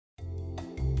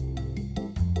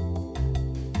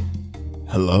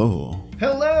Hello.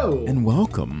 Hello. And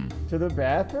welcome To the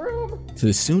bathroom? to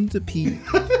the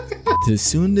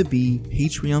soon-to-be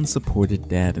Patreon-supported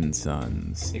Dad and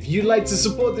Sons. If you'd like to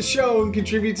support the show and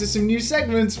contribute to some new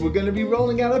segments, we're going to be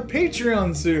rolling out a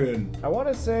Patreon soon. I want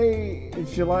to say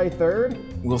it's July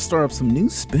 3rd. We'll start up some new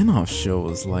spin-off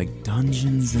shows like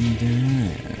Dungeons and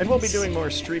Dads. And we'll be doing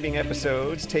more streaming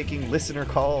episodes, taking listener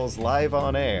calls live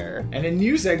on air. And a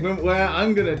new segment where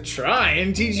I'm going to try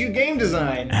and teach you game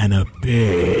design. And a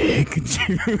big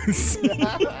juicy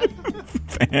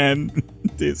fan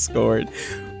Discord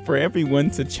for everyone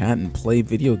to chat and play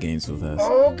video games with us.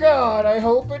 Oh god, I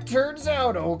hope it turns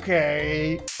out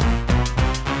okay.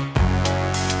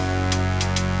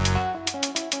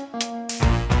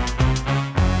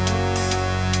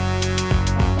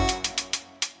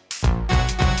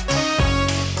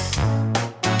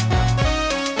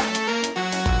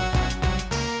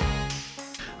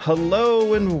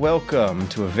 Hello and welcome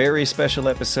to a very special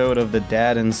episode of the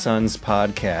Dad and Sons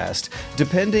podcast.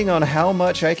 Depending on how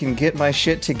much I can get my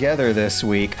shit together this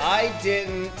week, I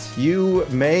didn't. you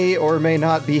may or may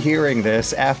not be hearing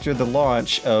this after the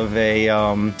launch of a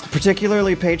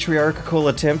particularly patriarchal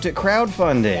attempt at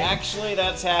crowdfunding. Actually,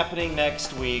 that's happening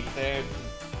next week. There are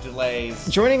delays.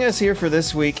 Joining us here for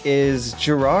this week is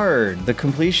Gerard, the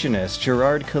completionist.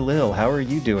 Gerard Khalil, how are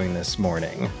you doing this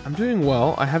morning? I'm doing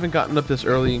well. I haven't gotten up this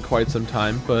early in quite some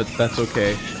time, but that's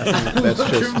okay. I think that's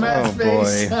just... Matt's Oh boy.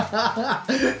 face.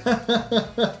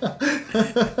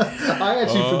 I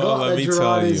actually forgot let that me Gerard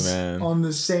tell you, is man. on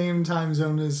the same time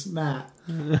zone as Matt.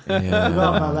 Yeah.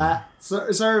 Forgot about that.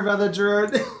 Sorry about that,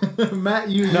 Gerard. Matt,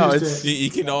 you used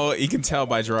it. You can tell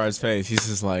by Gerard's face. He's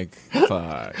just like,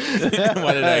 fuck.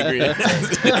 Why did I agree?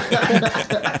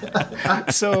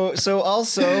 So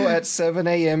also at 7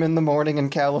 a.m. in the morning in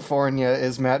California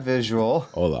is Matt Visual.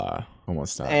 Hola.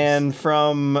 Almost stars. And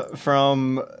from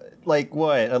like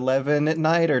what, 11 at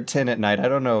night or 10 at night? I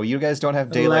don't know. You guys don't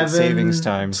have daylight 11, savings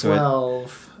time, so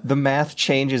 12. the math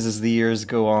changes as the years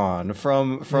go on.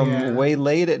 From Yeah. way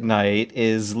late at night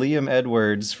is Liam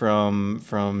Edwards from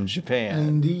Japan.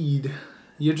 Indeed.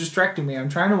 You're distracting me. I'm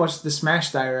trying to watch the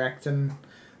Smash Direct, and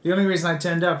the only reason I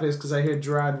turned up is because I heard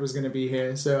Gerard was going to be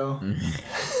here, so...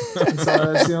 so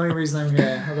that's the only reason I'm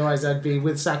here. Otherwise, I'd be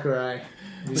with Sakurai.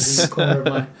 He's in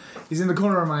the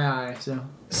corner of my eye, so...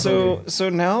 So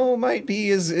now might be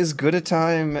as good a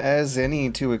time as any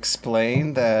to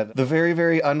explain that the very,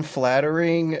 very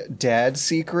unflattering dad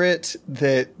secret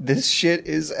that this shit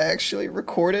is actually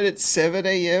recorded at 7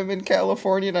 a.m. in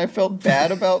California, and I felt bad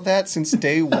about that since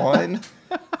day one.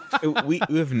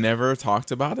 We've never talked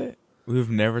about it. We've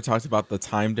never talked about the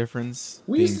time difference.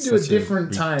 We used to do a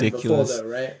different time before, ridiculous though,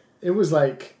 right? It was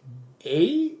like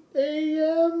 8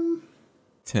 a.m.?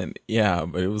 10. Yeah,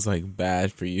 but it was like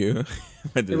bad for you.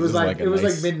 But It was like a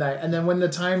nice- midnight, and then when the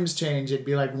times change, it'd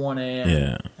be like 1 a.m.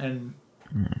 Yeah. And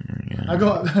I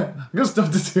got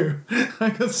stuff to do. I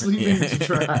got sleeping to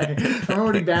try. I'm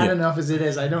already bad enough as it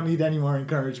is. I don't need any more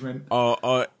encouragement.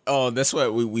 Oh, that's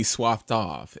what we swapped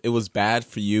off. It was bad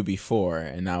for you before,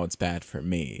 and now it's bad for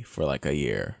me for like a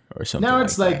year or something. Now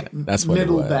it's like that. That's what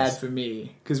middle it was. bad for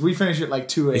me because we finish at like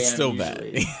 2 a.m. It's still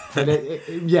usually. bad.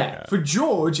 But yeah, for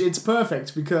George, it's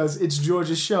perfect because it's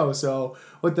George's show. So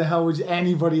what the hell would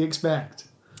anybody expect?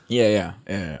 Yeah.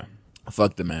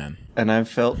 Fuck the man. And I've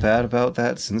felt bad about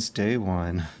that since day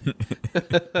one.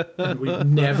 And we've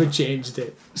never changed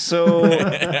it.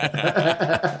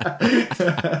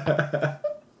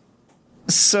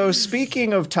 So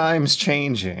speaking of times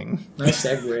changing, Nice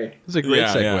segue. It's a great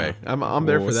segue. Yeah. I'm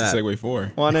there for What's that. the segue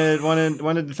for?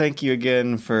 wanted to thank you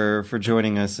again for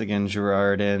joining us again,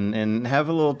 Gerard, and have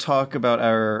a little talk about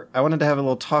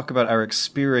our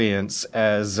experience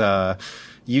as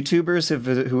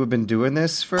YouTubers who have been doing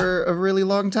this for a really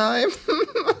long time.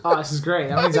 Oh, this is great.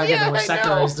 That means I get to watch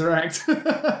Sakurai's direct.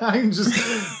 I can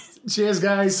just... Cheers,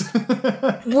 guys.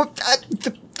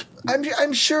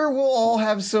 I'm sure we'll all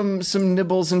have some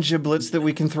nibbles and giblets that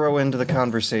we can throw into the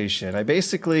conversation. I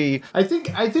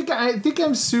think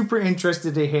I'm super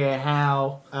interested to hear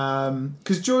how,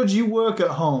 because George, you work at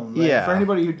home. Right? Yeah. For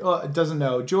anybody who doesn't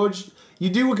know, George,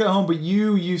 you do work at home, but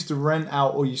you used to rent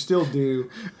out, or you still do,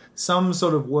 some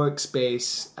sort of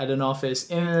workspace at an office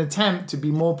in an attempt to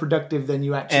be more productive than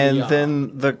you actually are.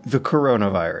 then the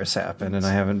coronavirus happened, and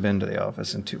I haven't been to the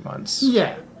office in 2 months.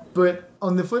 Yeah, but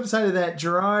on the flip side of that,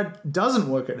 Gerard doesn't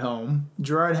work at home.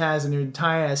 Gerard has an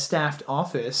entire staffed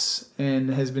office and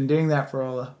has been doing that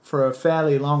for a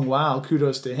fairly long while.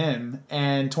 Kudos to him.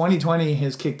 And 2020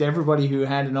 has kicked everybody who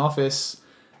had an office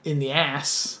in the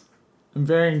ass. I'm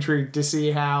very intrigued to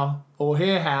see how, or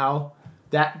hear how,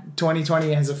 that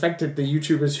 2020 has affected the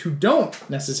YouTubers who don't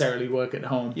necessarily work at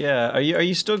home. Yeah, are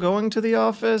you still going to the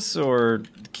office or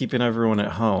keeping everyone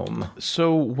at home?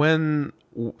 So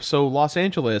Los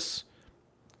Angeles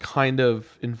kind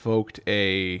of invoked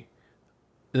in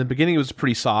the beginning it was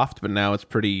pretty soft, but now it's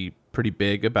pretty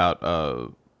big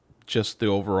about just the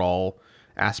overall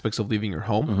aspects of leaving your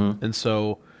home. Mm-hmm. And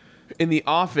so in the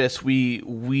office,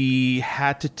 we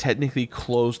had to technically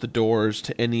close the doors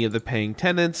to any of the paying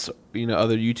tenants,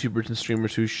 other YouTubers and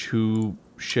streamers who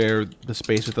share the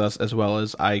space with us, as well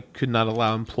as I could not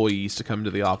allow employees to come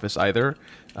to the office either.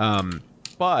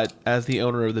 But as the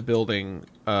owner of the building,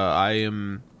 I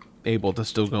am able to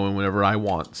still go in whenever I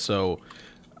want. So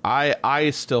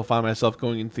I still find myself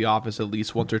going into the office at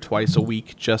least once or twice a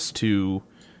week just to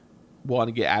want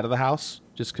to get out of the house,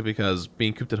 just because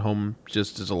being cooped at home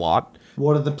just is a lot.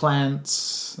 Water the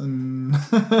plants and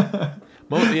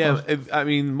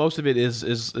most of it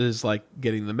is like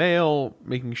getting the mail,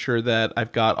 making sure that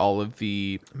I've got all of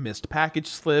the missed package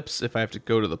slips if I have to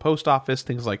go to the post office,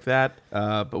 things like that.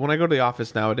 But when I go to the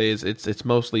office nowadays, it's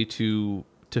mostly to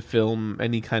film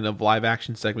any kind of live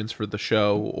action segments for the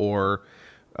show, or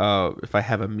if I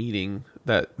have a meeting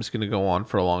that is going to go on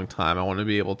for a long time, I want to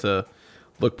be able to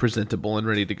look presentable and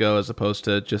ready to go, as opposed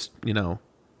to just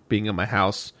being in my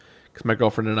house, because my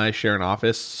girlfriend and I share an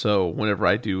office. So whenever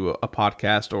I do a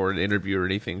podcast or an interview or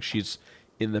anything, she's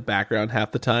in the background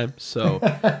half the time. So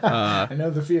I know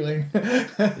the feeling.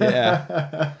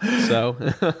 Yeah. So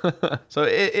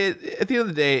it at the end of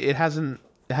the day, it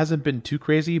hasn't been too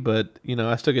crazy, but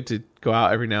I still get to go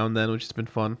out every now and then, which has been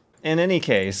fun. In any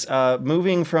case,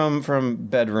 moving from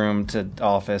bedroom to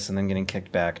office and then getting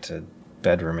kicked back to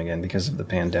bedroom again because of the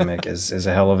pandemic is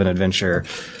a hell of an adventure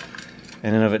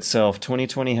in and of itself.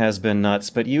 2020 has been nuts,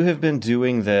 but you have been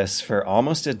doing this for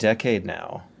almost a decade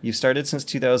now. You've started since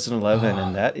 2011,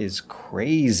 and that is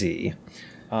crazy.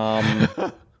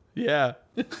 Yeah.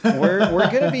 We're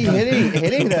going to be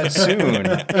hitting that soon.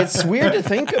 It's weird to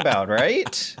think about,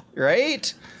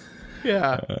 right?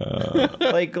 Yeah.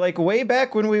 Like way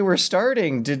back when we were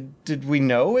starting, did we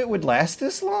know it would last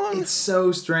this long? It's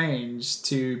so strange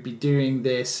to be doing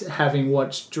this, having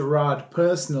watched Gerard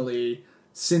personally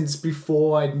since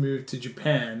before I'd moved to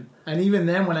Japan. And even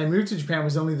then, when I moved to Japan,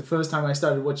 was only the first time I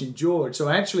started watching George. So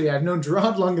actually, I've known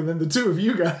Gerard longer than the two of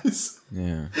you guys.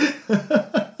 Yeah.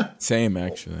 Same,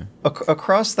 actually.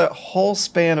 Across that whole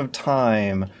span of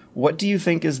time, what do you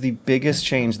think is the biggest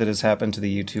change that has happened to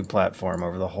the YouTube platform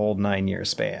over the whole 9-year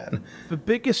span? The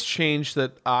biggest change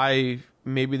that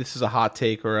maybe this is a hot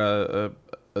take or a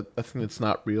thing that's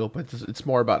not real, but it's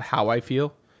more about how I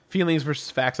feel. Feelings versus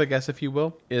facts, I guess, if you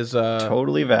will, is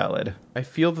totally valid. I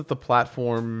feel that the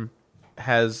platform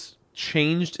has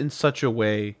changed in such a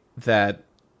way that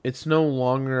it's no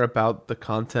longer about the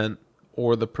content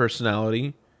or the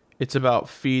personality. It's about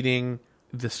feeding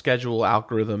the schedule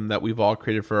algorithm that we've all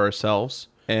created for ourselves.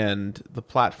 And the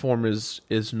platform is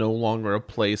no longer a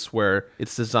place where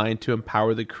it's designed to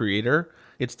empower the creator.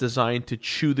 It's designed to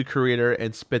chew the creator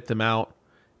and spit them out.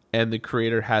 And the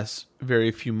creator has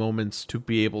very few moments to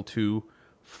be able to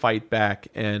fight back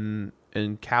and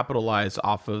capitalize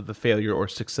off of the failure or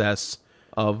success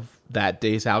of that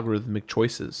day's algorithmic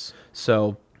choices.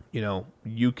 So,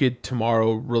 you could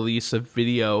tomorrow release a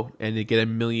video and you get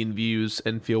 1 million views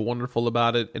and feel wonderful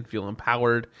about it and feel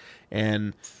empowered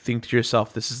and think to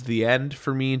yourself, this is the end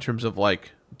for me in terms of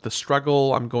like the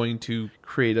struggle. I'm going to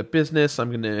create a business. I'm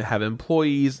going to have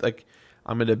employees. Like,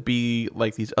 I'm going to be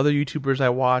like these other YouTubers I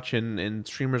watch and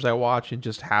streamers I watch and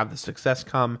just have the success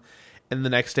come. And the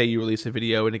next day you release a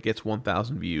video and it gets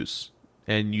 1,000 views.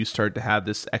 And you start to have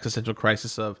this existential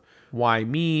crisis of, why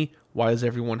me? Why does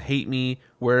everyone hate me?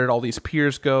 Where did all these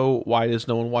peers go? Why does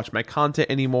no one watch my content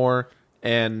anymore?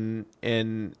 And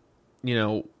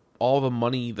all the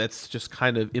money that's just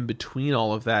kind of in between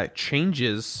all of that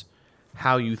changes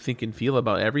how you think and feel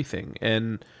about everything.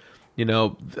 And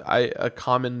a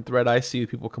common thread I see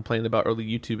people complaining about early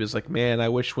YouTube is like, man, I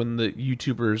wish when the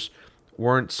YouTubers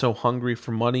weren't so hungry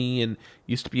for money and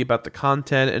used to be about the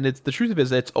content. And the truth of it is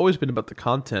that it's always been about the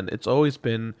content. It's always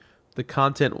been the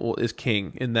content is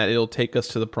king, in that it'll take us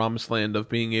to the promised land of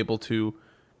being able to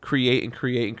create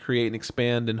and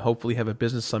expand and hopefully have a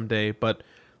business someday. But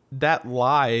that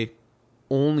lie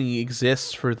only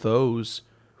exists for those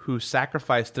who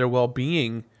sacrifice their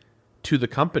well-being to the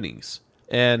companies.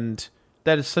 And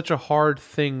that is such a hard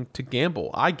thing to gamble.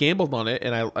 I gambled on it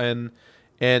and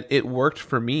it worked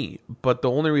for me. But the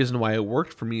only reason why it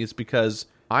worked for me is because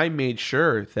I made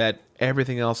sure that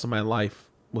everything else in my life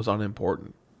was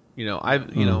unimportant.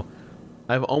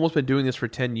 I've almost been doing this for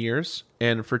 10 years,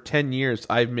 and for 10 years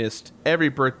I've missed every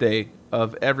birthday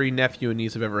of every nephew and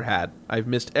niece I've ever had. I've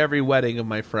missed every wedding of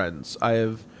my friends. I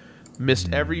have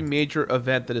missed every major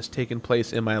event that has taken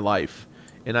place in my life.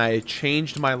 And I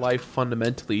changed my life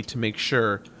fundamentally to make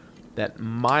sure that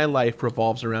my life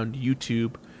revolves around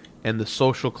YouTube and the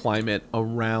social climate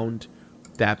around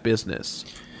that business.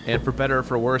 And for better or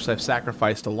for worse, I've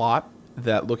sacrificed a lot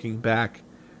that, looking back,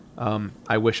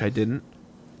 I wish I didn't.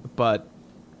 But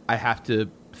I have to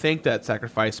thank that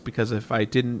sacrifice, because if I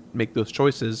didn't make those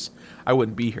choices, I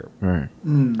wouldn't be here. Right.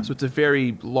 So it's a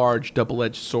very large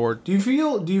double-edged sword. Do you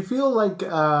feel like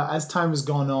as time has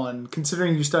gone on,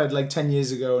 considering you started like 10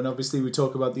 years ago, and obviously we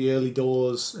talk about the early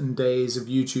doors and days of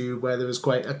YouTube where there was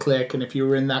quite a clique, and if you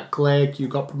were in that clique, you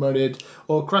got promoted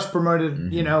or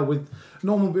cross-promoted, you know, with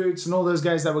Normal Boots and all those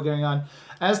guys that were going on.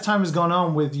 As time has gone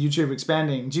on with YouTube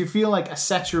expanding, do you feel like a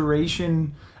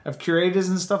saturation of creators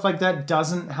and stuff like that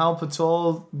doesn't help at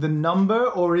all the number,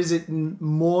 or is it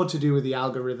more to do with the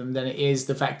algorithm than it is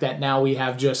the fact that now we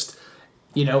have just,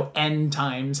 you know, N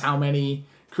times how many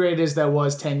creators there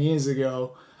was 10 years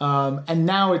ago? And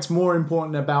now it's more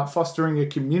important about fostering a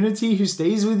community who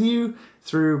stays with you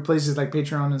through places like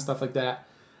Patreon and stuff like that.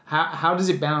 How does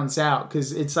it balance out?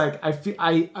 Because it's like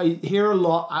I hear a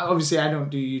lot. Obviously, I don't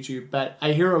do YouTube, but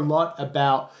I hear a lot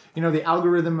about, you know, the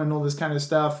algorithm and all this kind of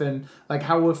stuff, and like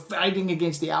how we're fighting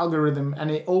against the algorithm.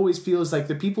 And it always feels like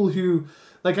the people who,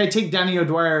 like, I take Danny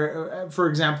O'Dwyer for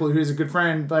example, who's a good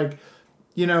friend. Like,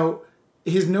 you know,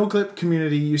 his NoClip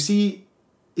community. You see,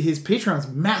 his Patreon's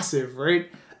massive, right?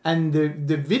 And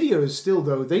the videos still,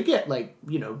 though, they get like,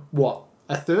 you know, what,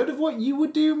 a third of what you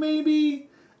would do maybe.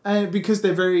 Because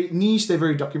they're very niche, they're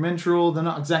very documentary, they're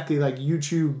not exactly like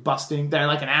YouTube busting, they're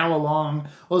like an hour long,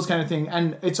 all this kind of thing.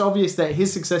 And it's obvious that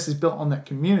his success is built on that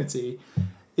community.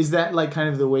 Is that like kind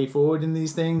of the way forward in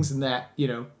these things? And that, you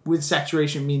know, with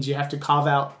saturation means you have to carve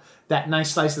out that nice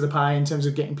slice of the pie in terms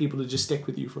of getting people to just stick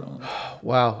with you for a long time.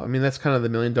 Wow. I mean, that's kind of the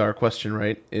 $1 million question,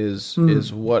 right? Is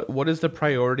what is the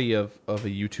priority of a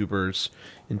YouTuber's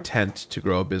intent to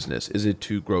grow a business? Is it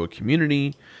to grow a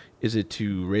community? Is it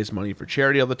to raise money for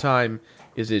charity all the time?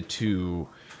 Is it to,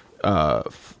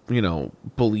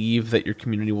 believe that your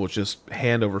community will just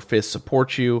hand over fist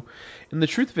support you? And the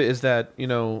truth of it is that, you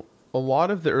know, a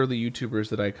lot of the early YouTubers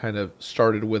that I kind of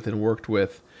started with and worked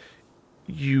with,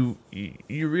 you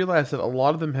realize that a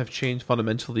lot of them have changed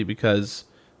fundamentally because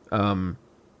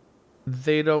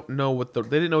they didn't know what the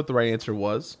right answer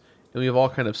was, and we've all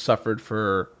kind of suffered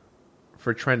for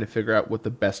trying to figure out what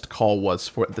the best call was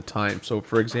for at the time. So,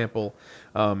 for example,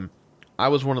 I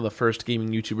was one of the first gaming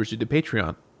YouTubers who did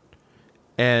Patreon.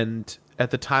 And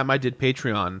at the time I did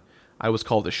Patreon, I was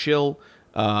called a shill.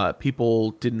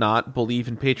 People did not believe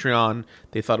in Patreon.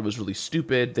 They thought it was really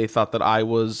stupid. They thought that I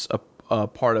was a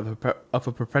part of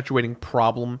a perpetuating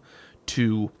problem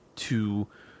to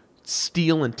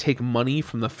steal and take money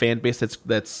from the fan base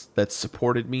that's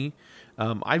supported me.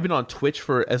 I've been on Twitch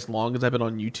for as long as I've been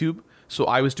on YouTube. So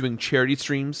I was doing charity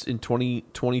streams in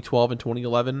 2012 and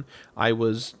 2011. I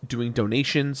was doing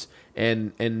donations,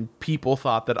 and people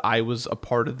thought that I was a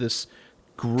part of this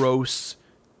gross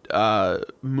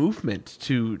movement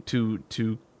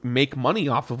to make money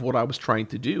off of what I was trying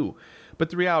to do. But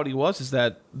the reality is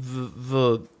that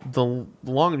the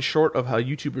long and short of how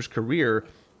YouTuber's career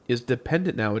is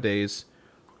dependent nowadays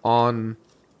on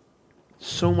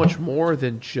so much more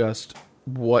than just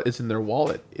what is in their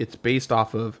wallet. It's based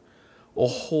off of a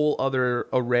whole other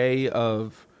array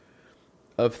of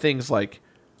things, like,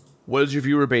 what is your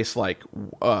viewer base like?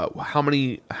 How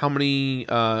many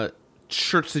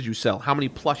shirts did you sell? How many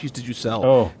plushies did you sell?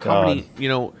 Oh, God. How many, you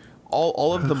know,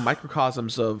 all of the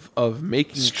microcosms of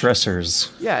making stressors.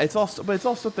 Yeah, it's all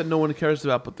stuff that no one cares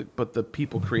about but the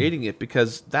people creating it,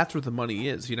 because that's where the money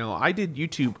is. You know, I did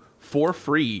YouTube for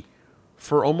free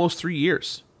for almost 3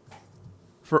 years.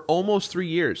 For almost 3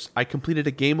 years, I completed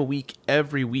a game a week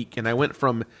every week, and I went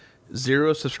from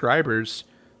 0 subscribers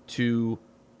to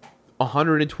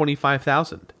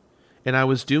 125,000. And I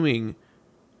was doing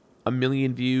 1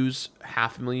 million views,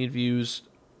 500,000 views,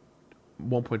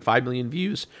 1.5 million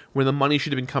views, where the money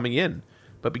should have been coming in.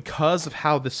 But because of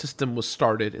how the system was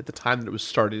started at the time that it was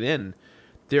started in,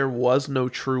 there was no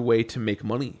true way to make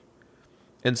money.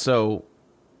 And so,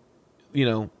 you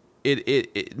know,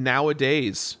 it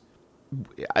nowadays,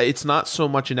 it's not so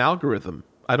much an algorithm.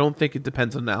 I don't think it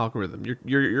depends on the algorithm.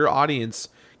 Your audience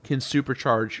can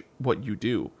supercharge what you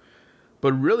do.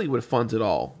 But really what funds it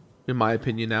all, in my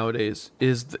opinion nowadays,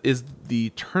 is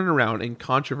the turnaround and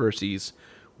controversies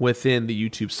within the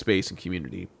YouTube space and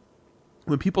community.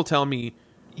 When people tell me,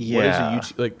 what is a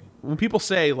YouTube, like, when people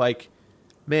say, like,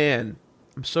 man,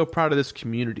 I'm so proud of this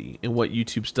community and what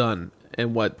YouTube's done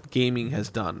and what gaming has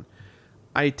done,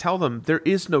 I tell them there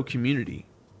is no community.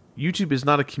 YouTube is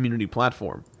not a community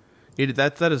platform.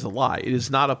 That is a lie. It is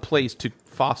not a place to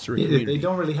foster a community. They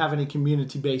don't really have any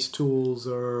community-based tools,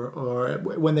 or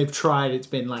when they've tried, it's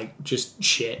been like just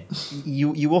shit.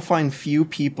 You will find few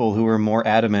people who are more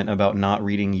adamant about not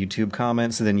reading YouTube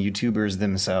comments than YouTubers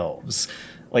themselves.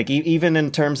 Like, even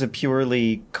in terms of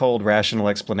purely cold, rational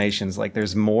explanations, like,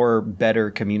 there's more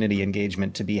better community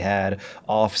engagement to be had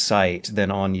off-site than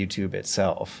on YouTube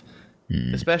itself.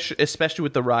 Especially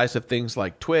with the rise of things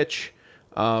like Twitch,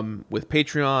 with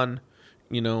Patreon.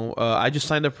 I just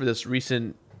signed up for this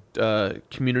recent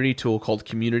community tool called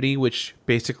Community, which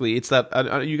basically it's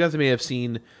that you guys may have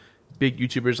seen big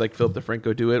YouTubers like Philip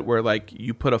DeFranco do it, where like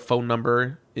you put a phone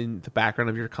number in the background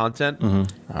of your content,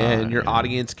 and your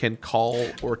audience can call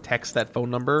or text that phone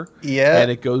number. Yeah, and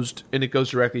it goes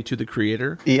directly to the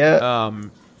creator. Yeah.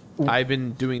 I've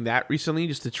been doing that recently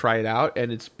just to try it out,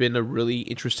 and it's been a really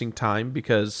interesting time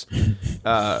because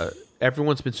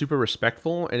everyone's been super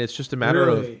respectful, and it's just a matter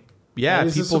of that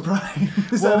is people. A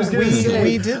surprise. Well, I was gonna say,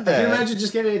 we did that. I can imagine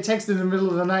just getting a text in the middle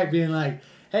of the night being like,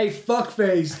 "Hey,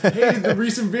 fuckface, hated the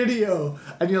recent video,"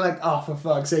 and you're like, "Oh, for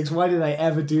fuck's sakes, why did I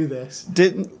ever do this?"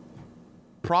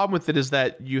 Problem with it is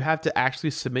that you have to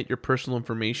actually submit your personal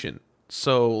information.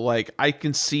 So, like, I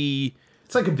can see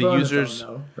it's like a the burner users,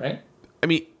 phone, though, right? I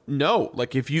mean, no.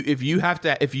 Like, if you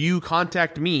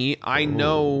contact me, I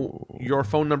know your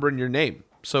phone number and your name.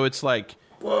 So it's like,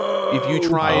 if you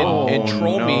try and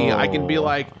troll me, I can be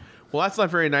like, well, that's not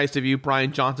very nice of you,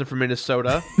 Brian Johnson from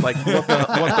Minnesota. Like, what the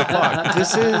fuck?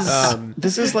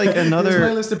 This is like another. Here's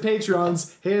my list of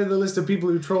patrons. Here are the list of people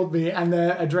who trolled me and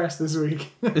their address this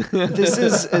week. This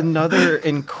is another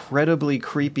incredibly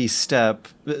creepy step.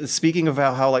 Speaking of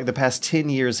how like the past 10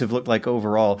 years have looked like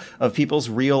overall, of people's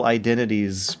real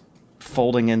identities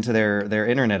folding into their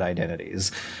internet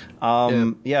identities.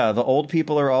 The old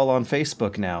people are all on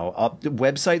Facebook now.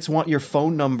 Websites want your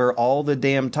phone number all the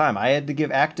damn time. I had to give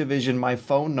Activision my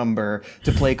phone number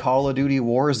to play Call of Duty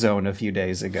Warzone a few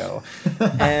days ago.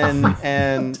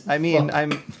 And I mean,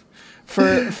 I'm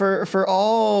for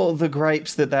all the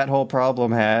gripes that whole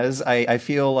problem has, I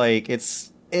feel like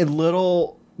it's a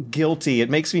little guilty. It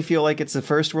makes me feel like it's a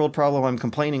first world problem I'm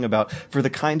complaining about for the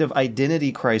kind of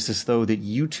identity crisis, though, that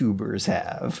YouTubers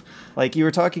have. Like, you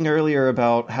were talking earlier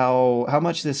about how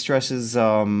much this stresses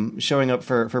showing up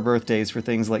for birthdays for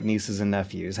things like nieces and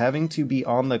nephews. Having to be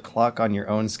on the clock on your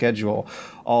own schedule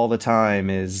all the time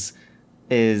is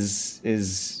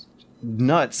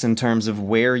nuts in terms of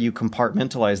where you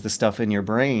compartmentalize the stuff in your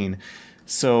brain.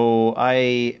 So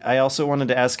I also wanted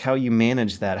to ask how you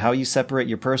manage that, how you separate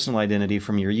your personal identity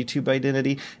from your YouTube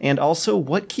identity, and also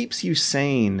what keeps you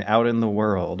sane out in the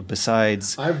world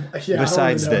besides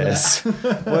this.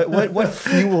 What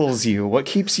fuels you? What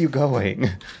keeps you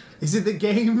going? Is it the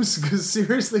games? Because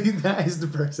seriously, that is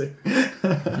depressing.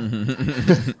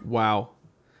 Wow,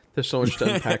 there's so much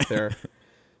to unpack there.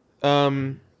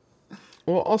 Well,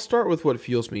 I'll start with what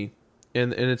fuels me.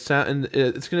 And it's going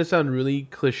to sound really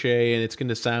cliche, and it's going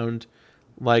to sound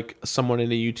like someone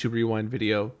in a YouTube Rewind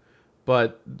video.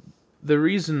 But the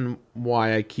reason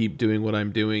why I keep doing what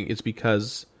I'm doing is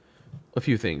because a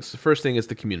few things. The first thing is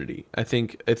the community. I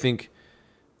think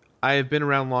I have been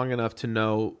around long enough to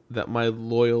know that my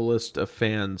loyal list of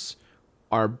fans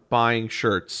are buying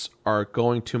shirts, are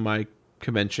going to my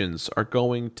conventions, are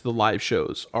going to the live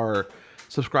shows, are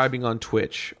subscribing on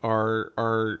Twitch,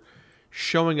 are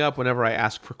showing up whenever I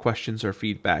ask for questions or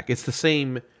feedback. It's the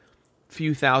same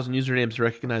few thousand usernames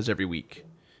recognized every week.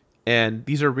 And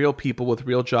these are real people with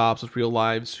real jobs, with real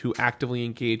lives, who actively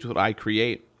engage with what I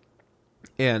create.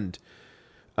 And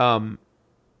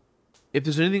if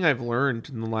there's anything I've learned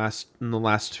in the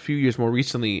last few years more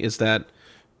recently, is that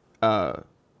when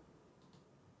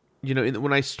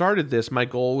I started this, my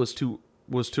goal was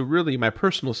to really, my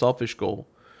personal selfish goal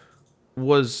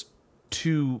was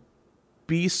to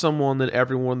be someone that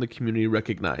everyone in the community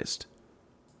recognized.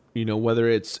 Whether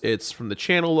it's from the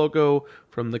channel logo,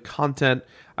 from the content,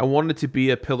 I wanted to be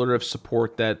a pillar of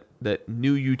support that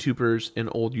new YouTubers and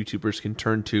old YouTubers can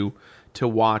turn to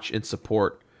watch and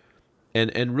support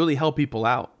and really help people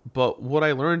out. But what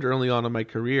I learned early on in my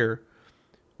career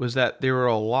was that there were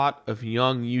a lot of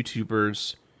young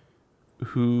YouTubers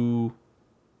who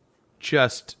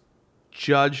just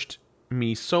judged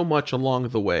me so much along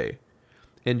the way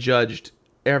and judged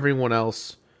everyone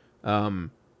else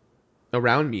around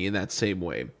me in that same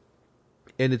way.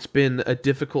 And it's been a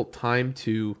difficult time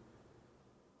to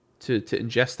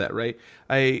ingest that, right?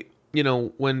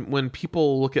 When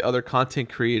people look at other content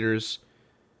creators,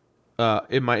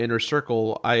 in my inner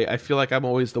circle, I feel like I'm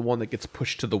always the one that gets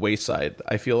pushed to the wayside.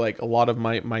 I feel like a lot of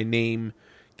my name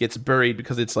gets buried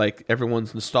because it's like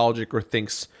everyone's nostalgic or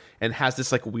thinks and has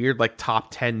this like weird like top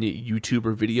 10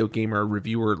 YouTuber video gamer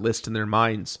reviewer list in their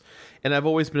minds. And I've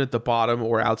always been at the bottom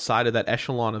or outside of that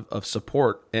echelon of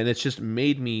support. And it's just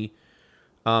made me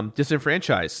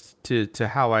disenfranchised to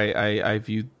how I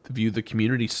view the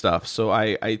community stuff. So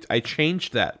I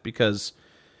changed that because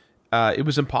it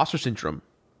was imposter syndrome.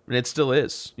 And it still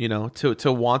is, you know,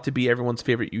 to want to be everyone's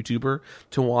favorite YouTuber,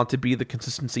 to want to be the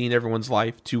consistency in everyone's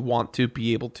life, to want to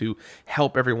be able to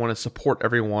help everyone and support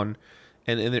everyone,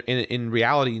 and in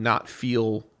reality not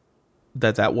feel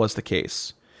that was the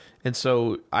case. And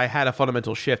so I had a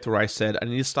fundamental shift where I said, I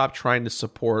need to stop trying to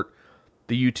support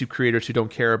the YouTube creators who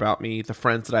don't care about me, the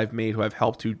friends that I've made who I've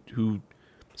helped who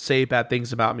say bad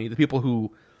things about me, the people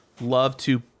who love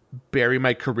to bury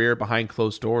my career behind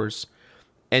closed doors,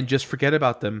 and just forget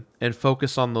about them and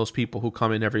focus on those people who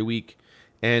come in every week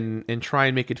and try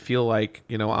and make it feel like,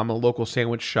 you know, I'm a local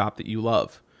sandwich shop that you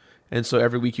love. And so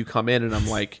every week you come in and I'm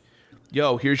like,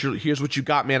 yo, here's what you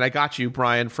got, man. I got you,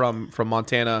 Brian from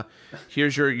Montana.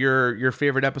 Here's your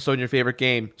favorite episode and your favorite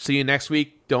game. See you next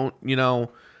week. Don't, you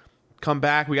know, come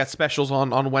back. We got specials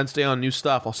on Wednesday on new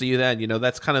stuff. I'll see you then. You know,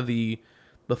 that's kind of the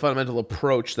fundamental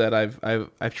approach that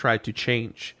I've tried to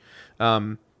change.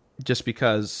 Just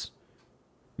because,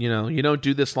 you know, you don't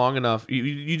do this long enough.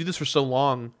 You do this for so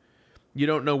long, you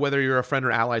don't know whether you're a friend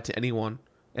or ally to anyone.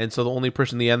 And so the only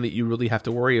person in the end that you really have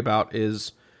to worry about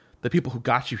is the people who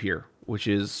got you here, which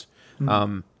is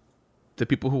the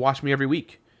people who watch me every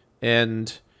week.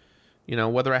 And, you know,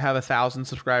 whether I have 1,000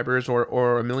 subscribers or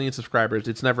 1,000,000 subscribers,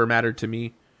 it's never mattered to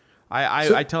me.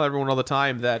 I tell everyone all the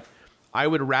time that I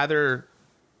would rather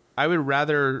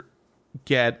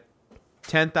get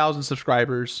 10,000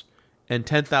 subscribers and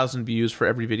 10,000 views for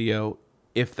every video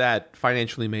if that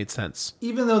financially made sense.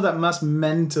 Even though that must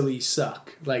mentally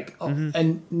suck. Like,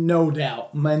 and no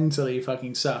doubt, mentally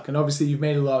fucking suck. And obviously you've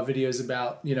made a lot of videos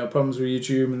about, you know, problems with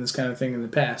YouTube and this kind of thing in the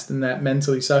past, and that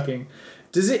mentally sucking.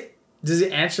 Does it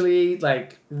actually,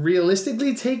 like,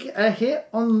 realistically take a hit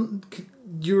on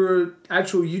your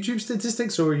actual YouTube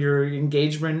statistics or your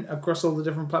engagement across all the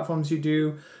different platforms you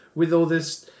do with all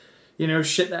this, you know,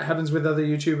 shit that happens with other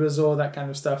YouTubers or that kind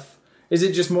of stuff? Is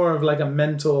it just more of like a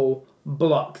mental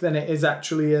block than it is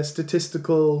actually a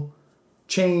statistical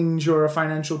change or a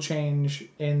financial change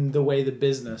in the way the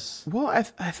business? Well, I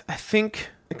think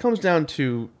it comes down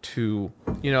to you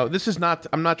know, this is not,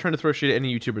 I'm not trying to throw shit at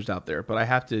any YouTubers out there, but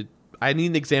I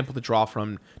need an example to draw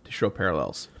from to show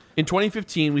parallels. In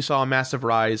 2015, we saw a massive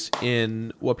rise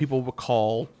in what people would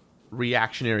call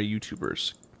reactionary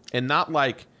YouTubers. And not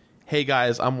like, hey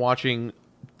guys, I'm watching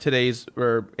today's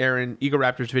or Aaron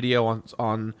Egoraptor's video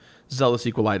on Zelda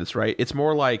Sequelitis, right? It's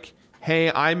more like,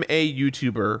 hey, I'm a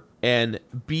YouTuber and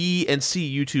B and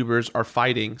C YouTubers are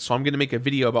fighting, so I'm going to make a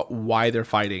video about why they're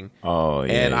fighting. Oh,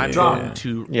 yeah. And I'm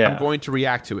going to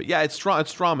react to it. Yeah, it's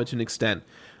drama to an extent,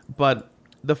 but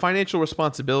the financial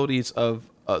responsibilities of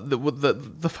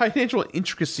the financial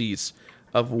intricacies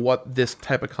of what this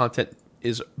type of content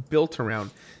is built around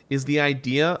is the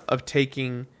idea of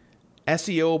taking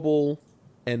SEOable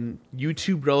and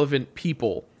YouTube relevant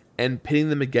people and pitting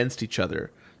them against each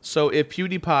other. So if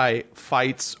PewDiePie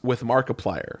fights with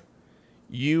Markiplier,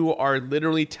 you are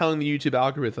literally telling the YouTube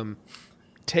algorithm,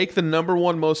 take the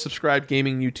 #1 most subscribed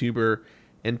gaming YouTuber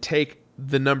and take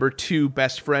the #2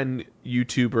 best friend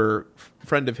YouTuber,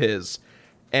 friend of his,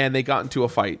 and they got into a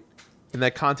fight. And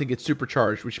that content gets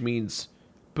supercharged, which means,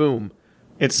 boom,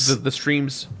 it's the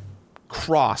streams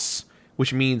cross,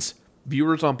 which means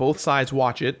viewers on both sides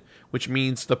watch it, which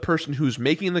means the person who's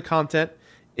making the content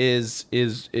is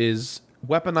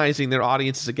weaponizing their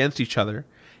audiences against each other,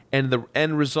 and the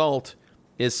end result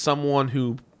is someone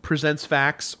who presents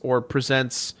facts or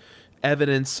presents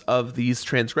evidence of these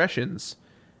transgressions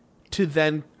to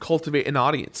then cultivate an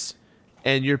audience.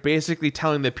 And you're basically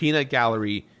telling the peanut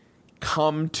gallery,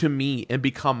 come to me and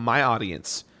become my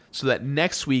audience, so that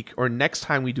next week or next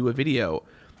time we do a video,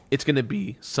 it's going to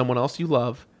be someone else you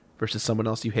love versus someone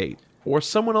else you hate, or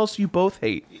someone else you both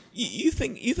hate. You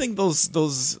think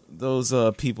those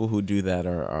people who do that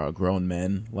are grown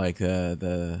men, like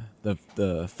the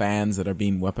fans that are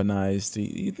being weaponized?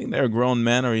 You think they're grown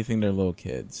men, or you think they're little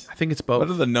kids? I think it's both. What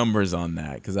are the numbers on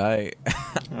that? Because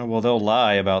well, they'll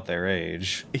lie about their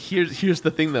age. Here's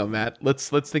the thing, though, Matt. Let's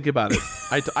think about it.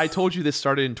 I told you this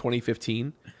started in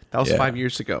 2015. That was 5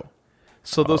 years ago.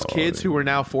 So those kids who are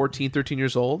now 14, 13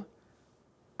 years old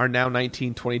are now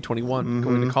 19, 20, 21,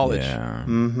 going to college,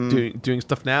 doing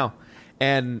stuff now.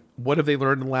 And what have they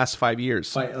learned in the last 5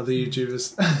 years? Fight other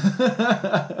YouTubers.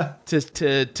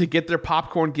 To get their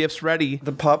popcorn gifts ready.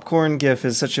 The popcorn gif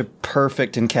is such a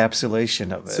perfect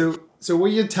encapsulation of it. So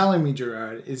what you're telling me,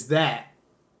 Gerard, is that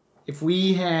if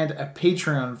we had a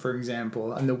Patreon, for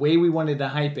example, and the way we wanted to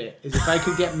hype it is if I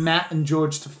could get Matt and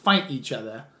George to fight each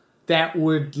other, that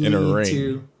would In a lead ring.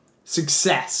 to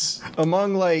success.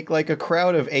 Among like a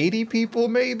crowd of 80 people,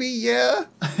 maybe, yeah.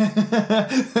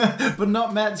 But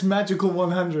not Matt's magical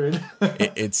 100.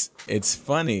 It's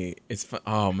funny.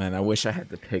 Oh man, I wish I had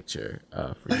the picture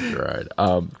for you, Gerard.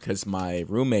 Because my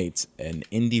roommate's an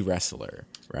indie wrestler,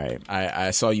 right?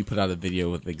 I saw you put out a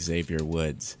video with Xavier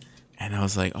Woods, and I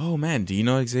was like, oh man, do you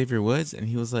know Xavier Woods? And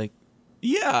he was like,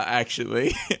 yeah,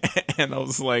 actually. And I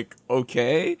was like,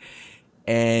 okay.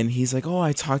 And he's like, oh,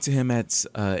 I talked to him at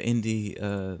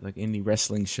indie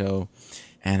wrestling show,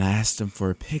 and I asked him for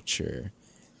a picture,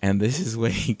 and this is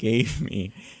what he gave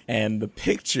me. And the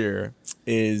picture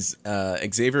is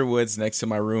Xavier Woods next to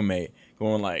my roommate,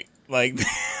 going like this.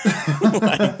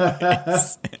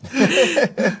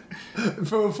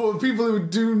 For people who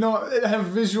do not have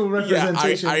visual Yeah,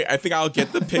 representation. I think I'll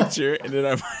get the picture, and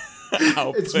then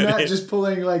I'll it's put Matt it. just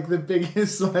pulling like the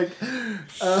biggest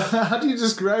how do you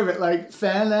describe it? Like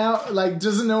fan out, like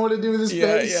doesn't know what to do with his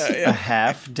face. A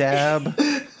half dab.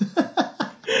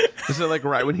 Is it like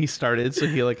right when he started, so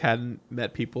he like hadn't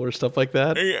met people or stuff like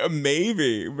that? Yeah,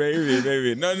 maybe.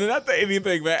 No, not that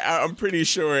anything, but I'm pretty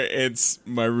sure it's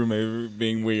my roommate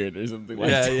being weird or something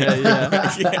like that.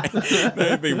 Yeah. Not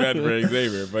anything bad for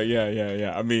Xavier, but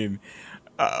yeah. I mean,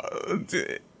 I'm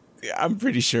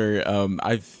pretty sure.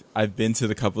 I've been to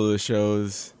the couple of the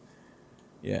shows.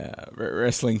 Yeah,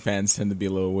 wrestling fans tend to be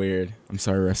a little weird. I'm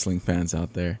sorry, wrestling fans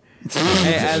out there.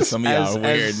 Hey, Some of y'all are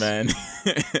weird, man.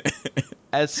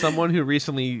 As someone who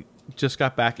recently just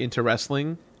got back into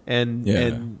wrestling,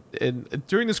 and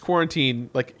during this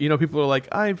quarantine, like, you know, people are like,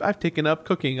 I've taken up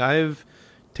cooking, I've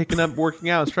taken up working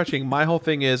out and stretching. My whole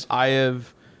thing is I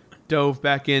have dove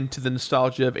back into the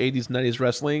nostalgia of 80s, 90s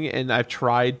wrestling, and I've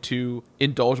tried to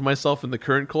indulge myself in the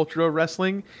current culture of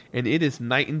wrestling, and it is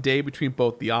night and day between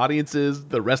both the audiences,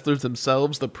 the wrestlers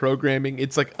themselves, the programming.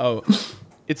 It's like,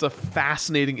 it's a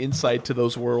fascinating insight to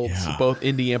those worlds, both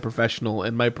indie and professional,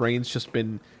 and my brain's just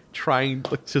been trying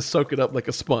to soak it up like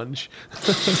a sponge.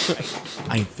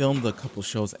 I filmed a couple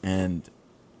shows, and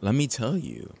let me tell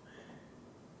you,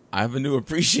 I have a new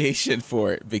appreciation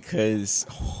for it, because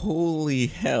holy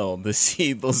hell, to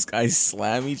see those guys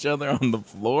slam each other on the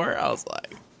floor, I was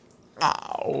like,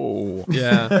 ow.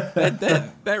 Yeah.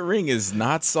 That ring is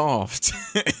not soft.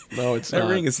 No, it's that not.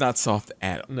 ring is not soft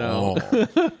at No.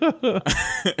 all.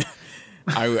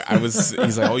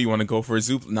 He's like, oh, you want to go for a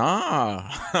zoop? Nah,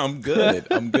 I'm good.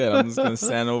 I'm just going to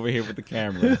stand over here with the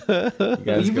camera. You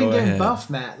guys You've go been getting ahead. buff,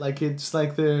 Matt. Like it's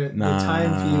like the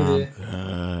time for you to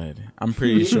Good. I'm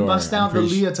pretty sure. bust out the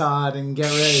leotard and get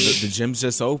ready. The gym's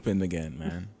just opened again,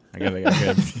 man. I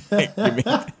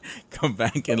gotta come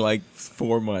back in like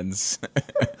 4 months.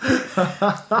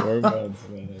 4 months,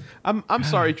 man. I'm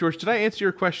sorry, George. Did I answer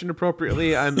your question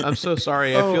appropriately? I'm so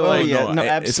sorry. I feel like yeah. No,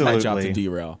 It's my job to absolutely.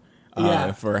 derail.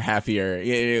 Yeah. For a half year.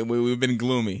 Yeah, we've been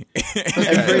gloomy.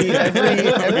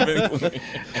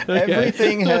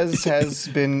 Everything has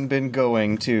been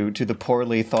going to the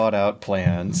poorly thought out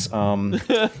plans. But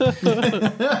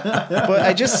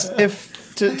I just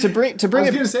to bring I was it.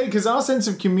 gonna say, because our sense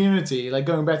of community, like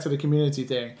going back to the community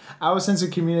thing, our sense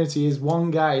of community is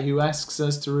one guy who asks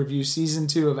us to review season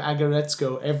 2 of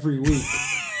Agaretsuko every week.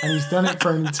 And he's done it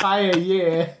for an entire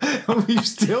year, and we've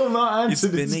still not It's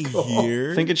answered been his a call.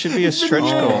 year. I think it should be a stretch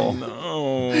Oh, goal.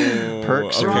 No.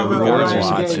 Perks Okay, or we're rewards gonna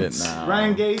or watch something. it now.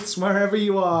 Ryan Gates, wherever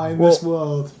you are in Well, this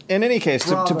world. In any case,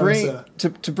 to Bravo, bring sir.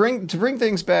 to bring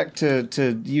things back to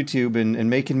YouTube and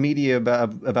making media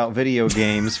about video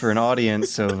games for an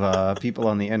audience of people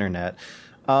on the internet,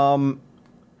 a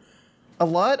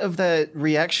lot of that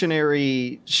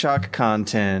reactionary shock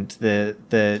content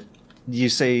that you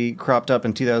say cropped up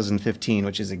in 2015,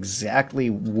 which is exactly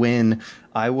when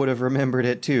I would have remembered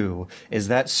it too, is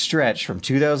that stretch from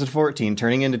 2014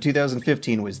 turning into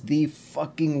 2015 was the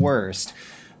fucking worst.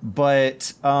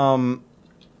 But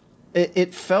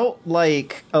it felt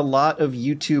like a lot of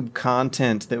YouTube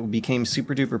content that became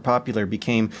super duper popular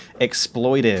became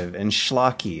exploitive and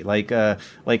schlocky, like a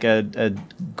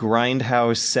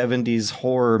grindhouse 70s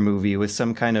horror movie with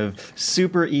some kind of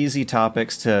super easy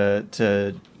topics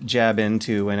to jab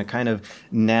into and a kind of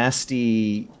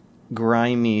nasty,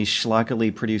 grimy,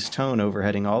 schlockily produced tone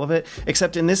overheading all of it.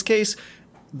 Except in this case,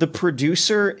 the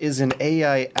producer is an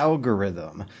AI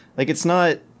algorithm. Like, it's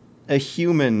not a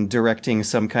human directing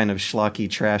some kind of schlocky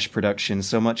trash production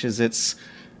so much as it's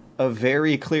a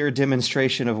very clear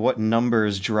demonstration of what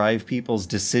numbers drive people's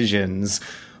decisions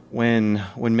when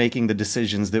making the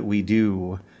decisions that we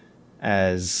do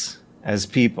as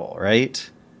people, right?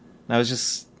 And I was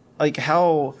just like,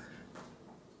 how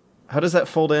does that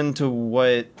fold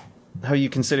into how you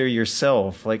consider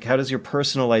yourself? Like, how does your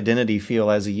personal identity feel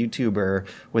as a YouTuber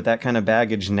with that kind of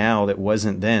baggage now that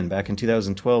wasn't then, back in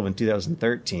 2012 and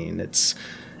 2013?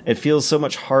 It feels so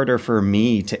much harder for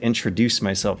me to introduce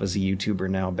myself as a YouTuber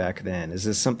now back then. Is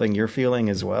this something you're feeling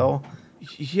as well?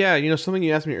 Yeah, something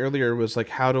you asked me earlier was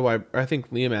like, I think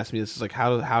Liam asked me this, is like,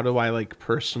 how do I like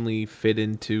personally fit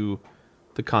into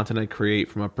the content I create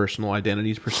from a personal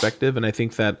identities perspective? And I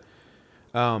think that,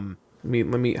 how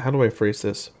do I phrase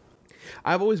this?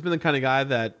 I've always been the kind of guy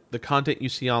that the content you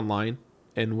see online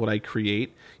and what I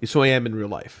create is who I am in real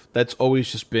life. That's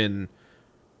always just been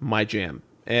my jam.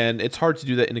 And it's hard to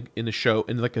do that in a show,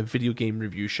 in like a video game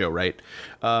review show, right?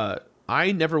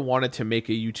 I never wanted to make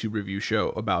a YouTube review show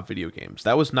about video games.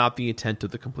 That was not the intent of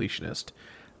The Completionist.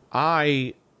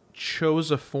 I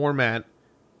chose a format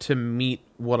to meet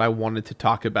what I wanted to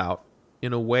talk about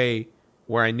in a way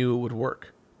where I knew it would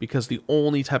work. Because the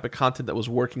only type of content that was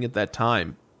working at that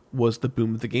time was the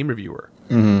boom of the game reviewer.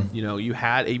 Mm-hmm. You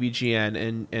had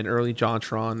AVGN and early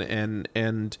JonTron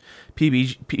and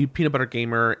Peanut Butter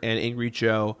Gamer and Angry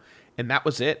Joe, and that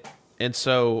was it. And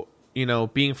so,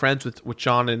 being friends with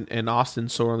John and Austin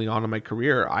so early on in my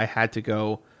career, I had to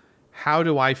go, how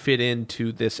do I fit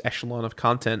into this echelon of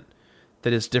content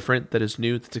that is different, that is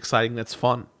new, that's exciting, that's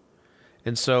fun?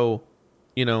 And so,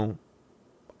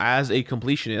 as a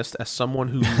completionist, as someone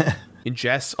who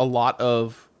ingests a lot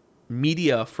of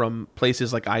media from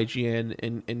places like IGN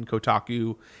and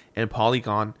Kotaku and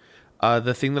Polygon,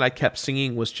 the thing that I kept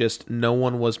singing was just no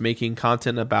one was making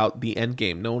content about the end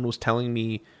game. No one was telling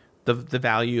me the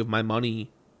value of my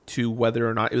money to whether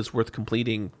or not it was worth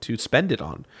completing to spend it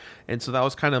on. And so that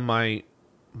was kind of my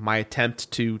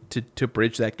attempt to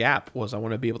bridge that gap. Was I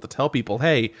want to be able to tell people,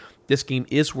 hey, this game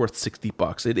is worth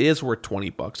 $60. It is worth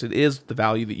 $20. It is the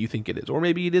value that you think it is, or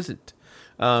maybe it isn't.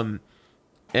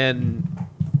 And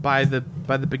by the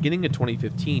beginning of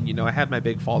 2015, I had my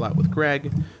big fallout with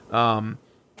Greg, and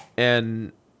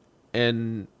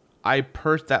I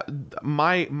that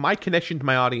my connection to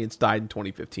my audience died in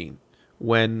 2015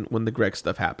 when the Greg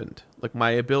stuff happened. Like,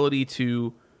 my ability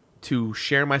to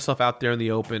share myself out there in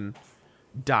the open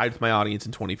died with my audience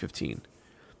in 2015,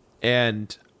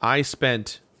 and I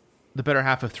spent the better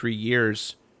half of 3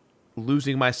 years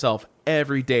losing myself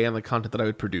every day on the content that I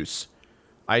would produce.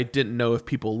 I didn't know if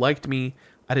people liked me.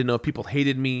 I didn't know if people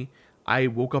hated me. I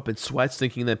woke up in sweats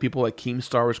thinking that people at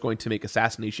Keemstar was going to make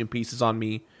assassination pieces on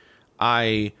me.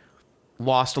 I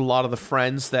lost a lot of the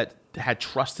friends that had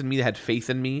trust in me, that had faith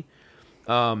in me.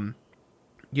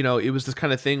 It was this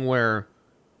kind of thing where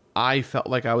I felt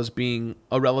like I was being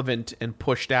irrelevant and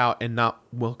pushed out and not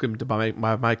welcomed by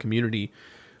my community.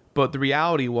 But the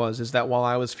reality is that while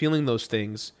I was feeling those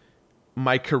things,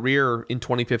 my career in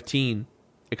 2015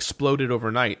 exploded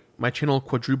overnight. My channel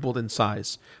quadrupled in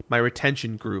size. My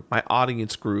retention grew. My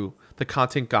audience grew. The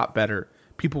content got better.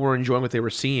 People were enjoying what they were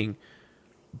seeing.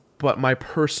 But my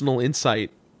personal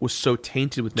insight was so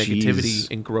tainted with negativity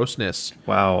and grossness.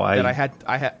 Wow, that I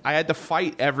had to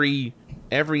fight every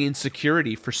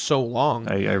insecurity for so long.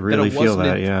 I really feel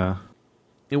that, yeah.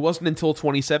 It wasn't until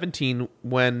 2017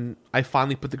 when I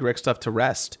finally put the Greg stuff to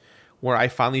rest, where I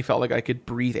finally felt like I could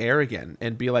breathe air again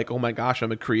and be like, oh my gosh,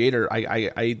 I'm a creator.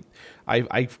 I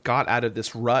got out of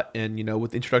this rut, and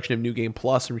with the introduction of New Game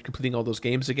Plus and completing all those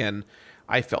games again,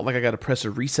 I felt like I got to press a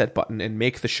reset button and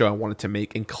make the show I wanted to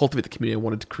make and cultivate the community I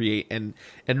wanted to create and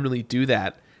really do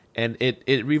that. And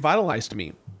it revitalized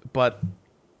me. But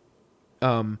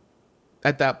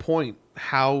at that point,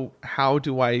 how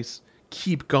do I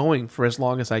keep going for as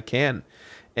long as I can?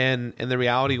 And the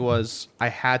reality was I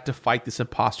had to fight this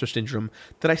imposter syndrome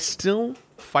that I still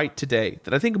fight today,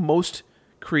 that I think most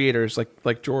creators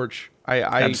like George,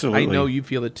 I know you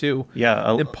feel it too.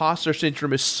 Yeah. Imposter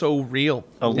syndrome is so real.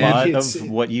 A lot of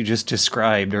what you just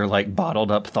described are like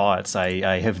bottled up thoughts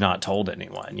I have not told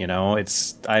anyone,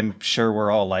 I'm sure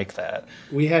we're all like that.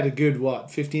 We had a good,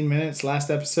 15 minutes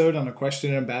last episode on a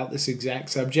question about this exact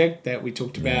subject that we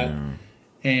talked about. Yeah.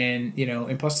 And,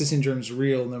 imposter syndrome is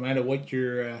real no matter what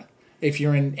if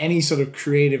you're in any sort of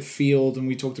creative field, and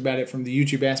we talked about it from the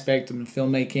YouTube aspect and the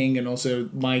filmmaking and also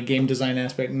my game design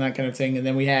aspect and that kind of thing. And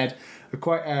then we had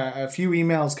a few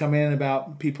emails come in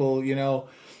about people,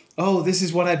 oh, this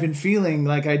is what I've been feeling.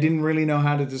 Like, I didn't really know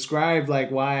how to describe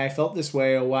why I felt this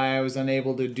way or why I was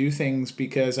unable to do things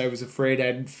because I was afraid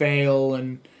I'd fail.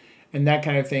 And and that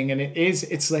kind of thing. And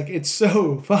it's like, it's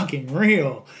so fucking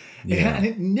real. Yeah. And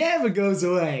it never goes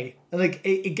away. Like,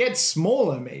 it gets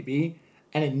smaller maybe,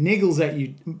 and it niggles at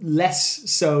you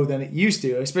less so than it used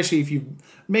to, especially if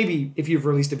you've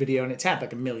released a video and it's had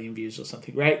like 1 million views or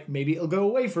something, right? Maybe it'll go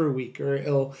away for a week, or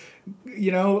it'll,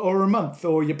 or a month,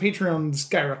 or your Patreon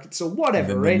skyrockets or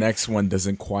whatever, then right? the next one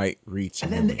doesn't quite reach.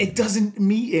 And then it doesn't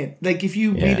meet it. Like, if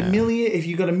you made 1 million, if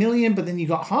you got 1 million, but then you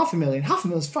got 500,000,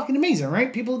 500,000 is fucking amazing,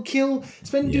 right? People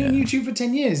spend doing YouTube for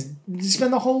 10 years,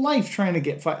 spend the whole life trying to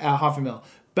get 500,000.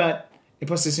 But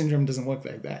imposter syndrome doesn't work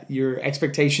like that. Your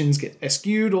expectations get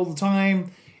skewed all the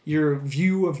time. Your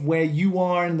view of where you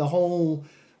are in the whole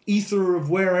ether of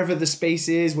wherever the space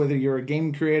is, whether you're a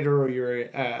game creator or you're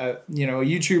a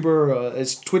YouTuber or a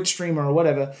Twitch streamer or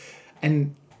whatever,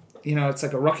 and it's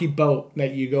like a rocky boat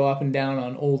that you go up and down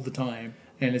on all the time,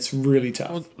 and it's really tough.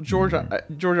 Well, George,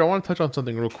 I want to touch on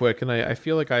something real quick, and I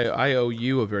feel like I owe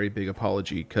you a very big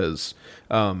apology because,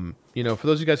 for those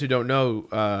of you guys who don't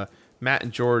know, Matt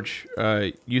and George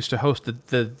used to host the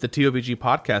TOVG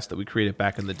podcast that we created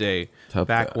back in the day,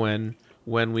 when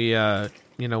we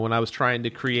when I was trying to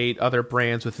create other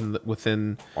brands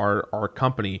within our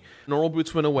company. Normal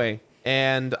Boots went away,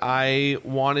 and I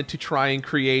wanted to try and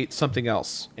create something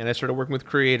else, and I started working with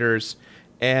creators.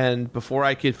 And before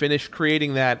I could finish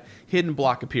creating that, Hidden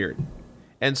Block appeared,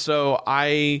 and so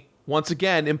I once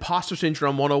again, imposter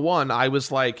syndrome 101. I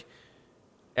was like,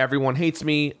 everyone hates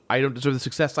me. I don't deserve the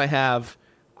success I have.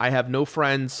 I have no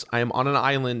friends. I am on an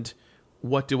island.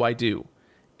 What do I do?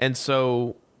 And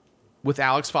so with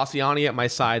Alex Faciani at my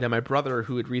side and my brother,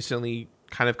 who had recently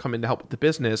kind of come in to help with the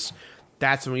business,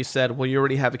 that's when we said, well, you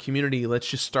already have a community. Let's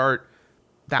just start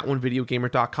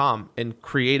ThatOneVideoGamer.com and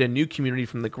create a new community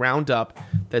from the ground up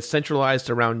that's centralized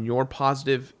around your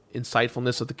positive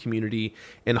insightfulness of the community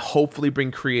and hopefully bring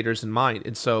creators in mind.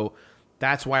 And so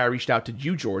that's why I reached out to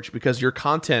you, George, because your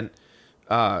content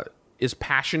is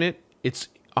passionate. It's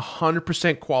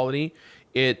 100% quality.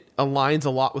 It aligns a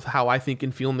lot with how I think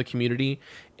and feel in the community.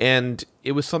 And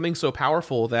it was something so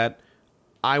powerful that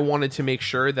I wanted to make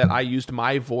sure that I used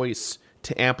my voice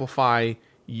to amplify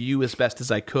you as best as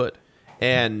I could.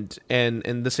 And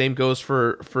the same goes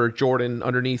for Jordan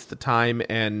underneath the time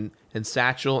and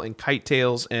Satchel and Kite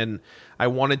Tails. And I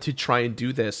wanted to try and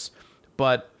do this,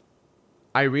 but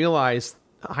I realized,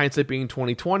 hindsight being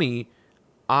 2020,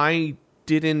 I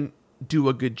didn't do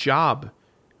a good job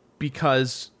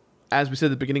because, as we said at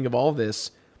the beginning of all of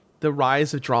this, the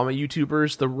rise of drama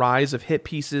YouTubers, the rise of hit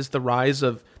pieces, the rise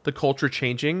of the culture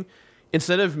changing,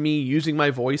 instead of me using my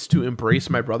voice to embrace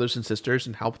my brothers and sisters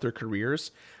and help their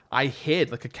careers, I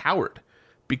hid like a coward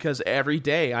because every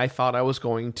day I thought I was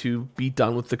going to be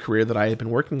done with the career that I had been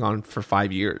working on for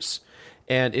 5 years.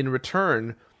 And in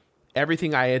return,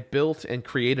 everything I had built and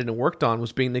created and worked on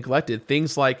was being neglected.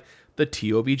 Things like the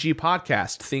TOVG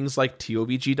podcast, things like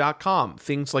TOVG.com,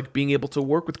 things like being able to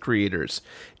work with creators.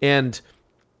 And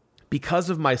because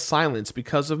of my silence,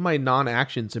 because of my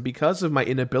non-actions, and because of my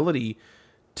inability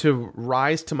to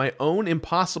rise to my own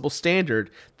impossible standard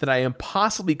that I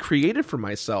impossibly created for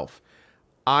myself,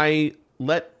 I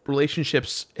let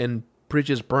relationships and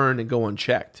bridges burn and go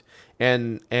unchecked.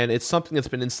 And it's something that's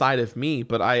been inside of me,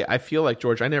 but I feel like,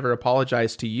 George, I never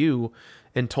apologized to you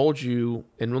and told you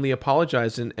and really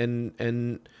apologized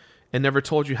and never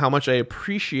told you how much I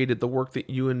appreciated the work that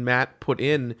you and Matt put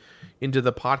into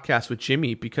the podcast with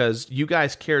Jimmy, because you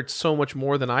guys cared so much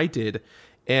more than I did,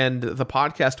 and the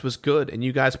podcast was good, and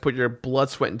you guys put your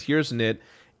blood, sweat, and tears in it,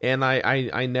 and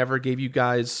I never gave you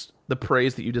guys the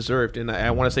praise that you deserved. And I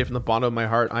want to say from the bottom of my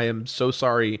heart, I am so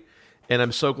sorry. And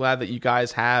I'm so glad that you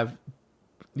guys have,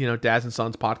 Dads and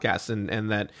Sons podcasts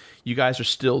and that you guys are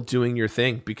still doing your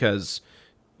thing, because,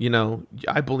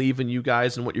 I believe in you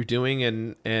guys and what you're doing.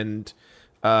 And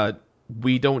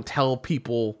we don't tell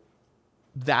people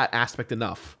that aspect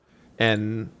enough.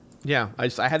 And yeah, I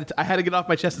had to get off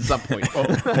my chest at some point.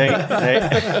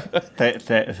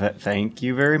 Thank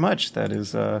you very much. That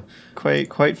is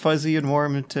quite fuzzy and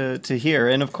warm to hear.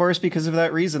 And of course, because of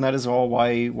that reason, that is all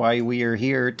why we are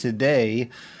here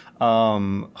today,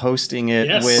 hosting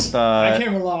it with. I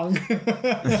came along.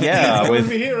 Yeah, I wouldn't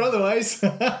be here otherwise. So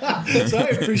I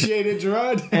appreciate it,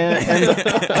 Gerard.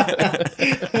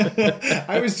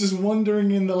 I was just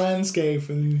wandering in the landscape,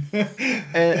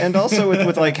 and also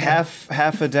with like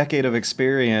half a decade of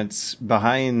experience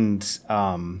behind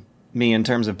me in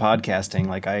terms of podcasting,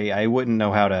 like I wouldn't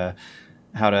know how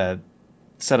to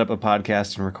set up a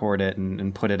podcast and record it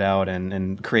and put it out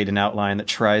and create an outline that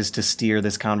tries to steer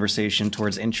this conversation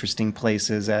towards interesting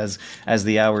places as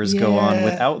the hours go on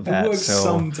without that. It works so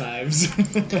sometimes.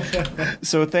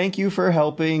 So thank you for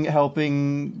helping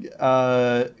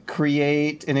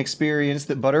create an experience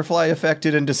that Butterfly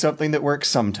affected into something that works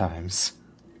sometimes.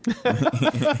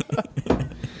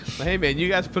 Hey man, you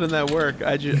guys put in that work.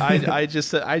 I just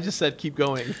said keep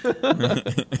going.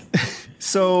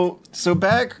 So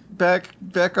back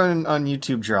on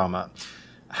YouTube drama.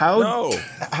 No.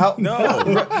 I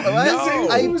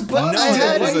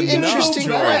had an interesting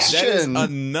question. That is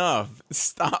enough.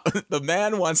 Stop. The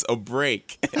man wants a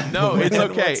break. No, it's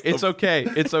okay.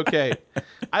 It's okay.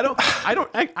 I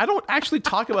don't actually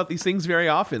talk about these things very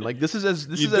often. Like this is as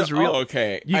real. Oh,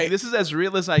 okay. This is as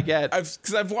real as I get.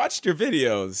 Because I've watched your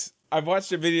videos.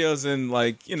 And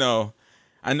like, you know,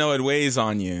 I know it weighs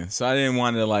on you, so I didn't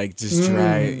want to like just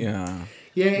drag. You know.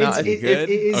 Yeah, it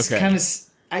is okay. kind of.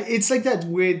 It's like that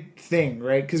weird thing,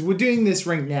 right? Because we're doing this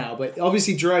right now, but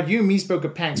obviously, Gerard, you and me spoke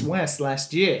at PAX West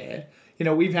last year. You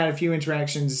know, we've had a few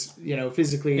interactions, you know,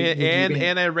 physically.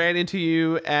 And I ran into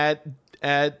you at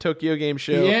Tokyo Game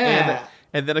Show. Yeah.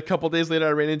 And then a couple days later,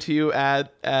 I ran into you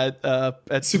at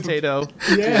Potato.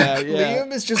 Yeah.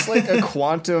 Liam is just like a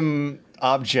quantum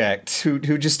object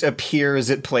who just appears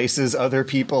at places other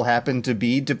people happen to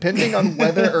be, depending on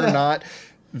whether or not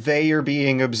they are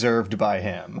being observed by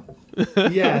him.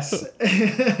 Yes.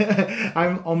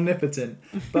 I'm omnipotent.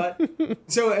 But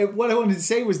so what I wanted to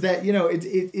say was that, you know,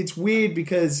 it's weird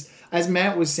because, as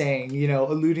Matt was saying, you know,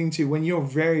 alluding to when you're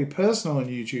very personal on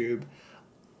YouTube,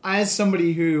 as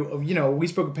somebody who, you know, we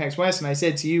spoke at PAX West and I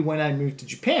said to you when I moved to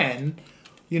Japan,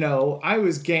 you know, I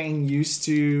was getting used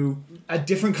to a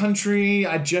different country.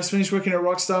 I just finished working at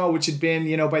Rockstar, which had been,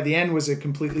 you know, by the end was a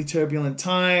completely turbulent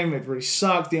time. It really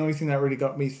sucked. The only thing that really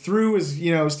got me through was,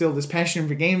 you know, still this passion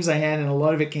for games I had. And a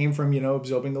lot of it came from, you know,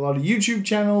 absorbing a lot of YouTube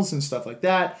channels and stuff like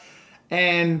that.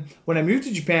 And when I moved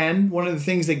to Japan, one of the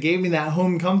things that gave me that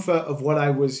home comfort of what I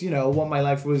was, you know, what my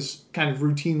life was kind of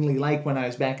routinely like when I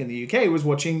was back in the UK was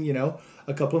watching, you know,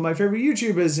 a couple of my favorite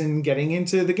YouTubers and getting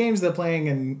into the games they're playing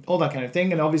and all that kind of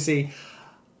thing. And obviously,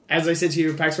 as I said to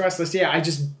you at PAX West last year, I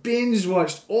just binge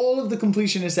watched all of the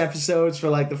completionist episodes for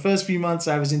like the first few months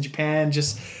I was in Japan,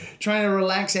 just trying to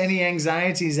relax any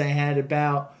anxieties I had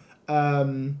about,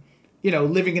 you know,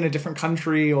 living in a different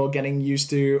country or getting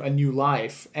used to a new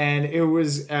life. And it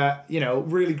was, you know,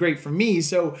 really great for me.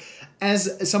 So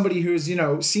as somebody who's, you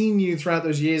know, seen you throughout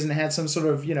those years and had some sort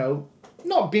of, you know,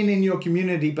 not been in your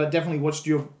community, but definitely watched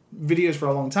your videos for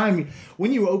a long time,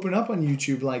 when you open up on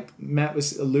YouTube, like Matt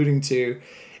was alluding to,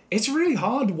 it's really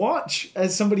hard to watch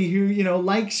as somebody who, you know,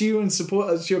 likes you and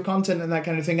supports your content and that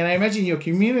kind of thing. And I imagine your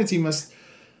community must,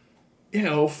 you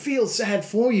know, feel sad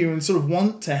for you and sort of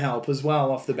want to help as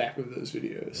well off the back of those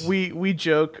videos. We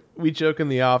joke in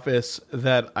the office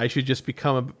that I should just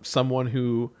become someone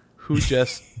who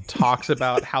just talks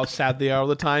about how sad they are all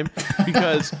the time,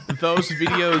 because those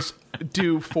videos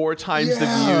do 4 times the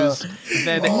views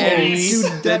than any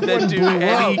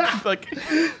like.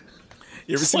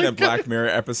 You ever seen that Black Mirror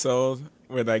episode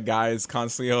where that guy is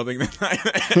constantly holding the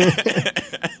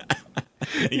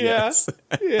Yes.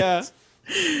 Yeah.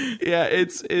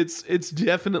 It's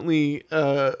definitely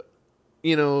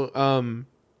you know,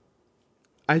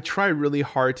 I try really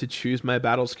hard to choose my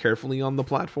battles carefully on the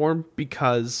platform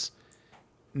because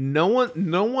no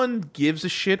one gives a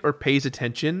shit or pays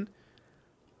attention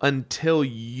until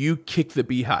you kick the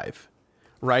beehive,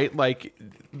 right? Like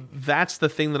that's the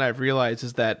thing that I've realized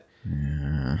is that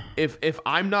if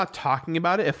I'm not talking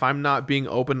about it, if I'm not being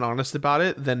open and honest about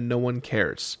it, then no one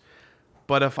cares.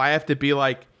 But if I have to be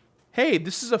like, hey,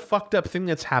 this is a fucked up thing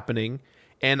that's happening,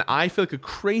 and I feel like a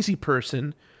crazy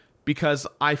person because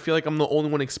I feel like I'm the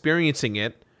only one experiencing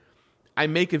it, I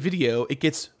make a video, it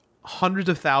gets hundreds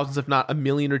of thousands, if not 1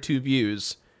 million or 2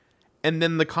 views, and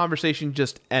then the conversation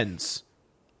just ends.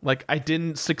 Like, I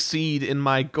didn't succeed in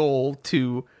my goal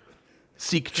to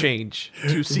seek change,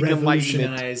 to seek enlightenment.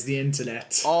 Revolutionize the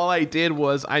internet. All I did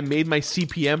was I made my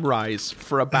CPM rise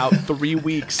for about 3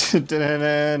 weeks. And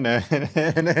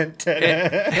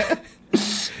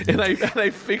I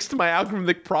fixed my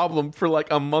algorithmic problem for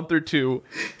like a month or 2,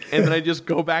 and then I just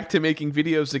go back to making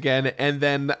videos again, and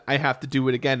then I have to do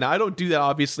it again. Now I don't do that,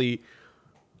 obviously.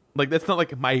 Like that's not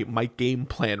like my game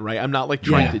plan, right? I'm not like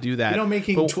trying to do that. You're not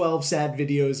making 12 sad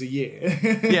videos a year.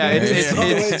 Yeah,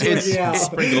 it's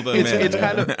sprinkle them in. It's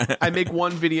kind of, I make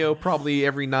one video probably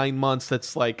every 9 months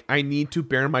that's like I need to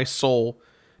bare my soul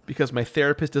because my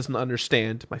therapist doesn't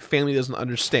understand, my family doesn't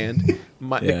understand,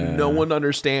 no one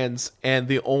understands, and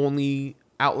the only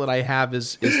outlet I have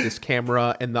is this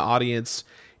camera and the audience,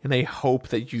 and I hope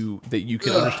that you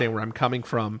can understand where I'm coming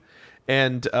from.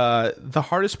 And the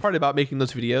hardest part about making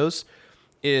those videos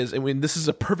is, this is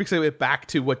a perfect segue back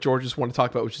to what George just wanted to talk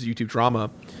about, which is YouTube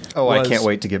drama. Oh, I can't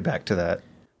wait to get back to that.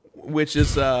 Which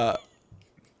is, I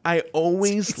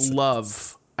always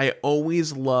love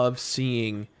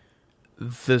seeing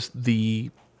this.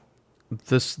 I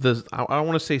don't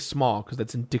want to say small because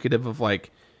that's indicative of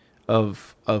like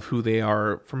of who they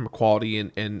are from a quality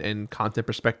and content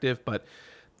perspective, but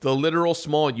the literal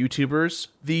small YouTubers,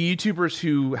 the YouTubers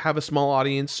who have a small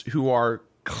audience, who are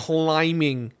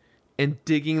climbing and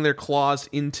digging their claws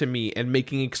into me and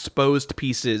making exposed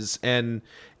pieces and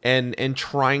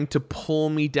trying to pull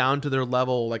me down to their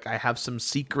level. Like I have some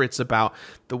secrets about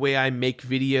the way I make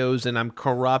videos and I'm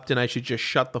corrupt and I should just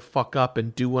shut the fuck up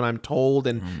and do what I'm told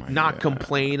and not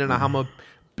complain. And I'm a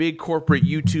big corporate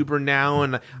YouTuber now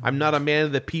and I'm not a man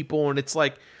of the people. And it's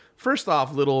like, first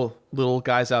off, little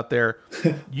guys out there,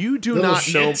 you do not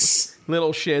know,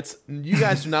 little shits. You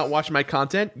guys do not watch my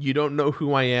content. You don't know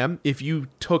who I am. If you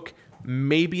took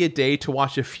maybe a day to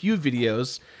watch a few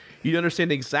videos, you'd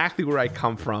understand exactly where I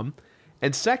come from.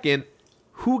 And second,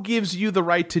 who gives you the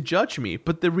right to judge me?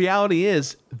 But the reality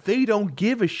is, they don't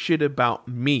give a shit about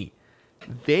me.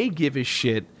 They give a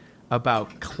shit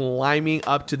about climbing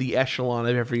up to the echelon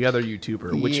of every other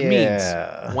YouTuber, which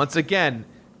means, once again,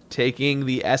 taking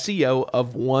the SEO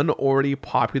of one already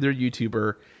popular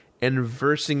YouTuber and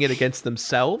versing it against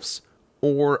themselves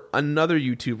or another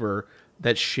YouTuber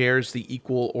that shares the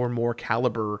equal or more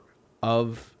caliber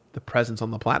of the presence on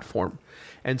the platform.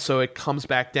 And so it comes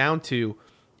back down to,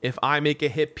 if I make a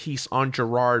hit piece on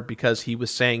Gerard because he was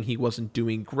saying he wasn't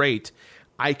doing great,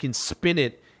 I can spin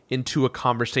it into a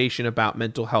conversation about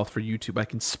mental health for YouTube. I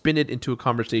can spin it into a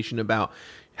conversation about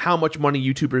how much money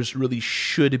YouTubers really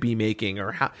should be making,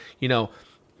 or how,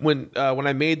 when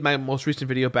I made my most recent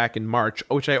video back in March,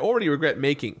 which I already regret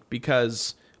making,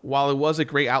 because while it was a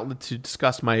great outlet to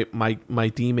discuss my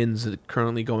demons that are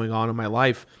currently going on in my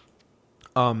life,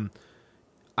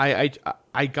 I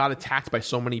got attacked by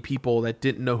so many people that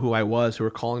didn't know who I was, who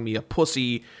were calling me a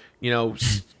pussy,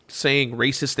 saying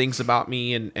racist things about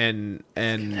me and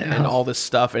all this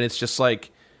stuff. And it's just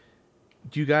like,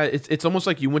 you guys, it's almost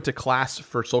like you went to class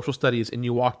for social studies and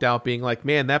you walked out being like,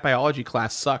 man, that biology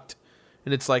class sucked.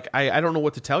 And it's like, I don't know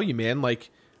what to tell you, man. Like,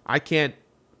 I can't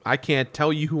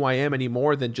tell you who I am any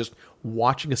more than just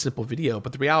watching a simple video.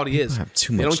 But the reality is,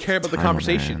 they don't care about the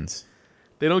conversation.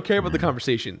 They don't care about the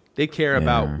conversation. They care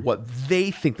about what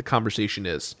they think the conversation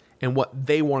is and what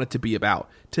they want it to be about,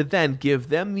 to then give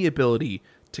them the ability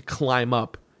to climb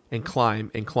up and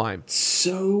climb and climb.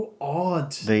 So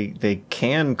odd. They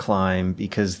can climb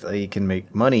because they can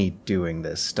make money doing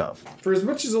this stuff. For as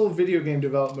much as all video game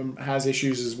development has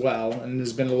issues as well, and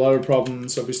there's been a lot of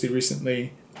problems obviously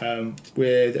recently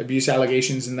with abuse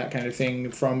allegations and that kind of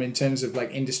thing, from in terms of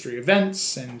like industry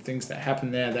events and things that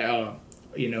happen there that are,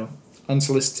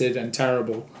 unsolicited and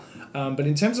terrible. But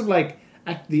in terms of like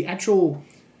the actual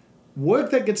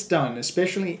work that gets done,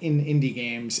 especially in indie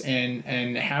games,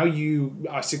 and how you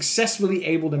are successfully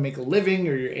able to make a living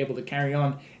or you're able to carry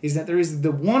on, is that there is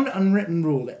the one unwritten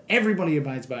rule that everybody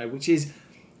abides by, which is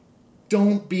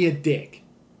don't be a dick.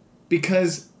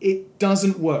 Because it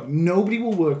doesn't work. Nobody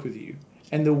will work with you.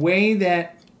 And the way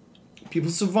that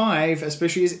people survive,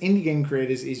 especially as indie game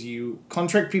creators, is you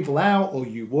contract people out, or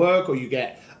you work, or you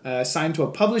get signed to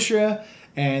a publisher,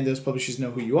 and those publishers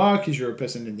know who you are because you're a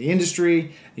person in the industry,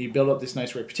 and you build up this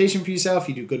nice reputation for yourself.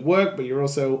 You do good work, but you're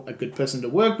also a good person to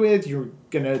work with. You're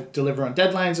going to deliver on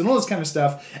deadlines and all this kind of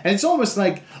stuff. And it's almost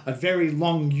like a very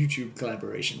long YouTube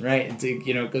collaboration, right? And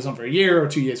it goes on for a year or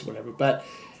 2 years, whatever. But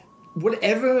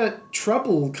whatever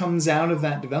trouble comes out of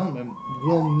that development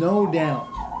will no doubt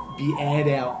be aired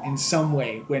out in some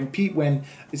way. When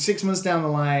 6 months down the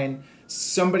line,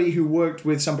 somebody who worked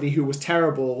with somebody who was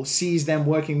terrible sees them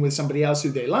working with somebody else who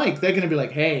they like, they're going to be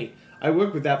like, hey, I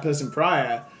worked with that person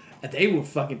prior, and they were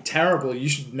fucking terrible. You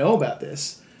should know about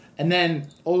this. And then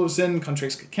all of a sudden,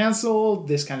 contracts get canceled.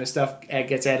 This kind of stuff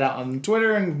gets aired out on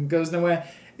Twitter and goes nowhere.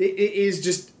 It is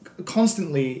just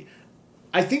constantly...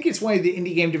 I think it's why the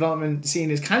indie game development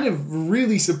scene is kind of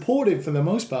really supportive for the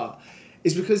most part,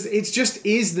 is because it's just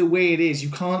is the way it is. You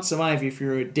can't survive if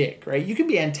you're a dick, right? You can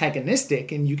be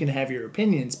antagonistic and you can have your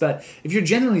opinions, but if you're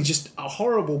generally just a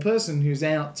horrible person who's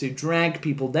out to drag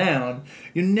people down,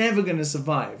 you're never going to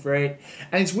survive, right?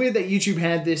 And it's weird that YouTube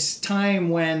had this time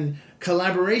when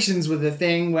collaborations were the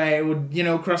thing, where it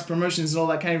would, cross promotions and all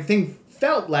that kind of thing,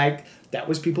 felt like that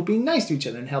was people being nice to each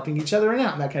other and helping each other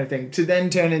out and that kind of thing. To then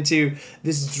turn into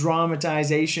this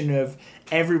dramatization of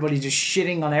everybody just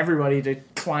shitting on everybody to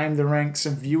climb the ranks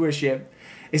of viewership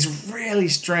is really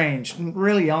strange and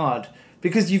really odd,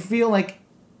 because you feel like,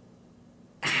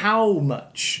 how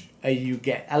much are you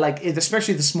like,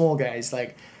 especially the small guys,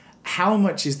 like, how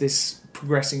much is this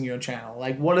progressing your channel?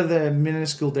 Like, what are the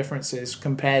minuscule differences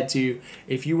compared to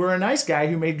if you were a nice guy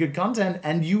who made good content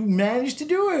and you managed to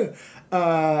do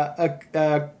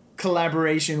a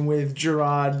collaboration with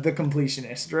Gerard the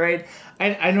Completionist, right?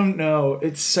 I don't know.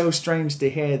 It's so strange to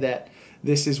hear that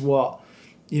this is what,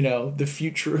 the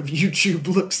future of YouTube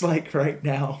looks like right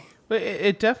now. But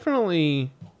it's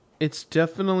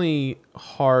definitely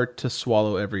hard to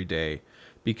swallow every day,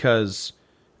 because,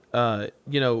 a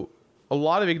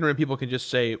lot of ignorant people can just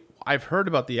say, I've heard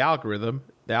about the algorithm.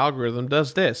 The algorithm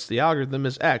does this. The algorithm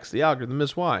is X. The algorithm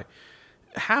is Y.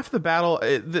 Half the battle,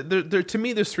 to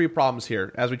me, there's three problems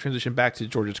here as we transition back to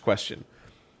George's question.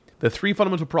 The three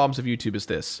fundamental problems of YouTube is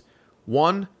this.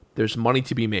 One, there's money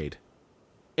to be made.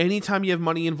 Anytime you have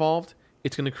money involved,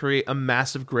 it's going to create a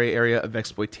massive gray area of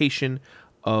exploitation,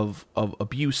 of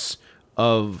abuse,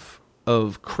 of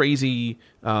crazy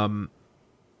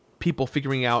people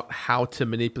figuring out how to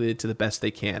manipulate it to the best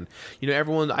they can.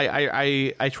 Everyone,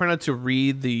 I try not to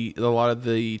read a lot of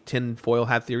the tinfoil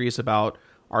hat theories about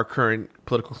our current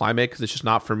political climate, because it's just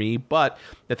not for me. But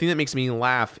the thing that makes me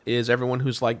laugh is everyone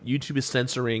who's like, YouTube is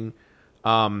censoring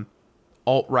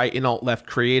alt-right and alt-left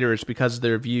creators because of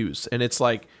their views. And it's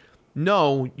like,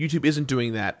 no, YouTube isn't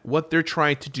doing that. What they're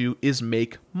trying to do is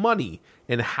make money.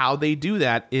 And how they do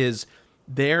that is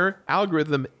their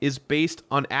algorithm is based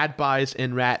on ad buys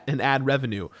and ad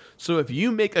revenue. So if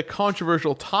you make a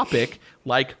controversial topic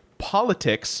like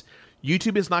politics,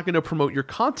 YouTube is not going to promote your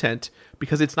content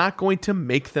because it's not going to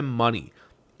make them money.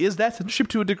 Is that censorship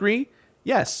to a degree?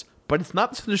 Yes, but it's not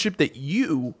the censorship that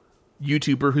you,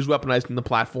 YouTuber who's weaponizing the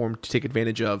platform to take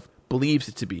advantage of, believes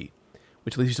it to be.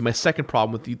 Which leads to my second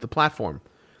problem with the platform.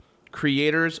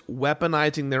 Creators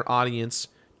weaponizing their audience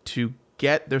to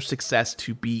get their success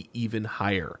to be even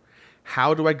higher.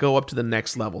 How do I go up to the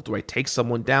next level? Do I take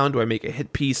someone down? Do I make a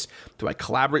hit piece? Do I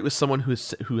collaborate with someone who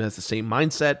has the same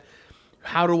mindset?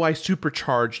 How do I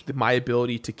supercharge my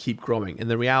ability to keep growing? And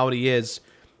the reality is,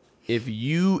 if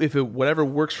whatever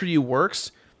works for you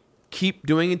works, keep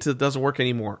doing it until it doesn't work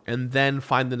anymore, and then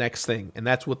find the next thing. And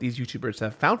that's what these YouTubers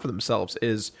have found for themselves,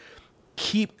 is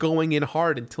keep going in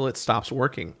hard until it stops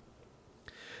working.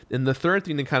 And the third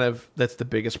thing that's the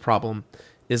biggest problem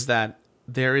is that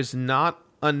there is not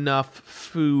enough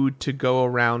food to go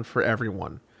around for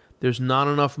everyone. There's not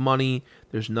enough money.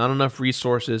 There's not enough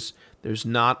resources. There's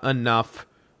not enough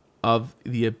of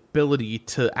the ability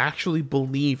to actually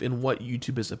believe in what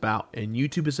YouTube is about. And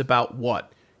YouTube is about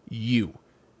what? You.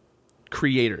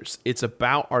 Creators. It's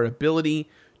about our ability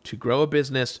to grow a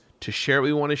business, to share what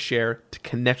we want to share, to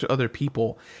connect with other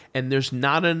people. And there's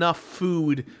not enough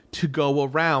food to go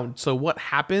around. So what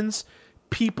happens?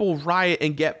 People riot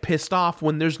and get pissed off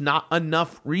when there's not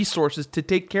enough resources to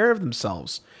take care of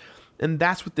themselves. And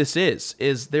that's what this is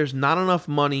there's not enough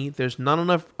money, there's not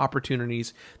enough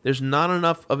opportunities, there's not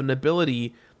enough of an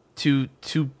ability to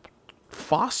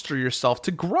foster yourself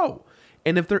to grow.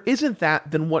 And if there isn't that,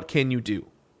 then what can you do?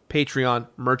 Patreon,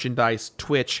 merchandise,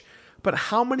 Twitch. But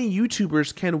how many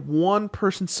YouTubers can one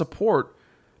person support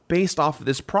based off of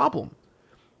this problem?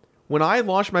 When I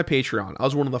launched my Patreon, I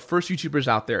was one of the first YouTubers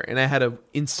out there, and I had an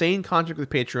insane contract with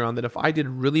Patreon that if I did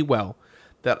really well,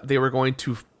 that they were going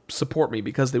to support me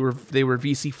because they were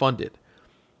VC funded.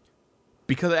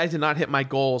 Because I did not hit my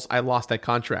goals, I lost that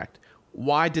contract.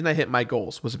 Why didn't I hit my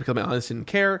goals? Was it because my audience didn't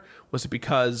care? Was it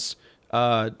because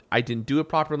I didn't do it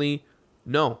properly?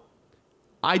 No.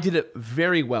 I did it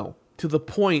very well, to the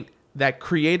point that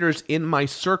creators in my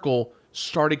circle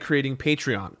started creating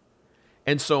Patreon.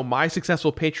 And so my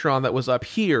successful Patreon that was up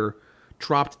here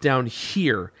dropped down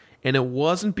here. And it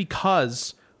wasn't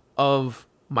because of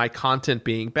my content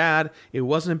being bad. It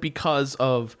wasn't because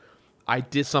of I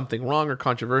did something wrong or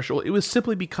controversial. It was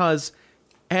simply because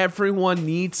everyone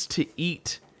needs to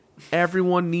eat.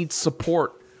 Everyone needs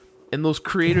support. And those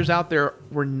creators out there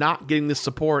were not getting this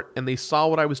support. And they saw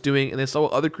what I was doing, and they saw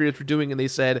what other creators were doing, and they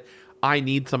said, I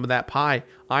need some of that pie.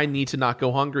 I need to not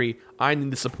go hungry. I need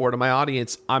the support of my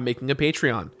audience. I'm making a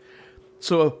Patreon.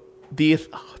 So the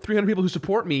 300 people who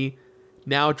support me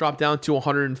now drop down to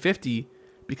 150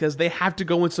 because they have to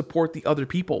go and support the other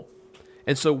people.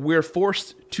 And so we're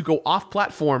forced to go off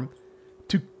platform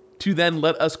to then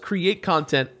let us create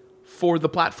content for the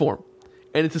platform.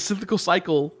 And it's a cyclical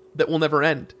cycle that will never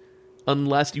end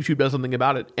unless YouTube does something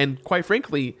about it. And quite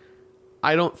frankly,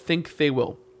 I don't think they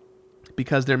will.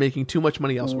 because they're making too much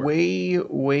money elsewhere.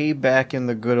 Way back in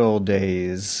the good old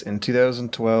days, in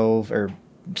 2012 or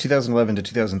 2011 to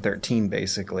 2013,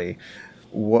 basically,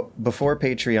 before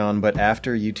Patreon, but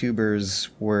after YouTubers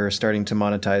were starting to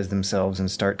monetize themselves and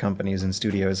start companies and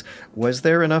studios, was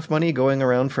there enough money going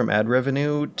around from ad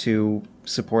revenue to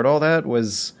support all that?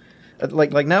 Was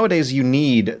like nowadays you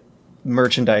need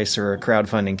merchandise or a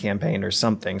crowdfunding campaign or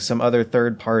something, some other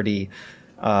third party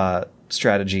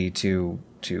strategy to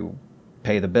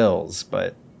pay the bills.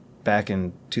 But back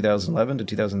in 2011 to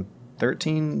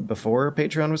 2013, before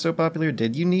Patreon was so popular,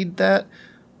 did you need that?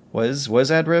 Was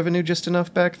ad revenue just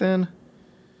enough back then?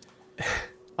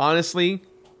 Honestly,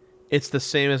 it's the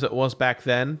same as it was back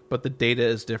then, but the data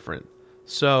is different.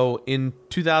 So in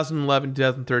 2011,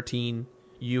 2013,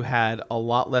 you had a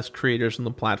lot less creators on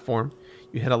the platform.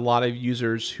 You had a lot of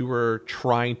users who were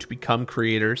trying to become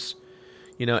creators.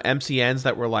 You know, MCNs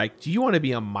that were like, do you want to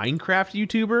be a Minecraft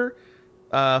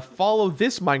YouTuber? Follow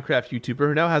this Minecraft YouTuber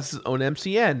who now has his own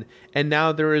MCN. And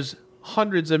now there is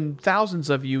hundreds and thousands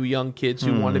of you young kids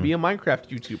who want to be a Minecraft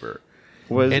YouTuber.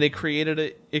 And it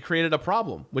created a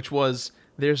problem, which was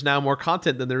there's now more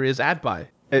content than there is ad buy.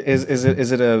 Is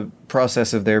it a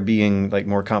process of there being like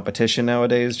more competition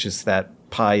nowadays? Just that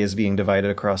pie is being divided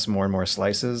across more and more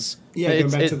slices? Yeah,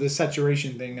 going back to the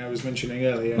saturation thing I was mentioning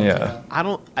earlier. Yeah.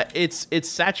 It's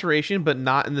saturation, but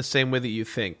not in the same way that you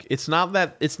think. It's not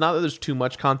that there's too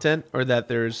much content or that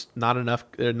there's not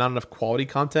enough quality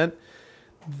content.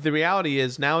 The reality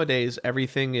is nowadays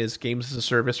everything is games as a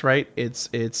service, right? It's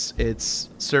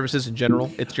services in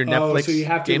general. It's your Netflix. So you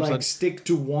have to stick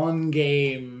to one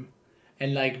game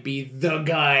and like be the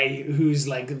guy who's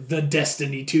like the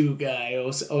Destiny 2 guy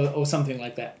or something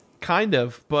like that. Kind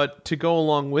of, but to go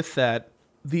along with that,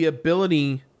 the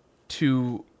ability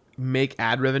to make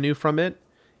ad revenue from it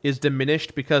is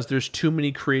diminished because there's too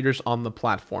many creators on the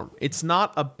platform. It's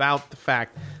not about the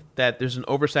fact that there's an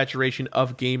oversaturation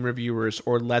of game reviewers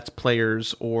or let's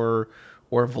players or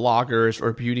vloggers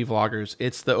or beauty vloggers.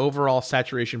 It's the overall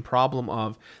saturation problem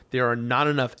of there are not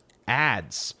enough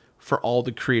ads for all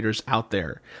the creators out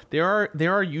there. There are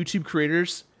YouTube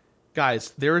creators,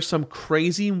 guys, there are some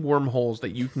crazy wormholes that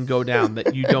you can go down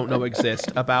that you don't know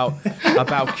exist about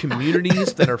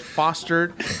communities that are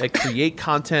fostered, that create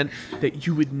content that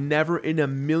you would never in a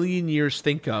million years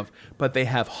think of, but they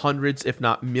have hundreds, if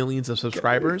not millions of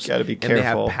subscribers. Gotta be careful. And they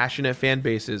have passionate fan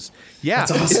bases. Yeah,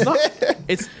 that's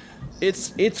awesome.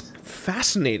 It's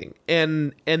fascinating.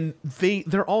 And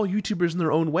they're all YouTubers in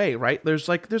their own way, right? There's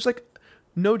like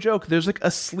no joke, there's like a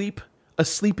sleeping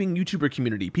YouTuber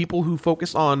community, people who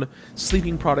focus on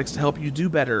sleeping products to help you do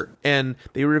better, and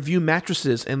they review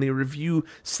mattresses and they review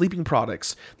sleeping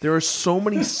products. There are so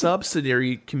many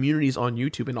subsidiary communities on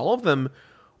YouTube, and all of them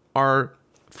are,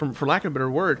 for lack of a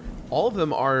better word, all of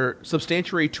them are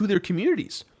substantiary to their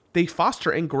communities. They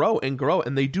foster and grow,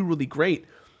 and they do really great.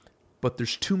 But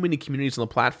there's too many communities on the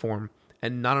platform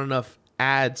and not enough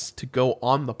ads to go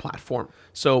on the platform.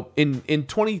 So in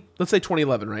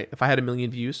 2011, right? If I had 1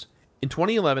 million views, in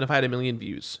 2011, if I had 1 million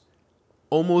views,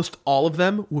 almost all of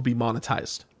them would be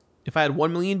monetized. If I had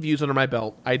 1 million views under my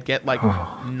belt, I'd get like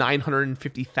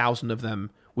 950,000 of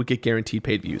them would get guaranteed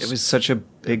paid views. It was such a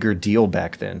bigger deal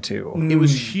back then, too. It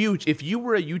was huge. If you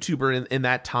were a YouTuber in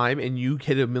that time and you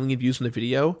hit 1 million views on a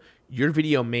video, your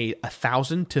video made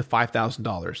 $1,000 to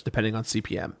 $5,000, depending on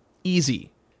CPM. Easy.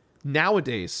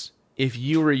 Nowadays, if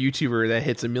you were a YouTuber that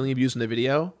hits 1 million views in a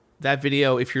video, that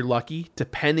video, if you're lucky,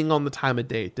 depending on the time of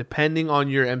day, depending on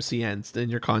your MCNs and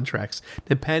your contracts,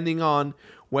 depending on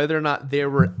whether or not there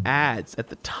were ads at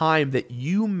the time that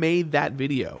you made that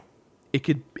video, it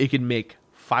could make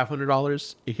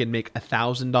 $500, it can make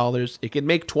 $1,000, it can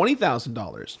make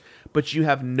 $20,000, but you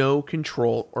have no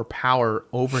control or power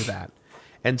over that.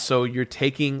 And so you're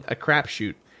taking a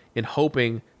crapshoot and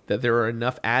hoping that there are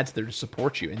enough ads there to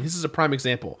support you. And this is a prime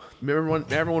example.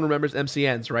 Everyone remembers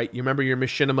MCNs, right? You remember your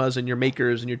Machinimas and your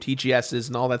Makers and your TGSs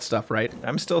and all that stuff, right?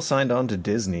 I'm still signed on to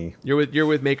Disney. You're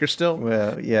with Maker still?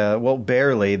 Well, yeah. Well,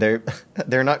 barely. They're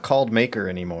not called Maker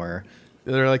anymore.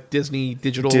 They're like Disney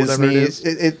Digital, whatever it is.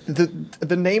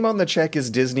 The name on the check is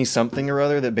Disney something or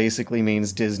other that basically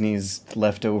means Disney's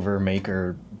leftover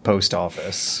Maker post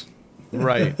office.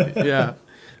 Right. Yeah.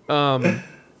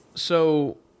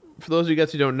 So for those of you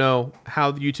guys who don't know,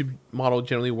 how the YouTube model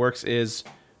generally works is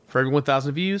for every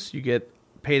 1,000 views, you get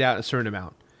paid out a certain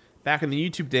amount. Back in the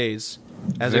YouTube days,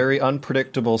 very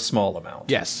unpredictable small amount.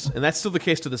 Yes, and that's still the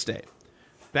case to this day.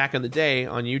 Back in the day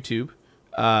on YouTube,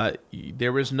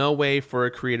 there was no way for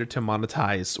a creator to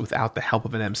monetize without the help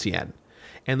of an MCN.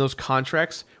 And those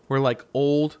contracts were like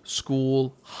old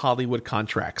school Hollywood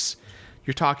contracts.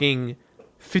 You're talking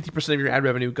 50% of your ad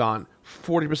revenue gone.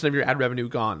 40% of your ad revenue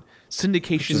gone.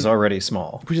 Syndication, Which is already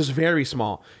small. which is very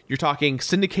small. You're talking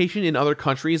syndication in other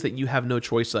countries that you have no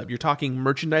choice of. You're talking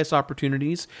merchandise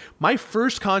opportunities. My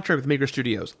first contract with Maker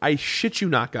Studios, I shit you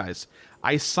not, guys,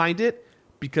 I signed it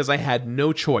because I had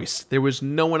no choice. There was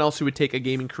no one else who would take a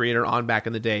gaming creator on back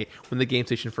in the day when the Game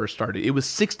Station first started. It was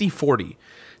 60-40.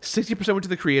 60% went to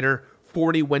the creator,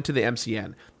 40 went to the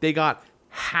MCN. They got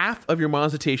half of your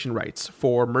monetization rights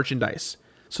for merchandise.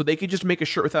 So they could just make a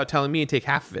shirt without telling me and take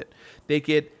half of it. They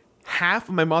get half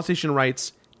of my monetization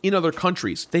rights in other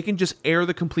countries. They can just air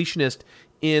The Completionist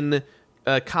in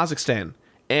Kazakhstan,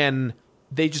 and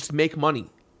they just make money.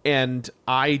 And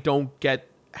I don't get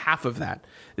half of that.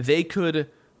 They could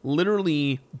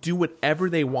literally do whatever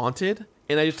they wanted,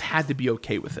 and I just had to be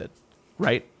okay with it,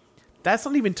 right? That's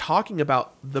not even talking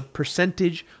about the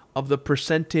percentage of the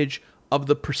percentage of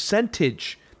the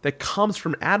percentage that comes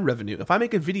from ad revenue. If I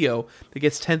make a video that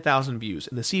gets 10,000 views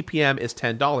and the CPM is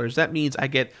 $10, that means I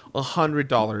get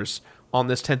 $100 on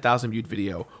this 10,000 viewed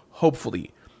video,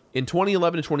 hopefully. In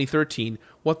 2011 and 2013,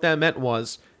 what that meant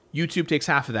was YouTube takes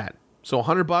half of that. So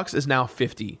 $100 is now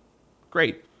 50.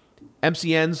 Great.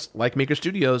 MCNs, like Maker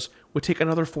Studios, would take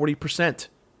another 40%,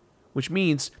 which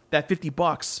means that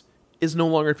 $50 is no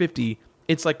longer 50.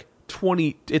 It's like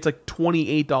 $28,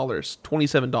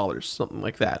 $27, something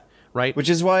like that. Right? Which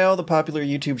is why all the popular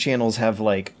YouTube channels have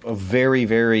like a very,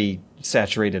 very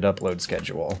saturated upload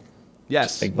schedule.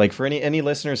 Yes. Like for any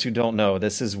listeners who don't know,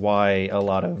 this is why a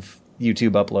lot of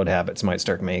YouTube upload habits might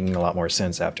start making a lot more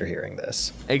sense after hearing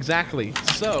this. Exactly.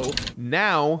 So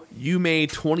now you made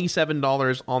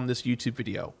 $27 on this YouTube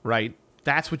video, right?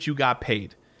 That's what you got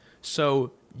paid.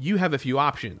 So you have a few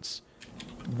options.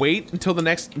 Wait until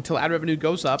ad revenue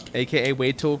goes up, aka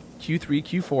wait till Q3,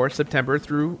 Q4, September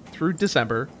through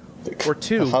December. Or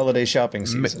two, the holiday shopping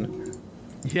season.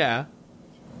 Yeah.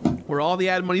 Where all the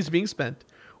ad money is being spent.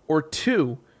 Or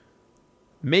two,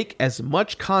 make as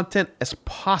much content as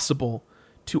possible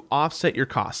to offset your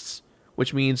costs,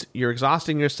 which means you're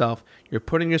exhausting yourself, you're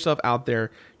putting yourself out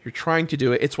there, you're trying to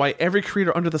do it. It's why every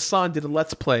creator under the sun did a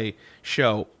Let's Play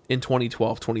show in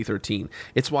 2012, 2013.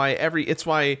 It's why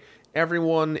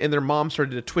everyone and their mom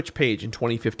started a Twitch page in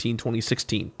 2015,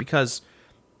 2016, because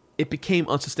it became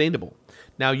unsustainable.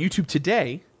 Now, YouTube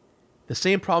today, the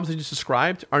same problems I just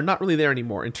described are not really there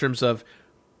anymore in terms of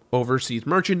overseas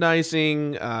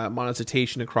merchandising,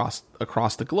 monetization across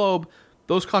the globe.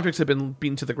 Those contracts have been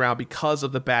beaten to the ground because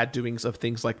of the bad doings of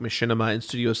things like Machinima and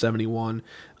Studio 71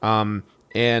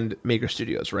 and Maker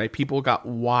Studios, right? People got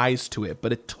wise to it,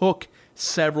 but it took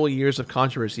several years of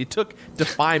controversy. It took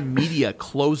Defy Media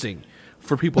closing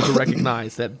for people to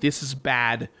recognize that this is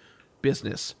bad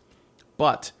business.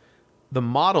 But the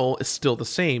model is still the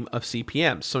same of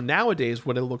CPM. So nowadays,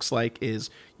 what it looks like is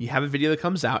you have a video that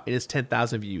comes out and it's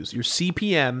 10,000 views. Your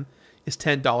CPM is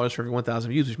 $10 for every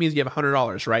 1,000 views, which means you have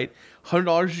 $100, right?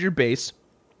 $100 is your base,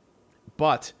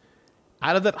 but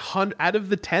out of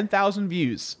the 10,000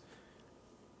 views,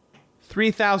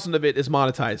 3,000 of it is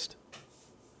monetized.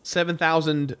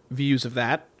 7,000 views of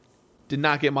that did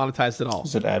not get monetized at all.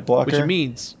 Is it ad blocker? Which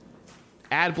means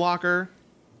ad blocker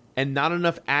and not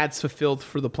enough ads fulfilled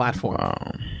for the platform.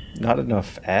 Wow. Not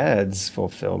enough ads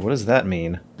fulfilled. What does that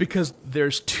mean? Because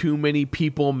there's too many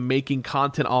people making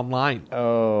content online.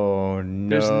 Oh, no.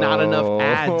 There's not enough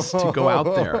ads to go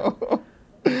out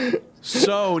there.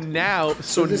 So now...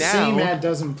 So the same ad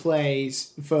doesn't play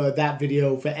for that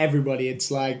video for everybody.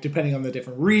 It's like, depending on the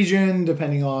different region,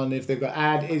 depending on if they've got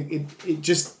ad, it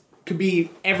just could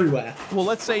be everywhere. Well,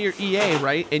 let's say you're EA,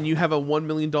 right? And you have a $1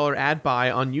 million ad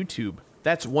buy on YouTube.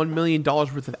 That's $1 million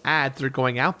worth of ads that are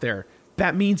going out there.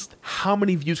 That means how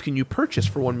many views can you purchase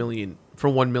for $1 million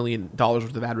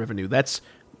worth of ad revenue? That's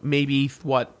maybe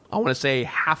what I want to say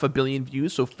 500 million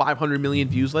views. So 500 million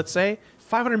views, let's say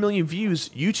 500 million views.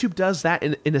 YouTube does that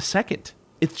in a second.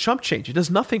 It's chump change. It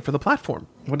does nothing for the platform.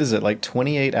 What is it? Like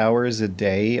 28 hours a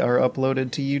day are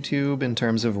uploaded to YouTube in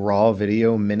terms of raw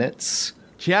video minutes.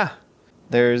 Yeah.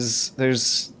 There's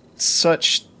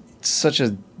such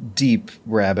a deep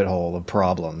rabbit hole of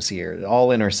problems here,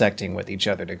 all intersecting with each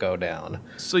other to go down.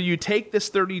 So you take this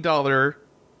 $30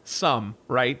 sum,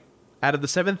 right? Out of the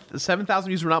 7,000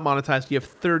 views were not monetized, you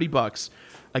have $30.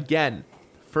 Again,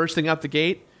 first thing out the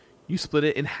gate, you split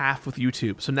it in half with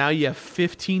YouTube. So now you have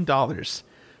 $15.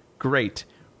 Great.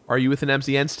 Are you with an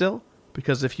MCN still?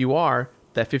 Because if you are,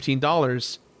 that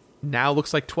 $15 now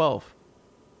looks like $12.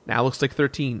 Now looks like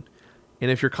 $13.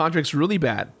 And if your contract's really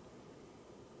bad,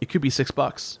 it could be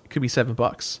 $6. It could be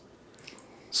 $7.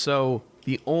 So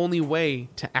the only way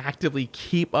to actively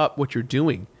keep up what you're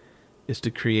doing is to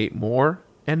create more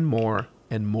and more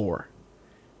and more.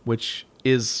 which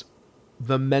is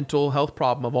the mental health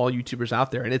problem of all YouTubers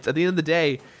out there. And it's at the end of the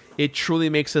day, it truly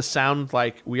makes us sound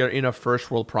like we are in a first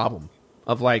world problem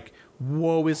of like,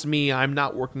 woe is me, I'm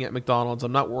not working at McDonald's,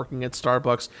 I'm not working at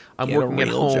Starbucks, I'm working at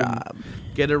home. Job.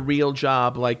 Get a real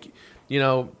job. Like, you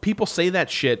know, people say that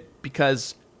shit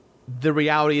because the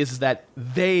reality is that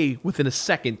they, within a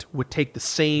second, would take the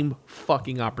same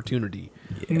fucking opportunity.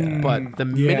 Yeah. But the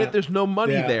minute there's no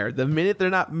money there, the minute they're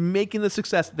not making the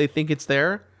success that they think it's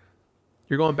there,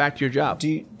 you're going back to your job.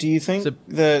 Do you think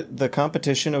the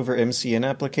competition over MCN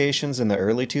applications in the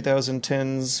early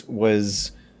 2010s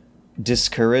was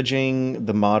discouraging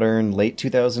the modern late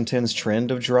 2010s trend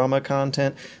of drama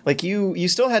content? Like you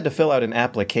still had to fill out an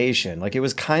application. Like it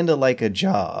was kind of like a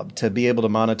job to be able to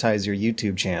monetize your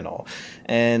YouTube channel.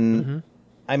 And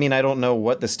I mean, I don't know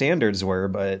what the standards were,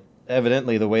 but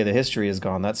evidently the way the history has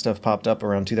gone, that stuff popped up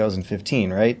around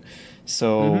 2015, right?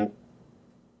 So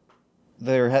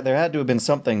there had to have been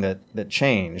something that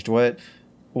changed.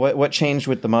 What changed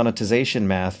with the monetization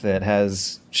math that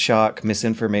has shock,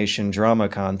 misinformation, drama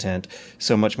content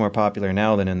so much more popular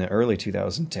now than in the early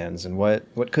 2010s? And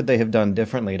what could they have done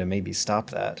differently to maybe stop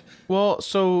that? Well,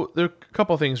 so there are a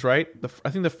couple of things, right?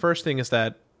 I think the first thing is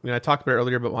that, you know, I talked about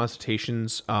earlier about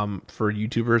monetizations for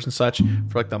YouTubers and such,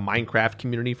 for like the Minecraft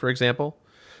community, for example.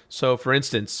 So, for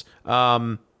instance,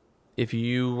 if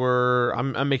you were,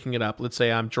 I'm making it up. Let's say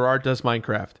Gerard does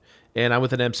Minecraft, and I'm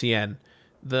with an MCN.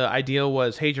 The idea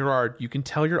was, hey, Gerard, you can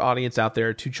tell your audience out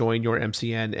there to join your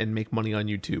MCN and make money on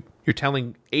YouTube. You're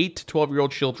telling 8 to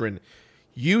 12-year-old children,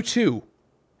 you too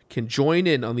can join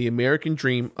in on the American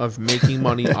dream of making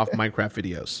money off Minecraft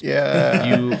videos. Yeah.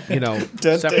 You know,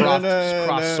 Sephiroth,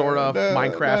 cross sword of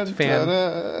Minecraft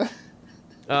fan.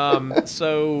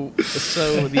 So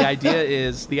the idea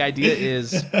is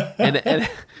and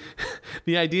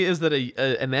the idea is that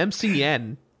an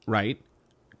MCN, right,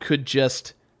 could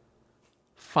just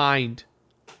find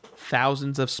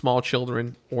thousands of small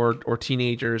children or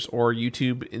teenagers or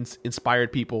YouTube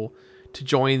inspired people to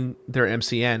join their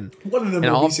MCN. One of them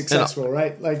will be successful,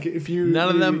 right? Like if you none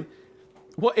of them.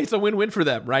 Well, it's a win-win for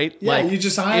them, right? Yeah, like, you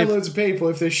just hire loads of people.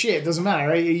 If they're shit, it doesn't matter,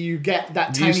 right? You get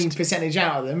that tiny percentage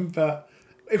out of them, but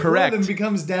if correct. one of them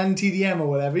becomes Dan TDM or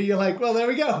whatever, you're like, well, there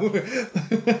we go.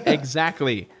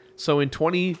 Exactly. So in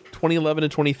 2011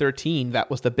 and 2013, that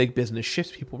was the big business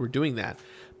shift. People were doing that.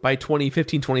 By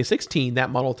 2015, 2016, that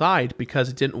model died because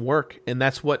it didn't work. And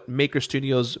that's what Maker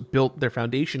Studios built their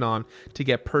foundation on to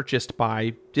get purchased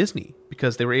by Disney,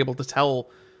 because they were able to tell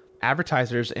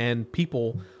advertisers and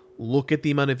people, look at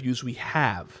the amount of views we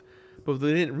have. But what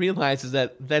they didn't realize is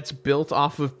that that's built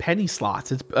off of penny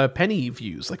slots. It's penny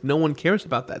views. Like, no one cares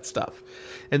about that stuff.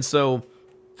 And so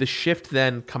the shift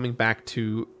then coming back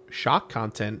to shock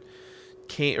content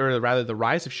or rather the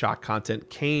rise of shock content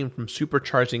came from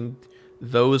supercharging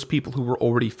those people who were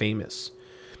already famous.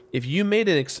 If you made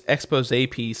an expose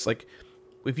piece, like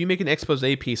if you make an expose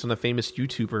piece on a famous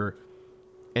YouTuber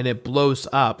and it blows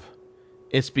up,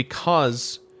 it's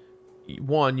because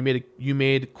one, you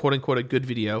made quote unquote a good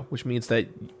video, which means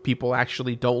that people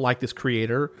actually don't like this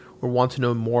creator or want to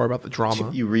know more about the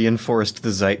drama. You reinforced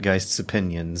the zeitgeist's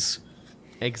opinions.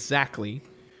 Exactly.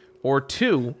 Or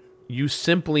two, you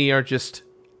simply are just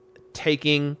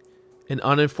taking an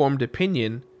uninformed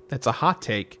opinion that's a hot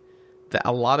take that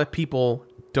a lot of people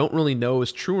don't really know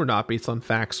is true or not based on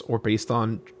facts or based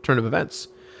on turn of events.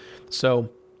 So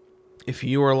if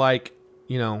you are like,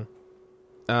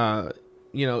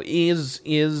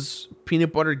 is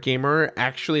Peanut Butter Gamer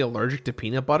actually allergic to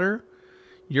peanut butter?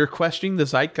 You're questioning the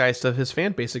zeitgeist of his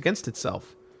fan base against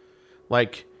itself.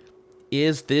 Like,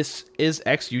 is X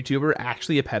YouTuber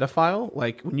actually a pedophile?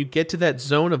 Like, when you get to that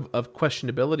zone of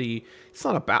questionability, it's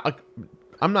not about, like,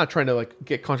 I'm not trying to like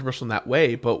get controversial in that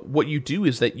way, but what you do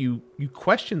is that you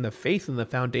question the faith and the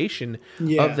foundation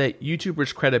of that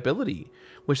YouTuber's credibility,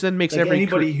 which then makes like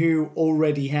anybody who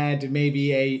already had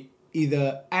maybe a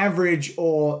either average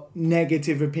or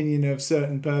negative opinion of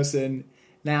certain person,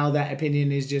 now that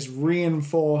opinion is just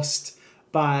reinforced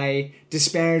by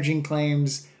disparaging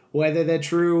claims, whether they're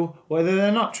true, whether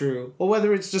they're not true, or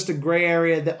whether it's just a gray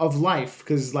area of life,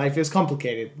 because life is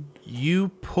complicated. You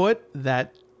put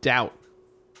that doubt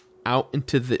out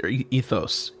into the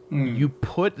ethos. You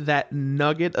put that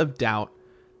nugget of doubt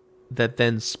that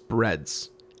then spreads.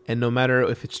 And no matter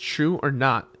if it's true or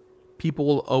not, people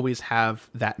will always have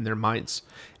that in their minds.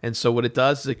 And so what it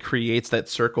does is it creates that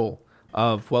circle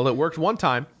of, well, it worked one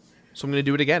time, so I'm going to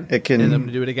do it again. It can, and I'm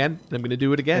going to do it again. And I'm going to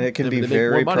do it again. And it can be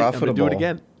very profitable. I'm going to do it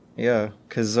again. Yeah,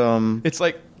 because it's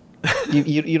like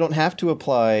you don't have to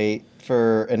apply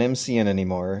for an MCN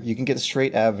anymore. You can get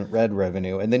straight ad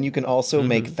revenue, and then you can also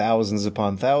make thousands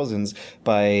upon thousands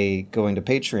by going to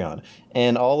Patreon.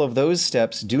 And all of those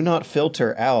steps do not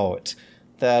filter out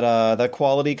that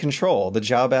quality control, the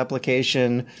job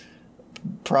application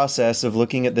process of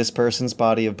looking at this person's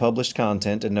body of published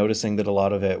content and noticing that a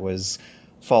lot of it was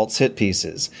false hit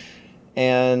pieces.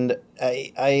 And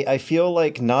I feel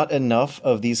like not enough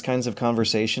of these kinds of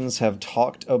conversations have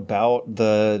talked about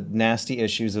the nasty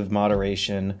issues of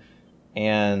moderation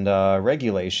and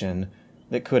regulation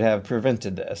that could have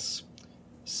prevented this.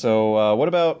 So what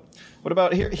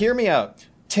about hear me out.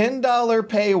 $10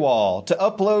 paywall to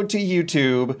upload to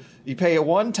YouTube. You pay it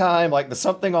one time, like the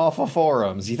something awful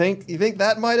forums. You think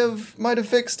that might have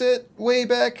fixed it way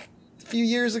back a few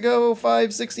years ago,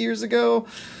 5-6 years ago?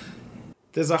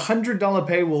 There's a $100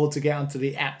 paywall to get onto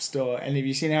the App Store, and have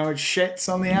you seen how much shit's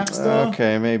on the App Store?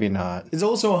 Okay, maybe not. There's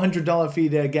also a $100 fee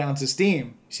to get onto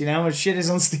Steam. Seen how much shit is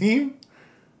on Steam?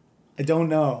 I don't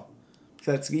know.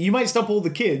 You might stop all the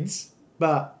kids,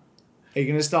 but are you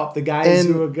going to stop the guys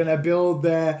who are going to build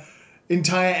their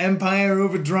entire empire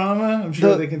over drama? I'm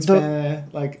sure they can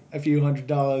spend like a few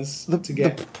 $100s to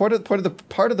get. Part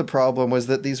of the problem was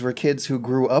that these were kids who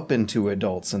grew up into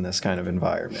adults in this kind of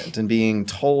environment and being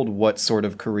told what sort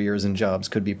of careers and jobs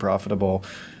could be profitable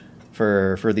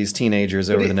for these teenagers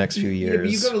over the next few years. Yeah, but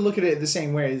you've got to look at it the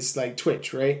same way as like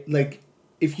Twitch, right? Like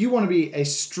if you want to be a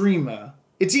streamer,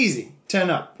 it's easy. Turn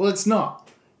up. Well, it's not.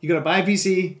 You gotta buy a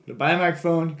PC, you gotta buy a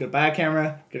microphone, you gotta buy a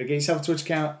camera, you gotta get yourself a Twitch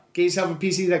account, get yourself a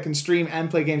PC that can stream and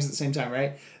play games at the same time,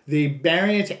 right? The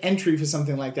barrier to entry for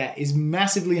something like that is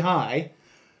massively high,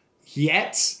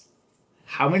 yet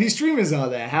how many streamers are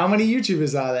there? How many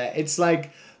YouTubers are there? It's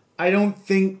like, I don't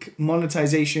think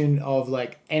monetization of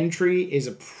like entry is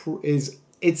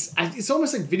it's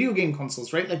almost like video game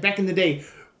consoles, right? Like back in the day,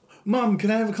 Mom,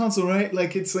 can I have a console, right?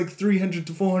 Like it's like $300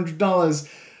 to $400.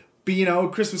 But, you know,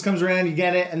 Christmas comes around, you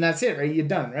get it, and that's it, right? You're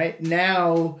done, right?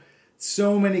 Now,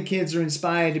 so many kids are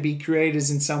inspired to be creators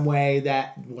in some way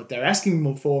that what they're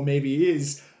asking for maybe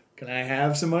is, can I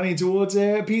have some money towards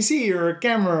a PC or a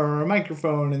camera or a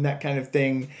microphone and that kind of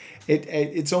thing?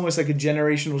 It's almost like a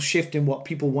generational shift in what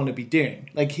people want to be doing.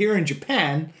 Like here in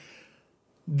Japan,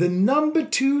 the number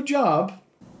 2 job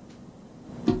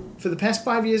for the past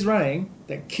 5 years running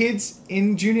that kids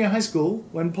in junior high school,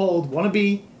 when polled, want to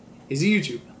be is a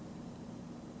YouTuber.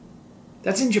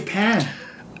 That's in Japan,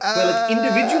 where like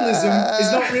individualism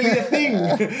is not really a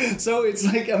thing. So it's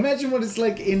like, imagine what it's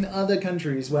like in other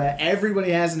countries where everybody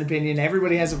has an opinion,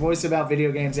 everybody has a voice about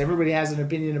video games, everybody has an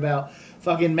opinion about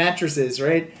fucking mattresses,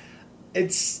 right?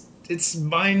 It's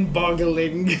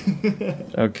mind-boggling.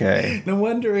 Okay. No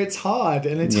wonder it's hard,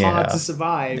 and it's hard to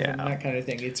survive and that kind of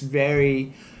thing. It's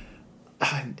very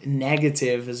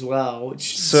negative as well,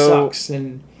 which sucks.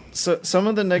 And So some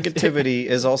of the negativity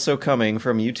is also coming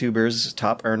from YouTubers,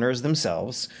 top earners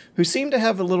themselves, who seem to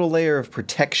have a little layer of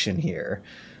protection here.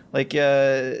 Like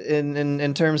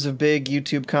in terms of big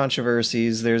YouTube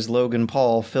controversies, there's Logan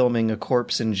Paul filming a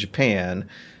corpse in Japan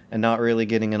and not really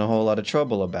getting in a whole lot of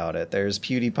trouble about it. There's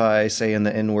PewDiePie saying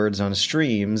the N-words on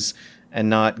streams and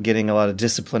not getting a lot of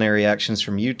disciplinary actions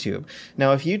from YouTube.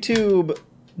 Now, if YouTube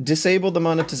disabled the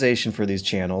monetization for these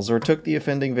channels or took the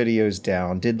offending videos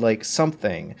down, did like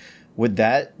something, would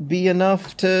that be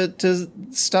enough to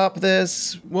stop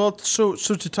this? Well, so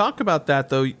to talk about that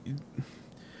though,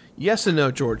 yes and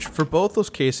no, George. For both those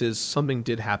cases, something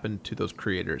did happen to those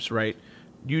creators, right?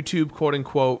 YouTube, quote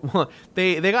unquote,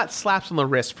 they got slaps on the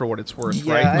wrist for what it's worth,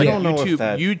 right? I Like, don't know if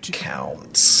that YouTube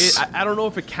counts. I don't know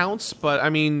if it counts, but I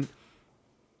mean,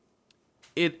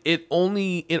 it didn't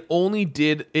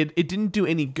do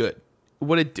any good.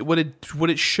 What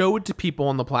it showed to people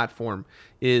on the platform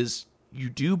is you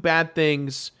do bad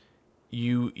things,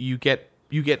 you get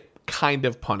kind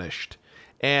of punished,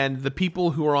 and the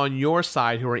people who are on your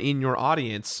side, who are in your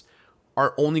audience,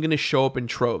 are only going to show up in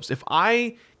troves. If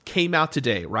I came out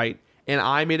today, right, and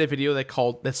I made a video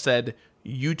that said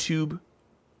YouTube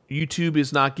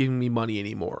is not giving me money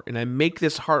anymore, and I make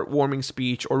this heartwarming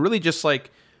speech, or really just like,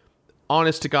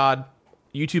 honest to God,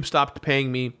 YouTube stopped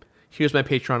paying me, here's my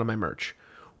Patreon and my merch.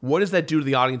 What does that do to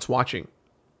the audience watching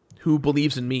who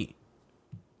believes in me?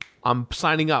 I'm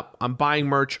signing up, I'm buying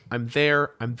merch, I'm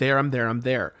there.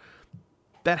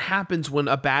 That happens when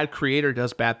a bad creator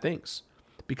does bad things,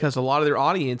 because a lot of their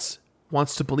audience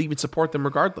wants to believe and support them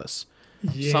regardless.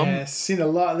 Yeah, seen a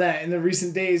lot of that in the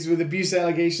recent days with abuse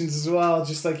allegations as well.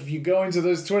 Just like if you go into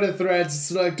those Twitter threads,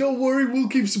 it's like, don't worry, we'll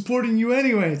keep supporting you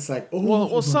anyway. It's like, oh, well,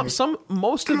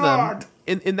 most of them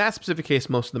in that specific case,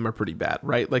 most of them are pretty bad,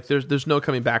 right? Like there's no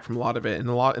coming back from a lot of it, and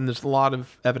there's a lot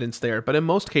of evidence there. But in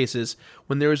most cases,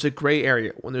 when there is a gray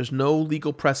area, when there's no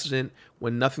legal precedent,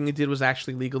 when nothing they did was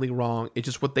actually legally wrong, it's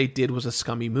just what they did was a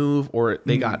scummy move, or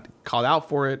they got called out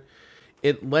for it.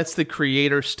 It lets the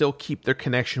creator still keep their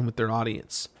connection with their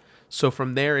audience. So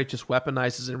from there, it just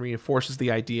weaponizes and reinforces the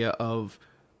idea of,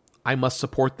 I must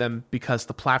support them because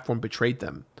the platform betrayed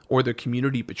them or their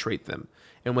community betrayed them.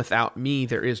 And without me,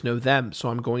 there is no them. So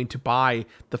I'm going to buy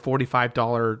the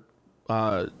 $45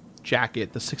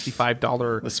 jacket, the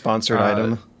 $65... The sponsored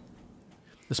item.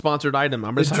 The sponsored item.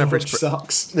 I'm going to sign up for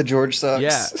socks. The George socks.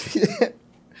 Yeah.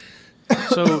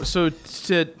 So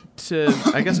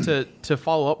I guess to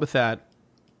follow up with that,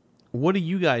 what do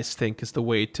you guys think is the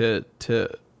way to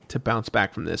bounce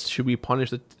back from this? Should we punish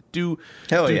the do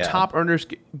top earners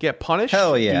get punished?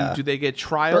 Hell yeah. Do they get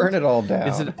trialed? Burn it all down.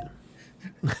 Is it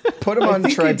Put him on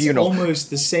tribunal. It's almost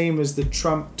the same as the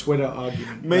Trump Twitter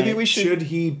argument. Maybe we should. Should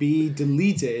he be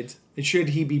deleted? Should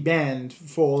he be banned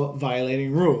for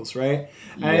violating rules? Right.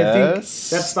 And I think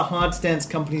that's the hard stance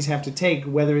companies have to take,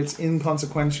 whether it's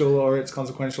inconsequential or it's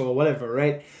consequential or whatever.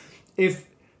 Right. If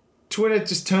Twitter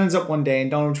just turns up one day and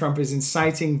Donald Trump is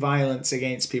inciting violence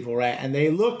against people, right, and they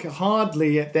look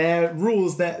hardly at their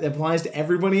rules that applies to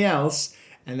everybody else,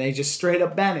 and they just straight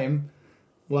up ban him,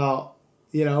 well,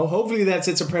 you know, hopefully that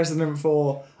sets a precedent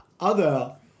for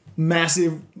other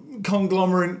massive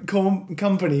conglomerate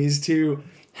companies to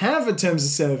have a terms of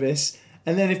service,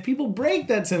 and then if people break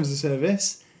that terms of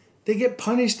service, they get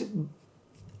punished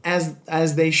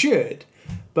as they should.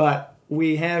 But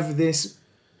we have this,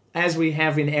 as we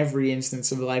have in every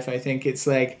instance of life, I think it's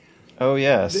like, oh,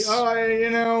 yes.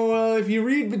 Well, if you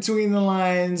read between the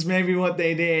lines, maybe what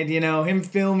they did, him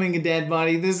filming a dead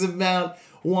body, there's about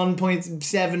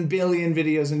 1.7 billion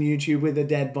videos on YouTube with a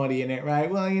dead body in it, right?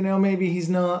 Well, maybe he's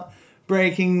not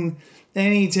breaking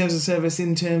any terms of service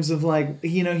in terms of, like,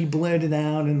 he blurred it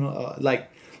out and,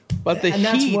 but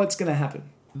that's what's going to happen.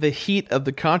 The heat of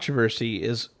the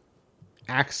controversy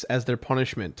acts as their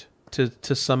punishment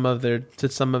to some of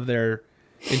their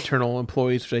internal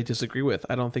employees, which I disagree with.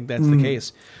 I don't think that's the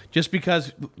case. Just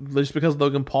because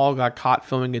Logan Paul got caught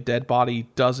filming a dead body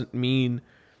doesn't mean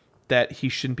that he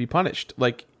shouldn't be punished.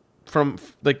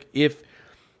 If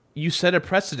you set a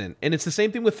precedent, and it's the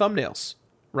same thing with thumbnails,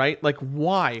 right? Like,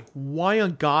 why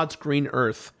on God's green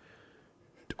earth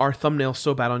are thumbnails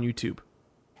so bad on YouTube?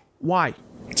 Why?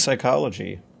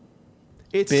 Psychology.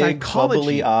 It's big psychology.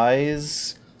 Bubbly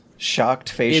eyes. Shocked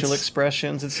facial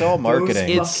expressions. It's all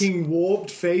marketing. Those fucking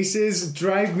warped faces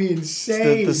drive me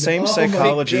insane. It's the same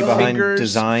psychology behind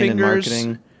design and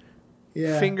marketing.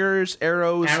 Yeah. Fingers,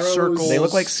 arrows, circles. They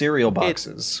look like cereal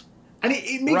boxes. And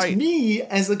it makes me,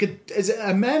 as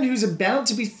a man who's about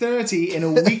to be 30 in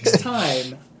a week's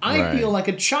time, I feel like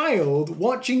a child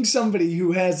watching somebody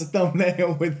who has a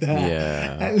thumbnail with that.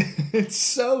 Yeah. And it's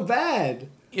so bad.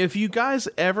 If you guys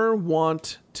ever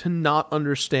want to not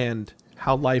understand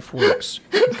how life works,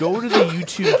 go to the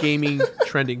YouTube gaming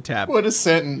trending tab. What a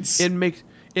sentence.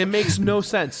 It makes no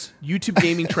sense. YouTube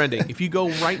gaming trending. If you go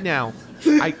right now,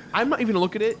 I'm not even gonna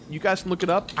look at it. You guys can look it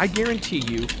up. I guarantee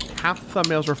you, half the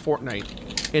thumbnails are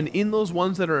Fortnite, and in those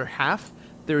ones that are half,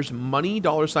 there's money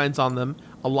dollar signs on them.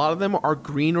 A lot of them are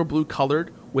green or blue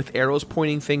colored with arrows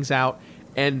pointing things out,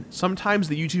 and sometimes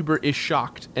the YouTuber is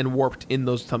shocked and warped in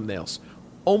those thumbnails.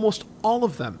 Almost all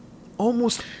of them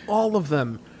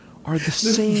are the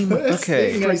same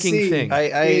freaking thing.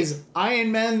 Is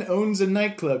Iron Man owns a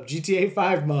nightclub, GTA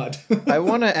 5 mod. I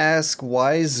want to ask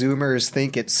why Zoomers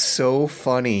think it's so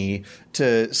funny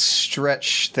to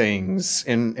stretch things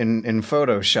in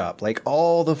Photoshop, like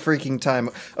all the freaking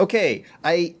time. Okay,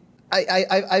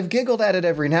 I've giggled at it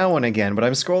every now and again, but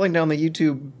I'm scrolling down the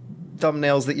YouTube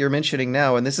thumbnails that you're mentioning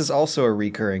now, and this is also a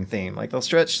recurring theme. Like, they'll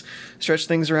stretch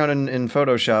things around in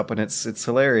Photoshop, and it's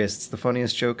hilarious. It's the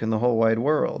funniest joke in the whole wide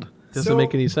world. Doesn't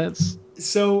make any sense.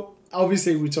 So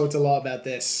obviously we talked a lot about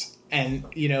this, and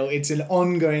it's an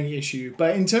ongoing issue.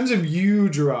 But in terms of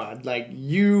you, Gerard, like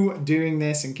you doing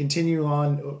this and continue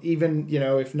on, even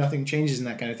if nothing changes and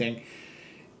that kind of thing,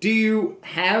 do you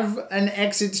have an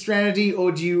exit strategy,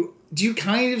 or do you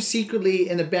kind of secretly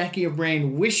in the back of your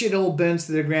brain wish it all burns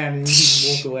to the ground and you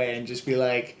can walk away and just be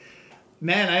like,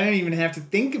 man, I don't even have to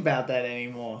think about that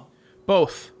anymore?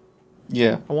 Both.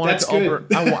 Yeah. I want That's it to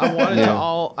good.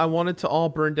 I want it to all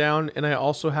burn down, and I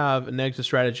also have an exit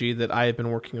strategy that I have been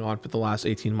working on for the last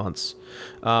 18 months.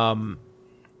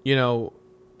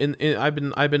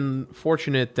 I've been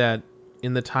fortunate that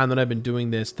in the time that I've been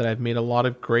doing this, that I've made a lot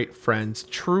of great friends,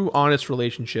 true, honest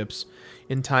relationships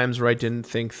in times where I didn't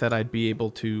think that I'd be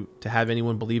able to have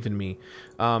anyone believe in me.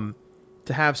 To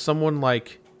have someone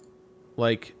like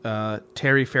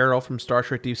Terry Farrell from Star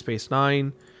Trek Deep Space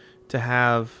Nine, to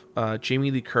have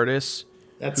Jamie Lee Curtis,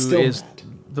 That's who still is mad.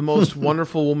 the most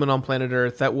wonderful woman on planet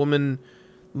Earth. That woman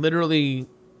literally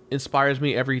inspires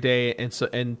me every day,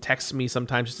 and texts me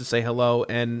sometimes just to say hello,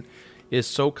 and is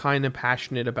so kind and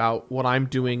passionate about what I'm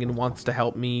doing and wants to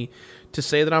help me. To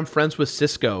say that I'm friends with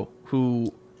Cisco,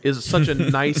 who is such a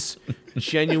nice,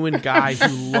 genuine guy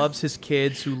who loves his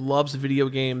kids, who loves video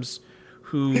games,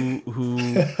 who Drew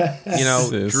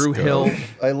Cisco. Hill.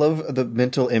 I love the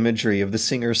mental imagery of the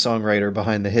singer-songwriter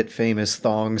behind the hit famous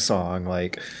Thong Song,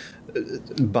 like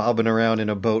bobbing around in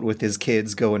a boat with his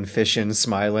kids, going fishing,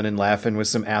 smiling and laughing with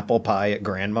some apple pie at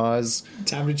grandma's.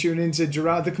 Time to tune into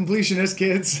Gerard the Completionist,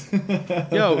 kids.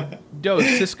 Yo,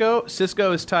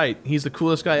 Cisco is tight. He's the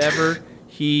coolest guy ever.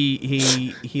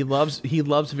 He loves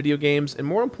video games, and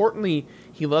more importantly,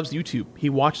 he loves YouTube. He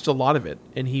watched a lot of it,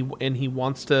 and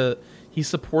he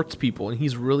supports people, and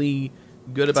he's really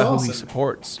good about who he awesome.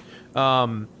 supports.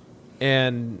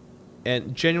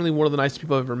 And genuinely one of the nicest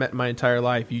people I've ever met in my entire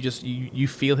life. You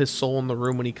feel his soul in the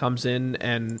room when he comes in,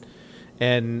 and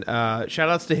shout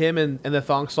outs to him and the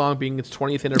Thong Song being its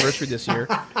 20th anniversary this year.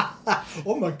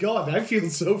 Oh my god, I feel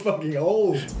so fucking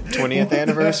old. 20th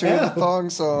anniversary of the Thong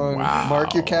Song. Wow.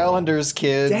 Mark your calendars,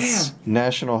 kids. Damn.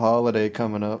 National holiday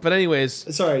coming up. But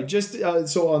anyways, Sorry, just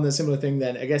so on the similar thing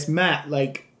then, I guess, Matt,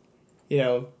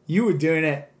 you were doing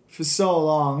it for so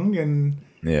long, and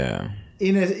Yeah.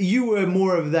 you were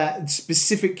more of that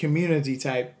specific community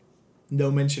type. No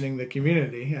mentioning the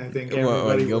community, I think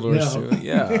everybody Guild would Wars know. 2,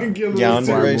 yeah. Guild Yonder Wars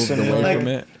 2. I Racing moved away Like, from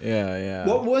it. Yeah.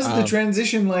 What was the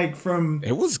transition like from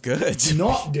It was good.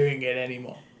 not doing it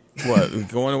anymore? What,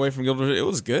 going away from Guild Wars? It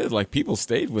was good. Like, people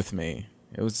stayed with me.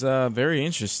 It was very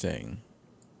interesting.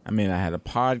 I mean, I had a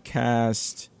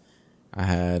podcast. I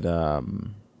had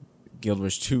Guild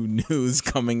Wars 2 news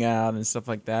coming out and stuff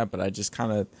like that. But I just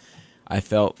I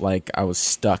felt like I was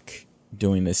stuck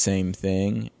doing the same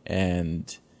thing,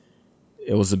 and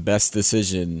it was the best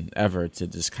decision ever to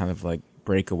just kind of like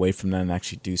break away from that and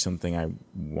actually do something I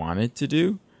wanted to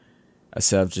do,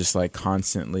 instead of just like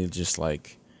constantly just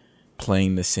like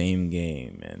playing the same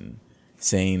game and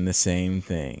saying the same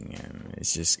thing. And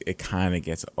it kind of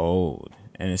gets old.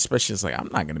 And especially it's like, I'm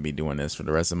not going to be doing this for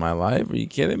the rest of my life. Are you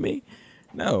kidding me?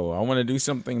 No, I want to do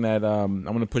something that I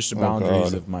want to push the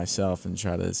boundaries God. of myself and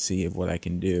try to see what I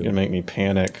can do. You're gonna make me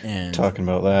panic And- talking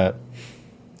about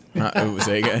that. It was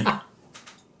again.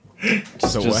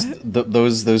 So Just what?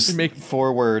 those Make-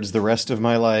 4 words, the rest of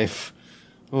my life.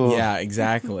 Ugh. Yeah,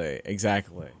 exactly.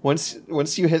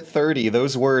 Once you hit 30,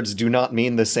 those words do not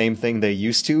mean the same thing they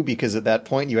used to, because at that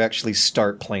point you actually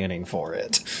start planning for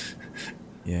it.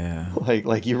 Yeah.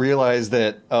 Like you realize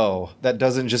that, that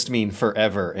doesn't just mean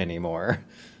forever anymore.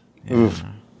 Oof.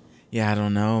 Yeah, I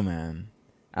don't know, man.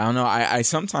 I don't know. I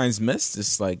sometimes miss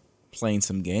just like playing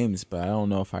some games, but I don't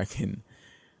know if I can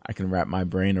wrap my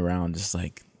brain around just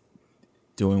like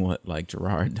doing what like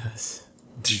Gerard does.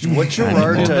 What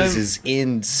Gerard does is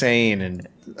insane, and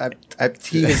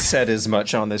he has said as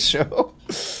much on this show.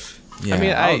 Yeah,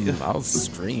 mean, I'll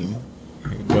stream.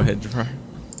 Go ahead, Gerard.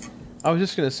 I was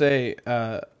just going to say,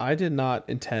 I did not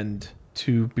intend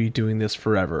to be doing this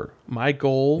forever. My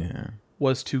goal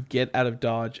was to get out of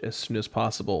Dodge as soon as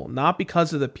possible. Not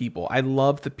because of the people. I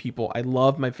love the people. I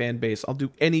love my fan base. I'll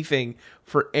do anything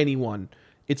for anyone.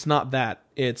 It's not that.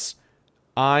 It's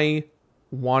I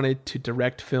wanted to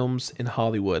direct films in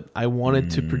Hollywood. I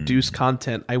wanted to produce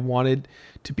content. I wanted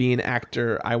to be an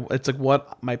actor. It's like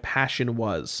what my passion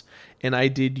was. And I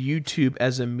did YouTube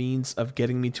as a means of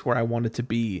getting me to where I wanted to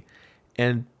be.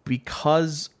 And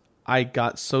because I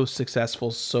got so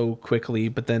successful so quickly,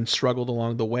 but then struggled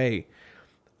along the way,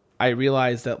 I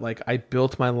realized that like I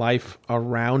built my life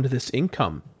around this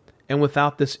income. And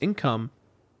without this income,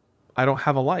 I don't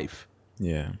have a life.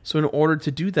 Yeah. So in order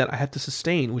to do that, I have to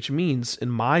sustain, which means in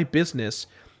my business,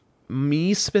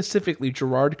 me specifically,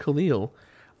 Gerard Khalil,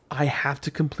 I have to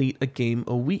complete a game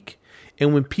a week.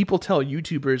 And when people tell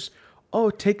YouTubers, oh,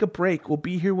 take a break, we'll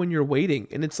be here when you're waiting.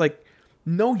 And it's like,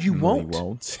 no, you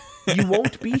won't. You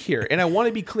won't be here. And I want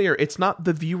to be clear, it's not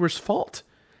the viewer's fault.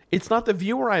 It's not the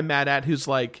viewer I'm mad at who's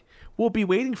like, we'll be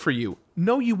waiting for you.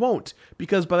 No, you won't.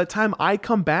 Because by the time I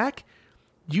come back,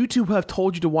 YouTube have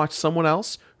told you to watch someone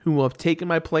else who will have taken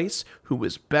my place, who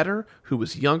is better, who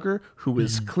is younger, who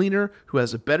is cleaner, who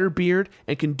has a better beard,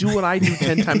 and can do what I do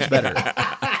 10 times better.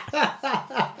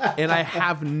 and I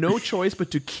have no choice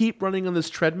but to keep running on this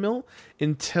treadmill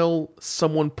until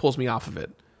someone pulls me off of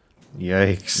it.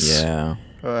 Yikes. Yeah.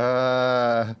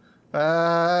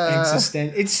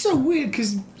 It's so weird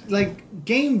because like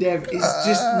game dev is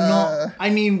just not. I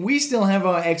mean, we still have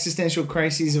our existential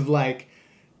crises of like,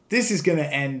 this is gonna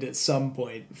end at some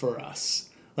point for us.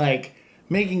 Like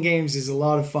making games is a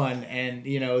lot of fun, and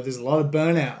there's a lot of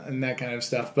burnout and that kind of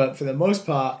stuff. But for the most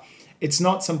part, it's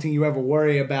not something you ever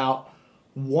worry about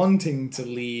wanting to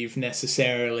leave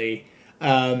necessarily.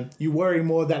 You worry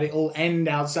more that it'll end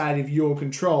outside of your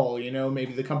control.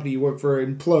 Maybe the company you work for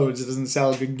implodes, it doesn't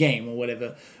sell a good game or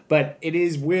whatever. But it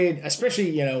is weird,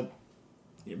 especially,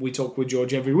 we talk with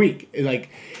George every week. Like,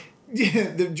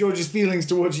 George's feelings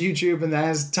towards YouTube, and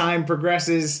as time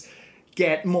progresses,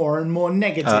 get more and more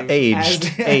negative.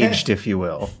 Aged, if you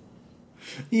will.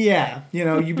 Yeah,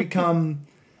 you become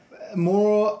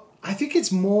more... I think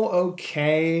it's more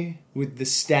okay with the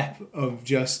step of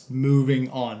just moving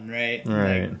on, right?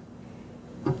 Right.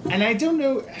 And I don't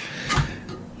know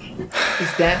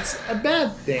if that's a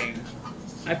bad thing.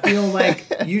 I feel like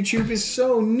YouTube is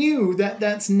so new that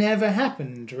that's never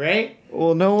happened, right?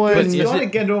 Well, no one... But you gotta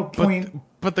get to a point...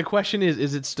 But the question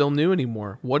is it still new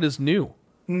anymore? What is new?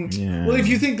 Yeah. Well, if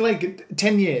you think like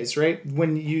 10 years, right?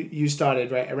 When you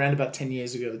started, right? Around about 10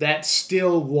 years ago. That's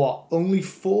still, what? Only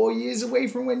 4 years away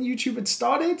from when YouTube had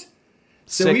started?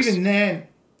 So 6. even then...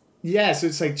 Yeah, so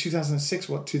it's like 2006,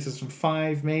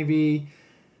 2005 maybe.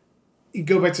 You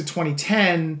go back to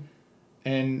 2010,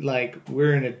 and like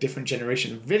we're in a different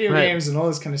generation of video games and all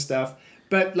this kind of stuff.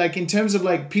 But like in terms of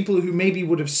like people who maybe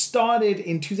would have started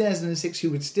in 2006 who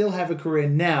would still have a career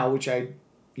now, which I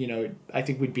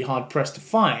think we'd be hard pressed to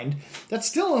find, that's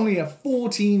still only a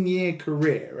 14-year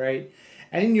career, right?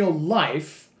 And in your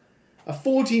life, a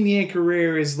 14-year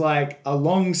career is like a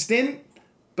long stint,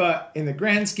 but in the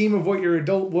grand scheme of what your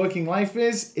adult working life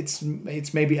is, it's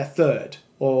maybe a third,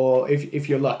 or if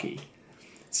you're lucky.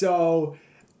 So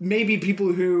maybe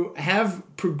people who have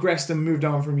progressed and moved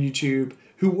on from YouTube,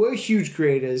 who were huge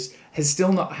creators, has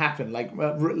still not happened. Like,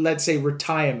 let's say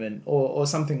retirement or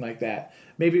something like that.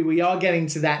 Maybe we are getting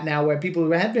to that now where people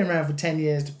who had been around for 10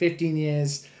 years to 15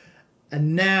 years are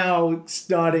now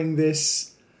starting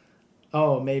this,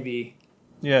 maybe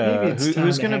it's time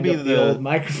who's to going to hang be up the old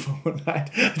microphone. I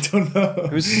don't know.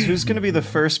 Who's going to be the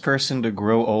first person to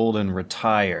grow old and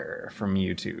retire from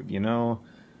YouTube,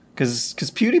 Because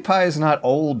PewDiePie is not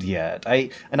old yet. I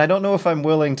don't know if I'm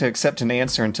willing to accept an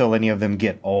answer until any of them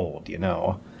get old,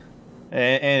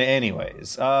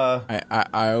 Anyways,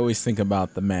 I always think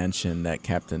about the mansion that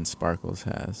Captain Sparkles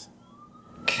has.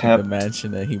 The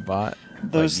mansion that he bought.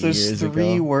 Those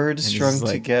three words strung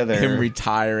together. Him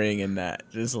retiring and that,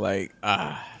 just like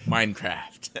Minecraft.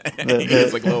 He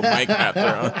has like a little Minecraft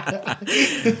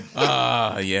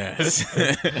throne. Yes.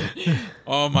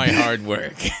 All my hard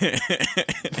work.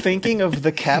 Thinking of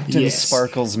the Captain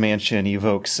Sparkles mansion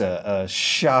evokes a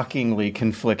shockingly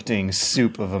conflicting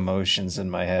soup of emotions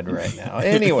in my head right now.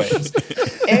 Anyways,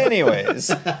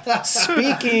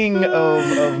 speaking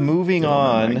of moving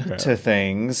on to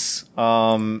things,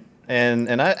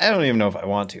 and I don't even know if I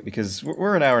want to, because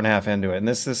we're an hour and a half into it, and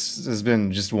this has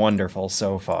been just wonderful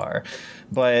so far.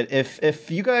 But if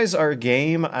you guys are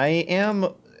game, I am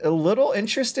a little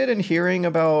interested in hearing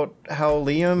about how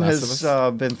Liam has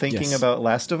been thinking about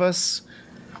Last of Us.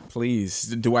 Please,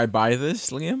 do I buy this,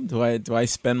 Liam? Do I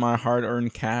spend my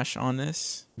hard-earned cash on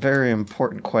this? Very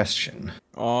important question.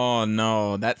 Oh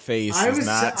no, that face does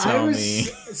not tell me.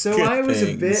 So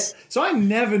I'm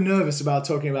never nervous about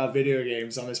talking about video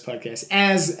games on this podcast,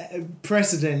 as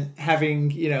precedent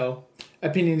having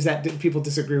opinions that people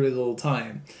disagree with all the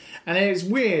time, and it's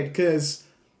weird because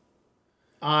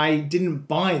I didn't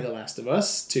buy The Last of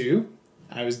Us 2.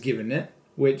 I was given it,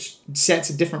 which sets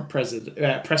a different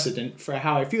precedent for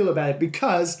how I feel about it,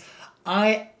 because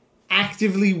I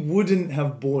actively wouldn't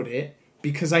have bought it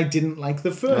because I didn't like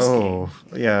the first game. Oh,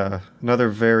 yeah. Another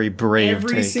very brave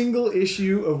Every take. single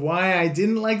issue of why I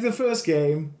didn't like the first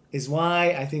game is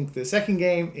why I think the second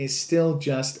game is still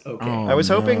just okay. I was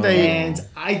hoping they... And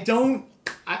I don't...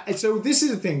 so this is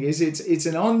the thing, is it's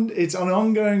an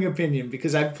ongoing opinion,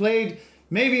 because I've played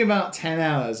maybe about 10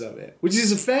 hours of it, which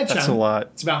is a fair chunk. That's a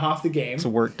lot. It's about half the game. It's a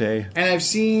work day. And I've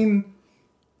seen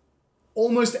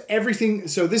almost everything.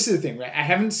 So this is the thing, right? I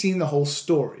haven't seen the whole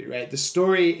story, right? The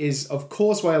story is, of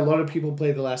course, why a lot of people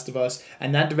play The Last of Us,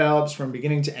 and that develops from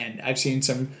beginning to end. I've seen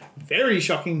some very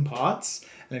shocking parts,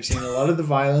 and I've seen a lot of the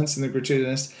violence and the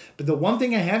gratuitousness. But the one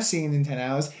thing I have seen in 10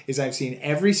 hours is I've seen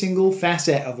every single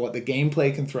facet of what the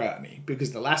gameplay can throw at me,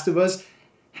 because The Last of Us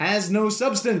has no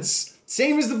substance.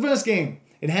 Same as the first game.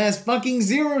 It has fucking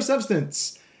zero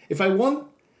substance. If I want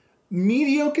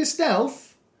mediocre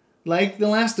stealth, like The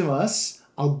Last of Us,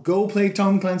 I'll go play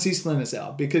Tom Clancy's Splinter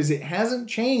Cell because it hasn't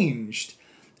changed.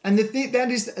 And the thing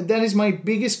that is my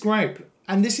biggest gripe.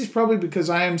 And this is probably because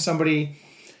I am somebody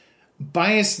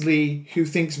biasedly who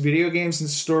thinks video games and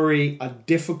story are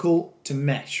difficult to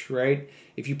mesh, right?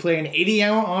 If you play an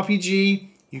 80-hour RPG,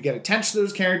 you get attached to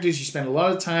those characters, you spend a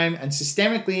lot of time, and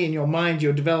systemically in your mind,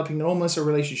 you're developing almost a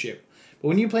relationship. But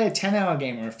when you play a 10-hour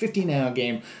game or a 15-hour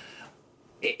game,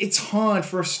 it's hard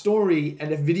for a story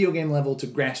at a video game level to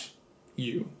grasp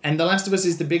you. And The Last of Us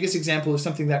is the biggest example of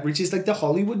something that reaches like the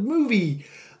Hollywood movie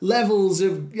levels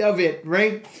of it,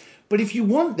 right? But if you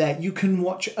want that, you can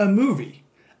watch a movie.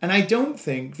 And I don't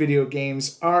think video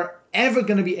games are ever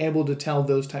going to be able to tell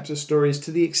those types of stories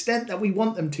to the extent that we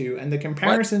want them to. And the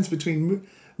comparisons between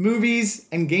movies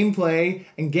and gameplay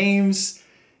and games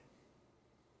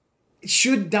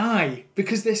should die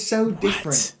because they're so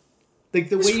different. Like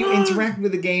the way you interact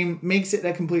with the game makes it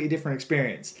a completely different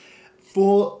experience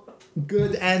for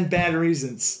good and bad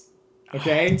reasons.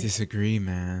 Okay? I disagree,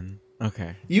 man.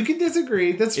 Okay. You can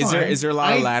disagree. That's fine. Is there a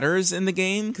lot of ladders in the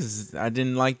game? Because I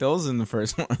didn't like those in the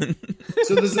first one.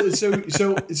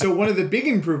 So one of the big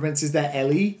improvements is that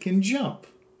Ellie can jump,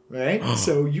 right?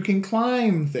 So you can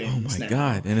climb things. Oh my now.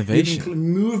 God, innovation! You can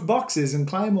move boxes and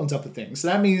climb on top of things. So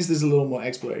that means there's a little more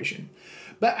exploration.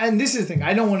 And this is the thing.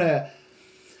 I don't want to.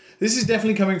 This is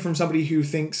definitely coming from somebody who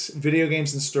thinks video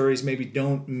games and stories maybe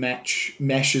don't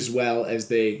mesh as well as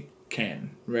they can,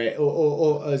 right?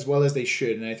 Or as well as they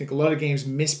should. And I think a lot of games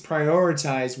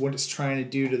misprioritize what it's trying to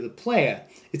do to the player.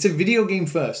 It's a video game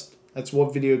first. That's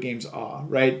what video games are,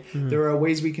 right? Mm-hmm. There are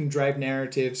ways we can drive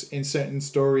narratives in certain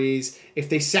stories if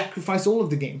they sacrifice all of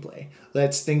the gameplay.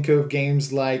 Let's think of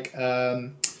games like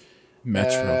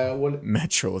Metro.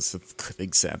 Metro is a good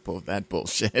example of that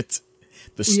bullshit.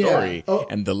 The story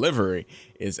and delivery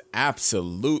is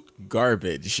absolute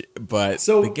garbage, but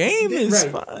the game is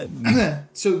fun.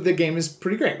 So the game is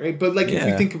pretty great, right? But like if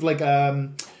you think of like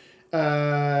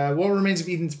What Remains of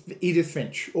Edith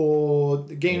Finch, or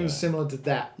games similar to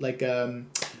that, like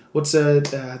what's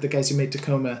the guys who made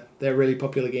Tacoma, their really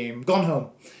popular game, Gone Home.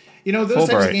 You know, those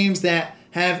types of games that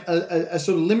have a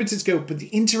sort of limited scope, but the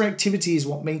interactivity is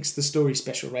what makes the story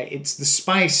special, right? It's the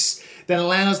spice that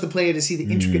allows the player to see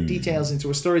the intricate details into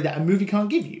a story that a movie can't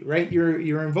give you, right?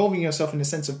 You're involving yourself in a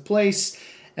sense of place,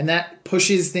 and that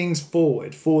pushes things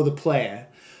forward for the player.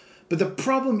 But the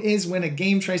problem is when a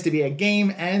game tries to be a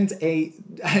game and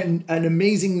an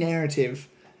amazing narrative,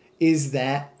 is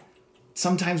that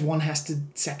sometimes one has to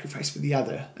sacrifice for the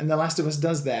other. And The Last of Us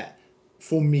does that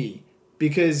for me.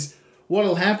 Because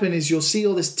what'll happen is you'll see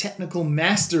all this technical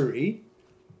mastery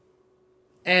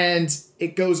and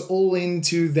it goes all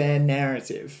into their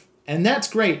narrative. And that's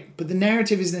great, but the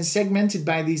narrative is then segmented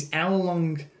by these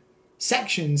hour-long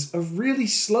sections of really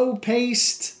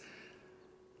slow-paced,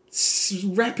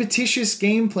 repetitious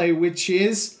gameplay, which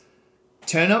is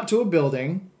turn up to a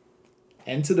building,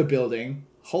 enter the building,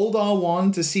 hold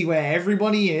R1 to see where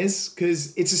everybody is,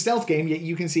 because it's a stealth game, yet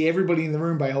you can see everybody in the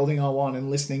room by holding R1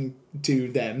 and listening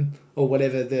to them, or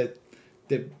whatever the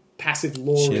passive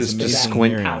lore is. Just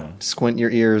squint your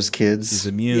ears, kids. She's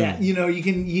immune. Yeah, you know,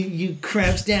 you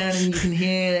crouch down and you can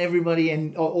hear everybody,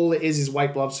 and all it is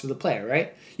white blobs for the player,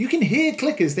 right? You can hear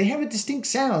clickers. They have a distinct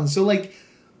sound. So, like,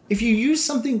 if you use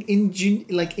something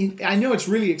I know it's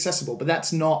really accessible, but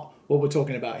that's not what we're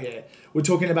talking about here. We're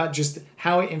talking about just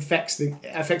how it affects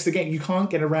the game. You can't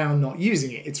get around not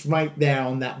using it. It's right there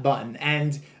on that button.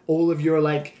 And all of your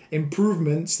like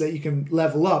improvements that you can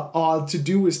level up are to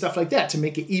do with stuff like that to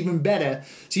make it even better.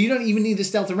 So you don't even need to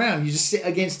stealth around. You just sit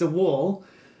against the wall,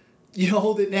 you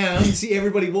hold it down, and see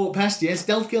everybody walk past you, and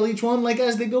stealth kill each one like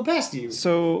as they go past you.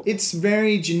 So it's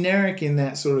very generic in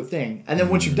that sort of thing. And then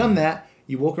once you've done that,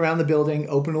 you walk around the building,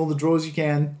 open all the drawers you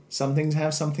can. Some things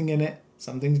have something in it.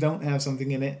 Some things don't have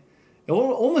something in it. It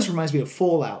almost reminds me of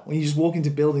Fallout, when you just walk into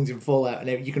buildings in Fallout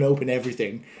and you can open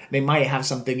everything. And they might have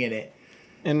something in it.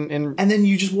 And then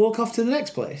you just walk off to the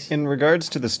next place. In regards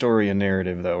to the story and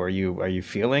narrative, though, are you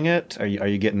feeling it? Are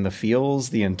you getting the feels,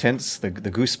 the intents, the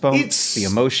goosebumps, the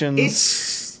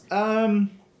emotions?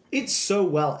 It's so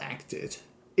well acted.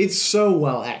 It's so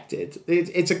well acted.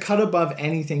 It's a cut above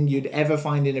anything you'd ever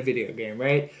find in a video game,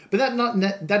 right? But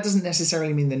that doesn't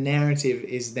necessarily mean the narrative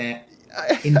is that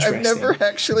interesting. I've never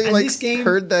actually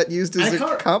heard that used as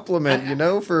a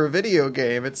compliment, for a video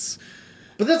game.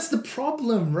 But that's the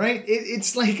problem, right?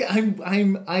 It's like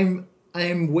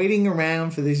I'm waiting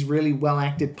around for these really well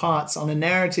acted parts on a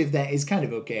narrative that is kind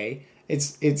of okay.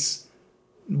 It's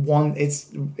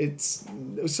it's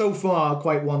so far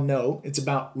quite one note. It's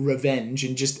about revenge,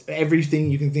 and just everything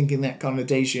you can think in that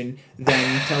connotation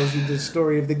then tells you the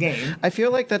story of the game. I feel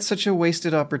like that's such a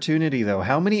wasted opportunity, though.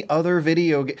 How many other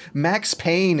Max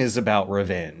Payne is about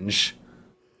revenge.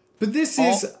 But this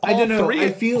is, I don't know,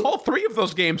 I feel... All three of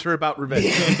those games are about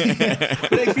revenge.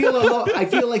 But I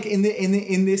feel like in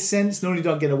this sense, Naughty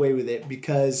Dog get away with it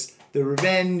because the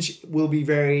revenge will be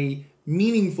very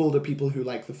meaningful to people who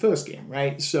like the first game,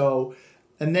 right? So,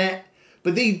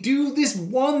 but they do this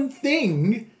one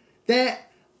thing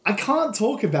that I can't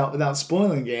talk about without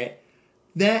spoiling it,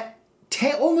 that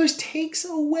almost takes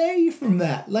away from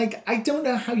that. Like, I don't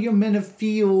know how you're meant to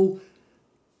feel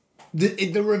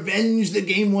the revenge the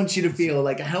game wants you to feel,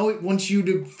 like how it wants you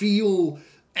to feel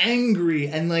angry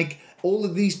and like all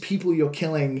of these people you're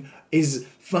killing is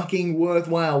fucking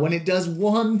worthwhile when it does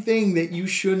one thing that you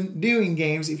shouldn't do in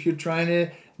games if you're trying to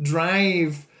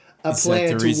drive a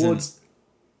player towards...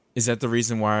 Is that the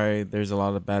reason why there's a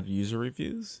lot of bad user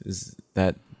reviews? Is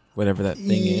that whatever that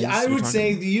thing is? I would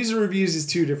say the user reviews is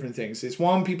two different things. It's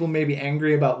one, people may be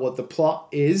angry about what the plot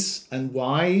is and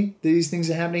why these things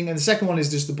are happening. And the second one is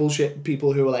just the bullshit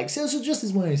people who are like, social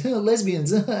justice warriors,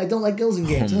 lesbians, I don't like girls in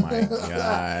games. Oh my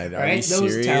God. Are right? we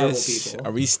Those serious? terrible people.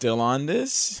 Are we still on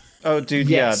this? Oh, dude,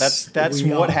 Yes, yeah, that's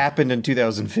we what are. happened in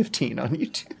 2015 on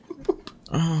YouTube.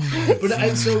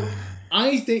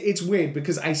 I think it's weird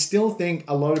because I still think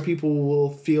a lot of people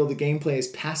will feel the gameplay is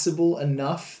passable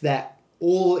enough that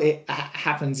all it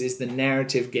happens is the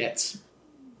narrative gets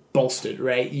bolstered,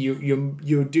 right?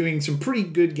 You're doing some pretty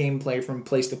good gameplay from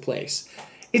place to place.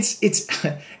 It's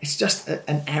just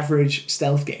an average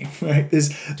stealth game, right?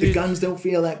 The guns don't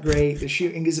feel that great. The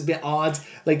shooting is a bit odd.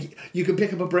 Like you can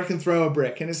pick up a brick and throw a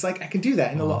brick, and it's like I can do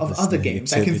that in a lot of other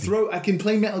games. I can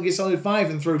play Metal Gear Solid 5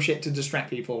 and throw shit to distract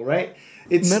people, right?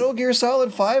 Metal Gear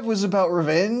Solid 5 was about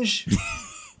revenge.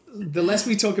 The less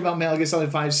we talk about Metal Gear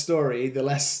Solid 5's story,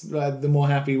 the more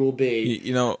happy we'll be.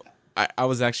 You know, I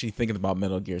was actually thinking about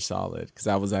Metal Gear Solid because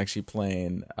I was actually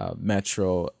playing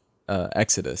Metro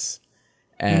Exodus.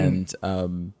 And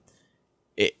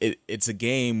it's a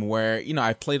game where, you know,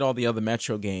 I played all the other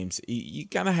Metro games. You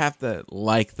kind of have to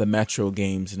like the Metro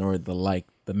games in order to like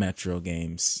the Metro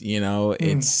games. You know,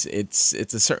 it's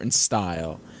a certain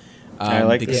style. I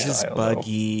like because the style, it's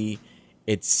buggy.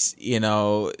 It's, you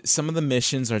know, some of the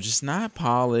missions are just not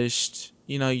polished.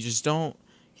 You know, you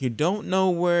don't know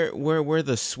where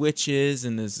the switch is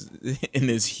in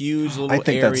this huge little area. I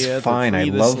think that's fine. I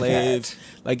love that.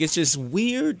 Like it's just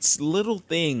weird little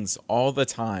things all the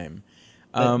time.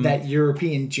 That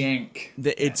European jank.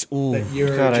 It's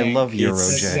God, I love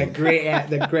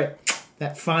Eurojank.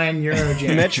 That fine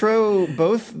Eurojank. Metro,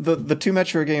 both the two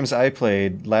Metro games I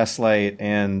played, Last Light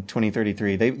and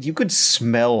 2033, you could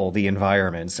smell the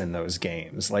environments in those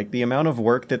games. Like the amount of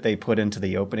work that they put into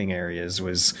the opening areas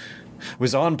was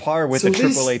on par with the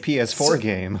AAA PS4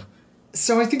 game.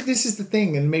 So I think this is the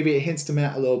thing, and maybe it hints to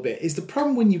Matt a little bit, is the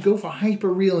problem when you go for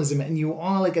hyper-realism and you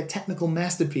are like a technical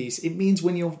masterpiece, it means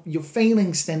when your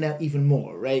failings stand out even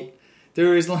more, right?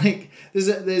 There is like,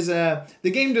 the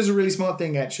game does a really smart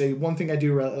thing actually. One thing I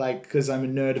do really like, because I'm a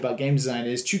nerd about game design,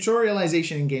 is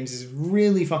tutorialization in games is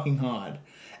really fucking hard.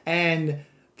 And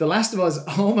The Last of Us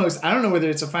almost, I don't know whether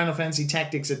it's a Final Fantasy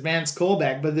Tactics Advanced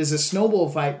callback, but there's a snowball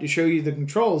fight to show you the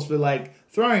controls for like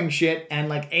throwing shit and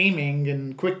like aiming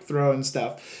and quick throw and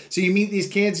stuff. So you meet these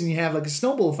kids and you have like a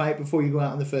snowball fight before you go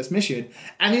out on the first mission.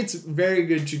 And it's very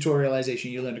good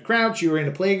tutorialization. You learn to crouch, you're in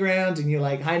a playground and you're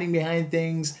like hiding behind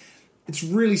things. It's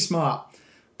really smart.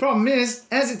 Problem is,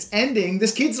 as it's ending,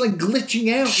 this kid's like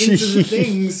glitching out into the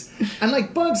things. And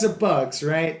like bugs are bugs,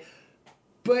 right?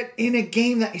 But in a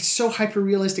game that is so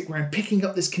hyper-realistic where I'm picking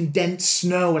up this condensed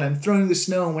snow and I'm throwing the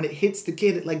snow and when it hits the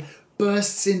kid, it like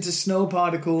bursts into snow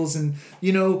particles. And,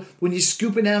 you know, when you're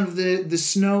scooping out of the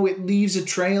snow, it leaves a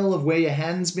trail of where your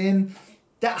hand's been.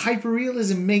 That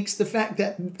hyper-realism makes the fact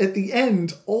that at the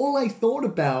end, all I thought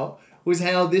about was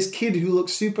how this kid who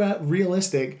looks super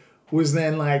realistic was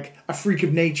then like a freak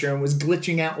of nature and was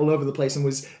glitching out all over the place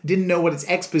and didn't know what its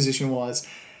X position was.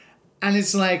 And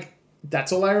it's like,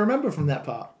 that's all I remember from that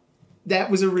part. That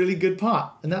was a really good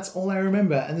part. And that's all I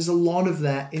remember. And there's a lot of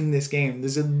that in this game.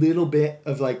 There's a little bit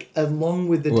of like, along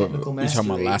with the technical mastery. You're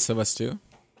talking about Last of Us 2?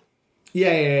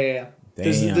 Yeah.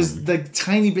 Damn. There's like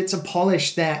tiny bits of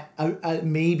polish that are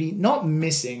maybe not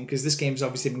missing, because this game's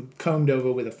obviously been combed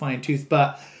over with a fine tooth,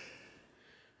 but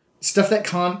stuff that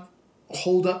can't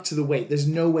hold up to the weight. There's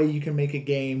no way you can make a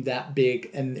game that big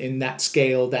and in that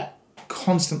scale that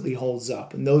constantly holds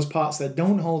up. And those parts that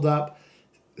don't hold up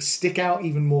stick out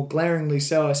even more glaringly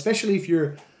so, especially if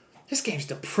you're this game's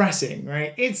depressing,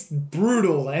 right? It's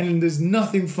brutal and there's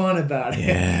nothing fun about it.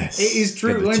 Yes. It is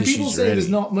true. Get the When people tissues say there's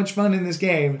ready. not much fun in this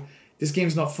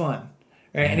game's not fun.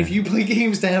 Right? And if you play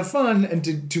games to have fun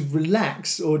and to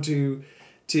relax or to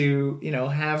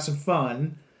have some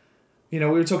fun, we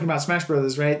were talking about Smash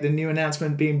Brothers, right? The new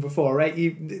announcement being before,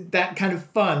 right? That kind of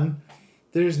fun,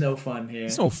 there's no fun here.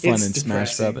 There's no fun It's in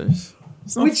Smash depressing. Brothers.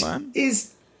 It's no Which fun.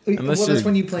 is... Unless well, that's you're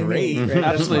when you play great. me, right?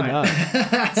 That's Absolutely fine.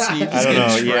 not. See, you just I don't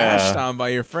get know, trashed yeah. on by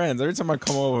your friends. Every time I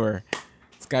come over,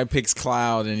 this guy picks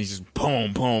Cloud and he's just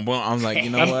boom, boom, boom. I'm like, you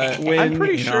know what? I'm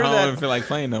pretty You know, sure I that don't feel like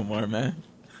playing no more, man.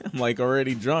 I'm like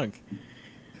already drunk.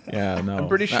 Yeah, no. I'm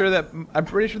pretty sure that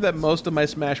most of my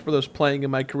Smash Brothers playing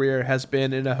in my career has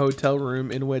been in a hotel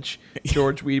room in which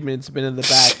George Weedman's been in the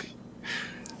back.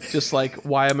 Just like,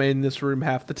 why am I in this room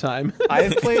half the time?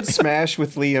 I've played Smash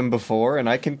with Liam before, and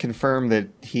I can confirm that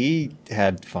he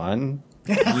had fun.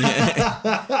 George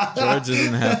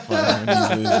doesn't have fun when he's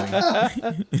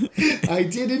losing. I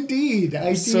did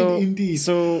indeed.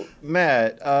 So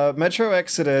Matt, Metro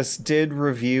Exodus did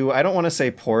review, I don't want to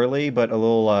say poorly, but a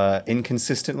little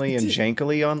inconsistently and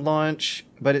jankily on launch.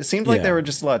 But it seemed like Yeah. there were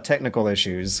just a lot of technical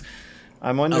issues.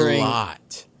 I'm A wondering,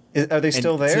 lot. are they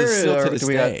still And there? still to Or this do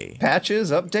we day. got patches,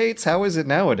 updates? How is it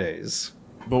nowadays?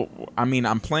 But I mean,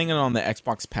 I'm playing it on the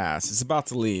Xbox Pass. It's about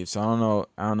to leave, so I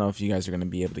don't know if you guys are going to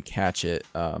be able to catch it.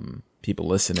 People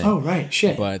listening. Oh, right.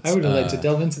 Shit. But, I would have liked to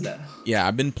delve into that. Yeah,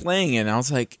 I've been playing it, and I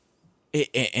was like,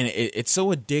 it's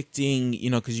so addicting,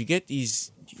 because you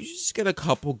just get a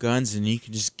couple guns, and you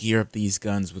can just gear up these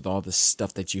guns with all the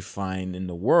stuff that you find in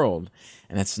the world,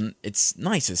 and it's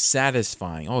nice, it's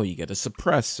satisfying. Oh, you get a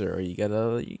suppressor, you get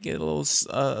a little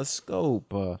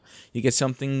scope, you get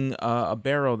something, a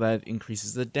barrel that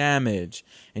increases the damage,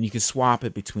 and you can swap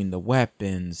it between the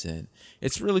weapons, and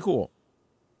it's really cool.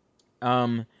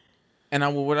 And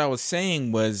what I was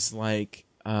saying was like,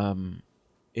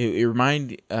 it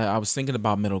reminded. I was thinking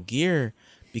about Metal Gear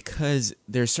because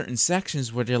there's certain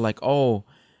sections where they're like,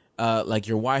 like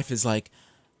your wife is like,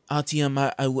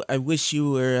 Altium, I wish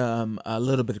you were a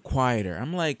little bit quieter.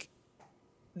 I'm like,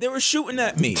 they were shooting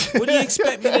at me. What do you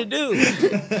expect me to do?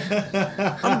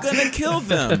 I'm gonna kill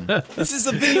them. This is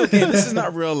a video game. This is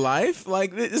not real life.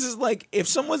 Like, this is like, if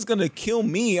someone's gonna kill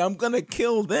me, I'm gonna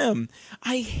kill them.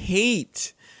 I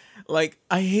hate when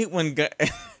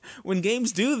when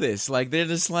games do this. Like, they're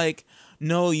just like,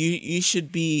 no, you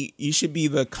should be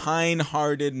the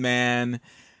kind-hearted man,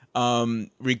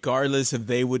 regardless if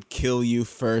they would kill you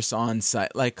first on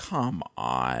sight. Like, come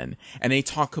on. And they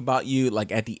talk about you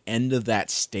like at the end of that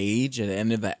stage, at the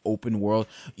end of that open world,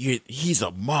 he's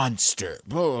a monster.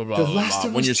 Blah, blah, blah, The blah, Last blah,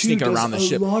 of when Us you're 2 sneaking does around the a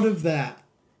ship. lot of that.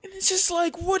 And it's just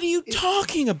like, what are you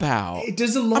talking about? It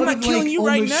does a lot I'm not of killing like you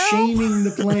right almost now. shaming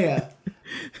the player.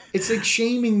 It's like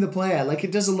shaming the player. Like,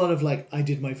 it does a lot of like, I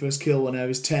did my first kill when I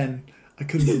was 10. I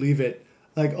couldn't believe it.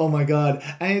 Like, oh my god.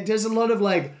 And it does a lot of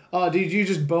like, oh, did you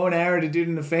just bow and arrow a dude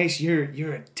in the face?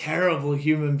 You're a terrible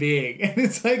human being. And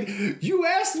it's like, you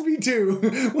asked me to.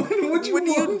 What are you What are you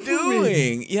want from me?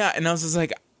 doing? Yeah, and I was just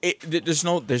like, there's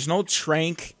no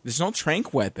trank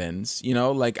weapons.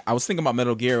 Like, I was thinking about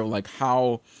Metal Gear, like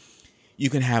how you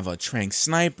can have a trank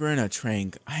sniper and a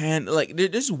trank hand. Like,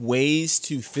 there's ways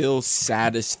to feel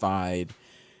satisfied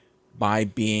by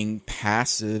being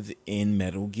passive in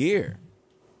Metal Gear.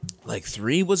 Like,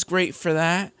 3 was great for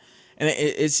that, and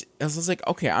I was like,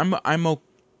 okay,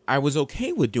 I was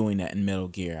okay with doing that in Metal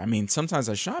Gear. I mean, sometimes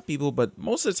I shot people, but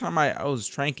most of the time I was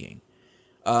tranking,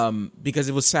 because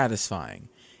it was satisfying.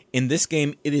 In this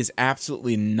game, it is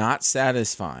absolutely not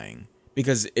satisfying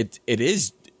because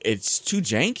it's too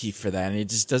janky for that, and it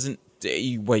just doesn't.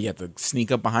 You have to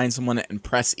sneak up behind someone and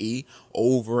press E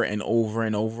over and over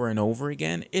and over and over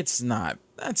again. That's not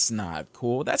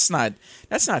cool. That's not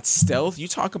stealth. You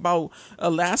talk about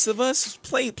Last of Us,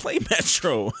 play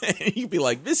Metro, and you'd be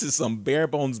like, this is some bare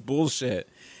bones bullshit.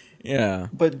 Yeah.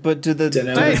 But do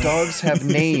the dogs have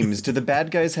names? Do the bad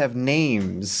guys have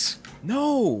names?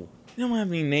 No, they don't have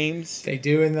any names. They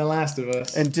do in The Last of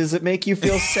Us. And does it make you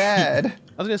feel sad?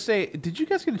 I was gonna say, did you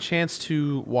guys get a chance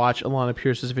to watch Alana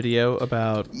Pierce's video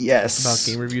about Yes.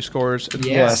 game review scores in The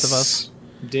Yes. Last of Us?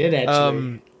 Did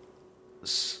actually.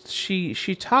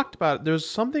 She talked about, there's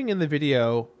something in the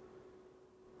video,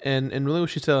 and really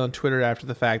what she said on Twitter after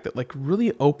the fact that like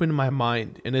really opened my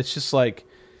mind, and it's just like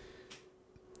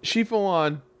she full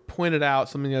on pointed out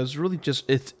something that was really just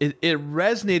it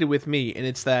resonated with me, and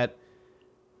it's that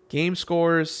game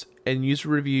scores and user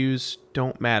reviews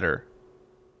don't matter.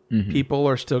 People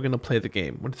are still going to play the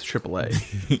game when it's AAA.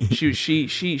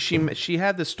 She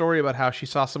had this story about how she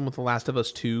saw someone with The Last of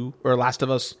Us 2 or Last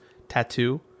of Us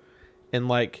Tattoo, and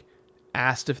like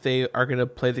asked if they are going to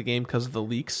play the game because of the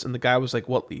leaks, and the guy was like,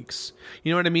 "What leaks?"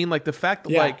 You know what I mean? Like the fact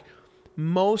that like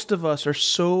most of us are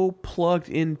so plugged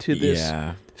into this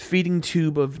feeding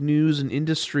tube of news and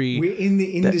industry. We're in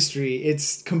the industry.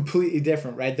 It's completely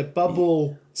different, right? The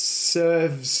bubble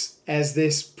serves as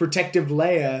this protective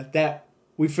layer that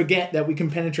we forget that we can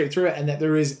penetrate through it, and that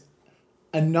there is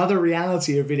another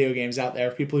reality of video games out there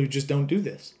of people who just don't do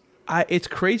this. It's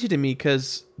crazy to me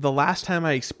because the last time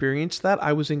I experienced that,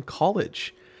 I was in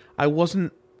college. I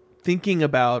wasn't thinking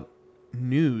about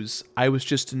news. I was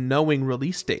just knowing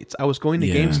release dates. I was going to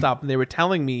GameStop and they were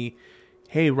telling me,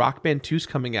 "Hey, Rock Band 2's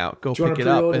coming out. Go pick it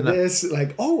up." And this,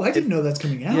 like, oh, I didn't know that's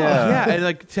coming out. Yeah, and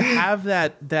like to have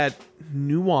that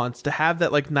nuance, to have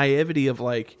that like naivety of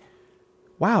like,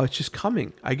 wow, it's just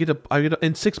coming. I get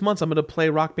in 6 months I'm gonna play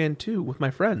Rock Band 2 with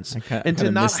my friends, and to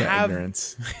not have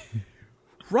ignorance.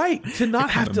 Right, to not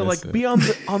have to like be on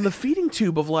the feeding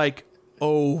tube of like,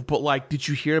 oh, but like, did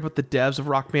you hear about the devs of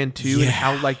Rock Band 2 and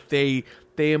how like they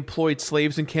employed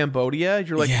slaves in Cambodia?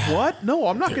 You're like, what? No,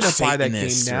 I'm not going to buy that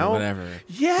game now. Whatever.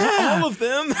 Yeah, not all of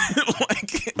them.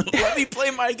 Like, let me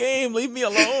play my game. Leave me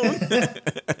alone.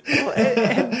 Well,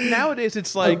 and nowadays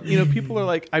it's like, you know, people are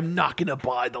like, I'm not going to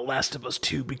buy The Last of Us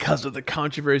 2 because of the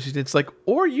controversies. It's like,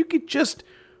 or you could just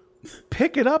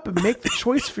pick it up and make the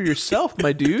choice for yourself,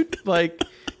 my dude. Like,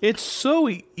 it's so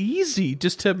easy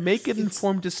just to make an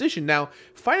informed decision. Now,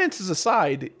 finances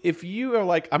aside, if you are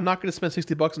like, I'm not going to spend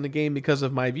 $60 on the game because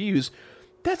of my views,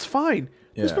 that's fine.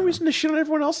 There's no reason to shit on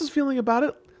everyone else's feeling about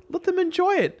it. Let them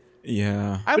enjoy it.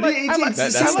 Yeah.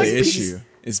 That's the issue.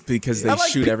 It's because they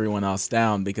shoot everyone else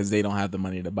down because they don't have the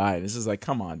money to buy it. This is like,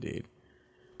 come on, dude.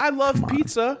 I love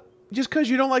pizza. Just because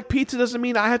you don't like pizza doesn't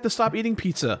mean I have to stop eating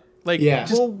pizza. Like,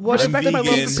 just respect my love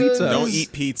for pizza. Don't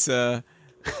eat pizza.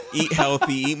 Eat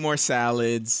healthy. Eat more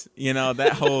salads. You know,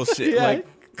 that whole shit. Like,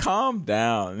 calm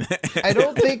down. I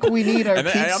don't think we need our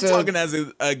pizza. I'm talking as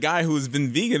a guy who's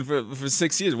been vegan for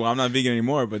 6 years. Well, I'm not vegan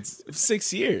anymore, but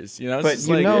 6 years. You know, but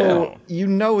you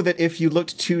know that if you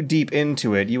looked too deep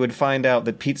into it, you would find out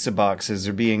that pizza boxes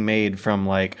are being made from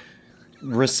like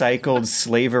recycled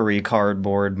slavery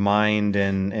cardboard mined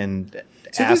in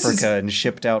Africa and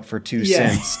shipped out for 2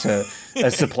 cents to a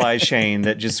supply chain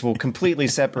that just will completely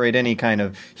separate any kind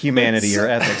of humanity or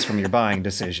ethics from your buying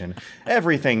decision.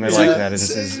 Everything like that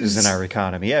is in our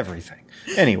economy. Everything.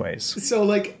 Anyways. So,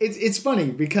 like, it's funny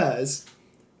because,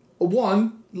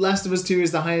 one, Last of Us 2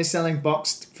 is the highest selling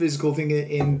boxed physical thing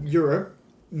in Europe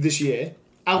this year.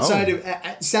 Outside of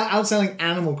outselling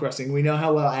Animal Crossing, we know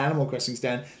how well Animal Crossing's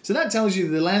done. So that tells you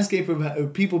the landscape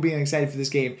of people being excited for this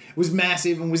game was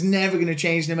massive and was never going to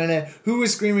change, no matter who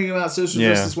was screaming about social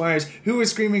justice warriors, who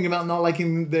was screaming about not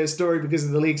liking the story because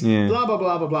of the leaks, blah, blah,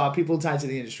 blah, blah, blah, people tied to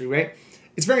the industry, right?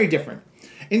 It's very different.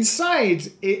 Inside,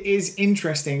 it is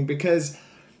interesting because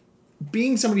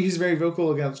being somebody who's very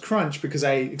vocal against crunch, because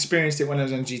I experienced it when I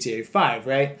was on GTA 5,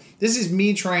 right? This is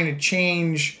me trying to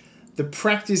change the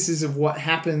practices of what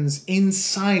happens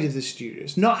inside of the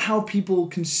studios, not how people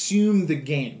consume the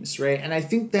games, right? And I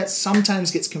think that sometimes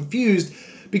gets confused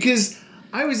because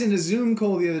I was in a Zoom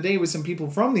call the other day with some people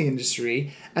from the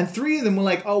industry, and 3 of them were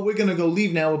like, oh, we're going to go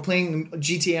leave now. We're playing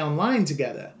GTA Online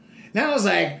together. Now I was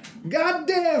like, God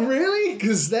damn, really?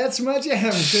 Because that's my jam.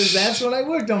 Because that's what I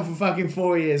worked on for fucking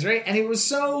 4 years, right? And it was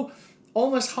so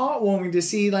almost heartwarming to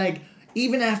see, like,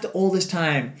 even after all this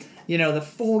time, you know, the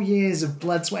 4 years of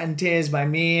blood, sweat, and tears by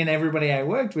me and everybody I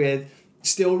worked with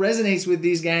still resonates with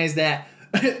these guys that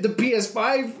the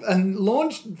PS5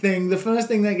 launch thing, the first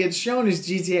thing that gets shown is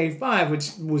GTA 5,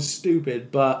 which was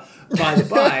stupid, but by the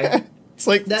by, it's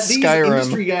like that Skyrim. These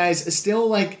industry guys are still,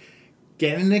 like,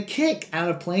 getting a kick out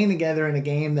of playing together in a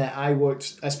game that I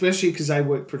worked, especially because I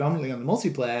worked predominantly on the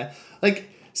multiplayer. Like,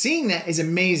 seeing that is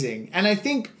amazing. And I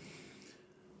think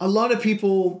a lot of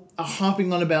people are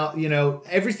harping on about, you know,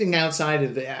 everything outside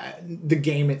of the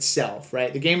game itself,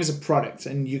 right? The game is a product,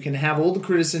 and you can have all the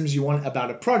criticisms you want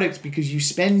about a product because you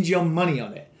spend your money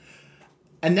on it.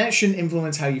 And that shouldn't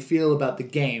influence how you feel about the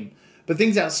game. But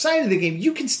things outside of the game,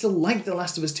 you can still like The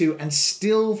Last of Us 2 and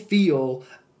still feel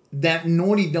that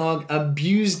Naughty Dog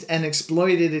abused and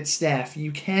exploited its staff.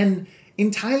 You can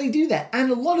entirely do that.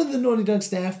 And a lot of the Naughty Dog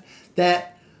staff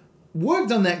that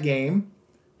worked on that game,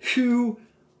 who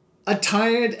are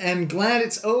tired and glad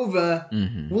it's over,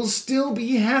 will still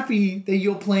be happy that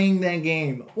you're playing that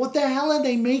game. What the hell are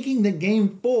they making the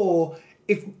game for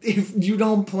if you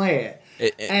don't play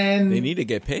it? And they need to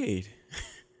get paid.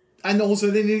 And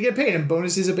also they need to get paid. And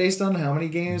bonuses are based on how many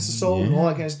games are sold and all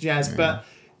that kind of jazz. Yeah. But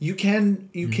you can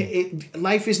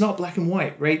life is not black and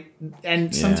white, right?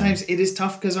 And sometimes it is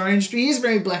tough because our industry is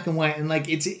very black and white, and like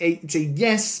it's a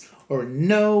yes or a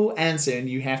no answer, and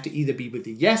you have to either be with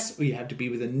a yes or you have to be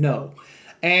with a no.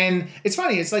 And it's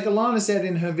funny, it's like Alana said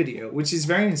in her video, which is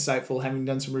very insightful, having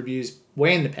done some reviews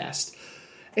way in the past.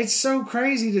 It's so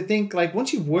crazy to think, like,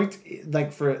 once you've worked,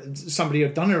 like, for somebody or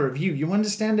done a review, you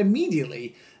understand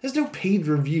immediately. There's no paid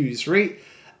reviews, right?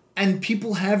 And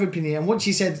people have opinion. And what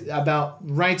she said about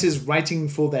writers writing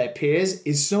for their peers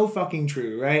is so fucking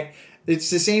true, right? It's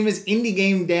the same as indie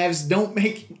game devs don't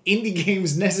make indie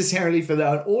games necessarily for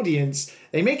their audience.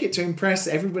 They make it to impress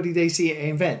everybody they see at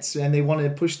events, and they want to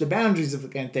push the boundaries of the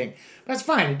kind of thing. That's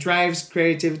fine. It drives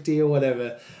creativity or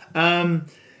whatever.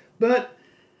 But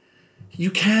you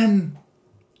can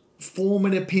form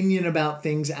an opinion about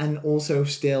things and also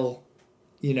still,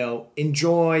 you know,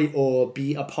 enjoy or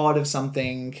be a part of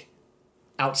something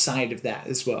outside of that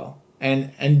as well.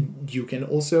 And you can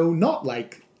also not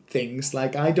like things.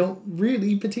 Like, I don't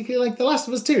really particularly like The Last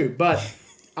of Us 2, but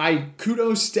I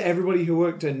kudos to everybody who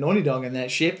worked at Naughty Dog on that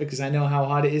shit, because I know how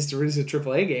hard it is to release a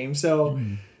AAA game. So,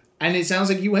 and it sounds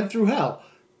like you went through hell.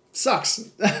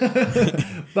 Sucks.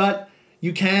 But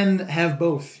you can have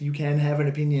both. You can have an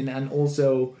opinion and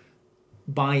also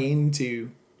buy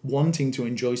into wanting to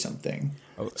enjoy something.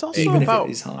 It's also even about, if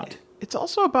it is hard. It's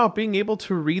also about being able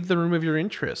to read the room of your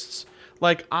interests.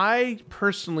 Like, I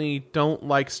personally don't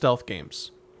like stealth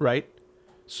games, right?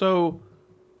 So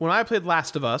when I played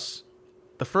Last of Us,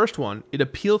 the first one, it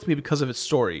appealed to me because of its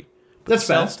story. But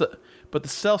That's fair. But the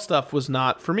stealth stuff was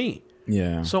not for me.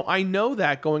 Yeah. So I know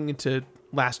that going into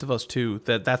Last of Us 2,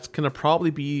 that's going to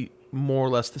probably be more or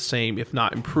less the same, if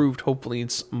not improved, hopefully, in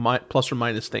plus or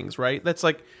minus things, right? That's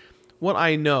like what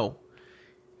I know.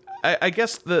 I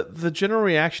guess the general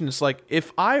reaction is like,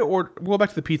 if I order... We'll go back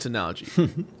to the pizza analogy.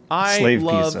 I Slave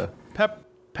love pizza.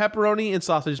 Pepperoni and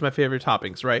sausage is my favorite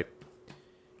toppings, right?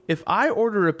 If I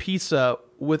order a pizza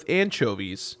with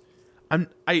anchovies,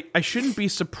 I shouldn't be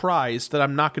surprised that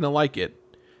I'm not going to like it.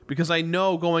 Because I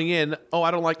know going in, I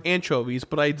don't like anchovies,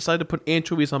 but I decided to put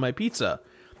anchovies on my pizza.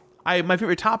 My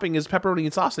favorite topping is pepperoni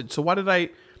and sausage. So why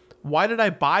did I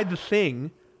buy the thing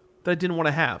that I didn't want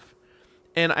to have?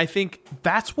 And I think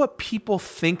that's what people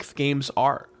think games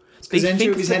are. Because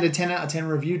anchovies had a 10 out of 10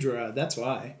 review, Gerard. That's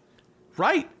why.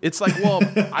 Right. It's like, well,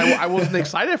 I wasn't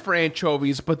excited for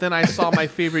anchovies, but then I saw my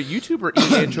favorite YouTuber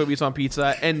eat anchovies on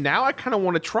pizza, and now I kind of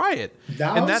want to try it.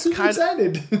 Now and I'm that's super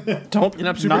excited. And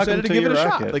I'm super excited to give it a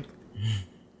shot. Like,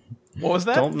 what was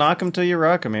that? Don't knock them till you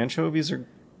rock them. Anchovies are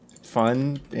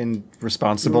fun in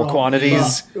responsible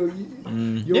quantities.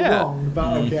 You're wrong,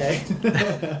 but okay.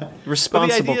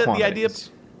 Responsible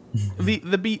quantities.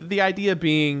 The idea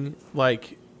being,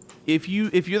 like, if you're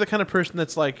the kind of person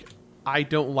that's like, I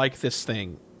don't like this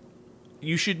thing,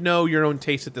 you should know your own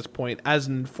taste at this point as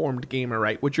an informed gamer,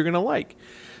 right? What you're gonna like.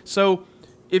 So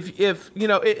if you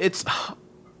know, it's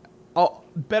a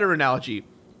better analogy.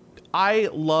 I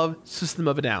love System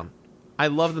of a Down. I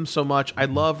love them so much. I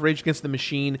love Rage Against the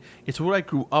Machine. It's what I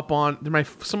grew up on. They're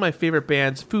some of my favorite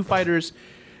bands. Foo Fighters.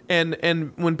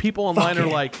 And when people online are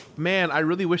like, man, I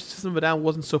really wish System of a Down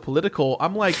wasn't so political,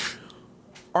 I'm like,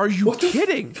 are you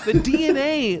kidding? The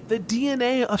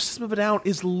DNA of System of a Down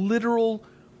is literal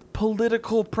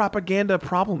political propaganda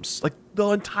problems. Like,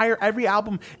 every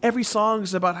album, every song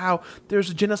is about how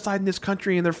there's a genocide in this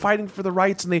country and they're fighting for the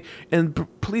rights and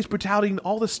police brutality and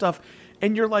all this stuff.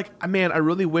 And you're like, man, I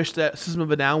really wish that System of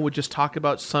a Down would just talk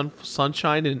about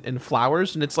sunshine and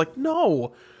flowers. And it's like,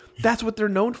 no, that's what they're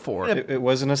known for. It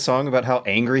wasn't a song about how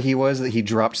angry he was that he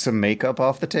dropped some makeup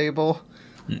off the table.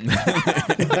 No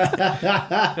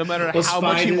matter how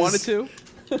much he wanted to.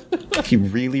 He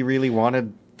really, really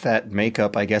wanted that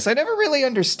makeup, I guess. I never really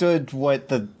understood what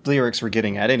the lyrics were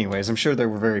getting at anyways. I'm sure they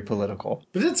were very political.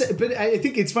 But I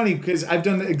think it's funny because I've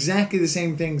done exactly the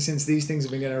same thing since these things have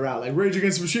been getting around. Like Rage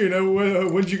Against the Machine,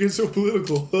 when did you get so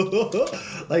political?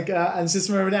 Like, and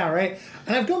System of a Down, right?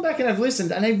 And I've gone back and I've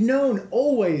listened and I've known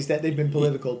always that they've been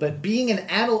political. But being an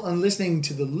adult and listening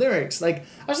to the lyrics, like,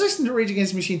 I was listening to Rage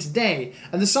Against the Machine today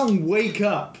and the song Wake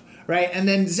Up, right? And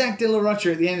then Zach De La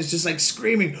Rocha at the end is just like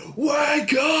screaming,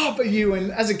 "Wake up!" at you.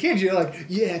 And as a kid, you're like,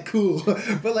 yeah, cool.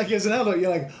 But like as an adult,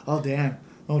 you're like, oh damn,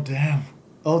 oh damn,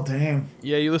 oh damn.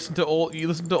 Yeah, you listen to old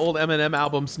Eminem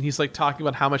albums, and he's like talking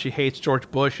about how much he hates George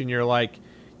Bush, and you're like,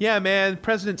 yeah, man,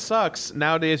 president sucks.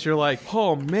 Nowadays, you're like,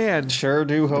 oh man, sure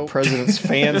do hope the president's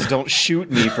fans don't shoot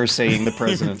me for saying the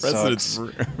president sucks.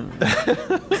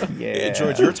 Yeah, Hey,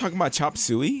 George, you were talking about Chop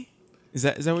Suey? Is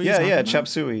that what you're talking about? Yeah, Chop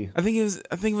Suey. I think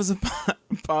it was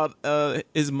about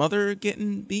his mother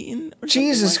getting beaten. Or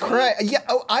Jesus something like Christ!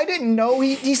 Yeah, I didn't know.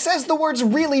 He says the words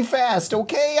really fast.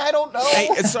 Okay, I don't know. Hey,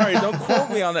 sorry, don't quote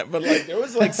me on that. But like, it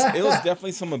was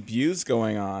definitely some abuse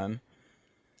going on.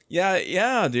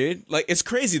 Yeah, dude. Like, it's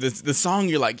crazy. The song,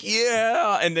 you're like,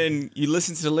 yeah, and then you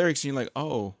listen to the lyrics and you're like,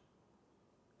 oh,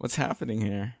 what's happening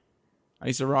here? I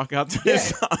used to rock out to this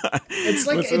song. It's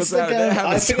like that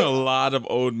happens to a lot of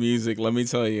old music. Let me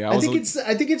tell you. I think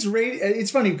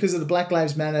it's funny because of the Black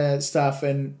Lives Matter stuff,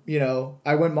 and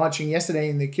I went marching yesterday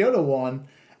in the Kyoto one,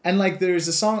 and like there's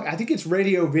a song. I think it's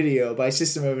Radio Video by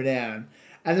System of a Down,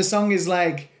 and the song is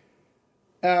like,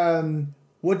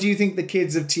 what do you think the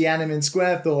kids of Tiananmen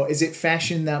Square thought? Is it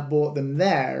fashion that brought them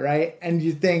there, right? And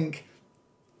you think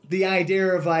the idea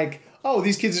of like, oh,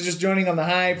 these kids are just joining on the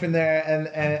hype, and they're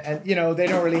and they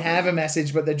don't really have a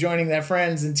message, but they're joining their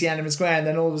friends in Tiananmen Square, and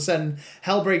then all of a sudden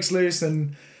hell breaks loose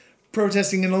and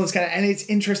protesting and all this kind of. And it's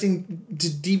interesting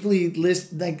to deeply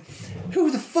list, like, who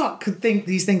the fuck could think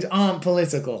these things aren't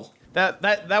political?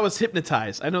 That was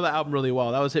Hypnotized. I know that album really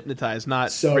well. That was Hypnotized,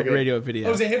 not Radio Video.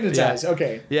 Oh, was it Hypnotized? Yeah.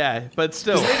 Okay. Yeah, but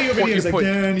still. Radio Video is like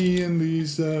Danny and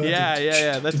Lisa.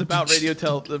 Yeah. That's about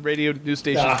the radio news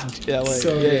stations in LA.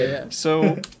 So,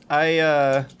 So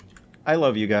I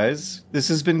love you guys. This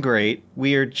has been great.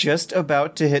 We are just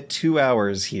about to hit 2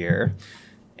 hours here.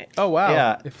 Oh, wow.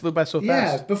 Yeah. It flew by so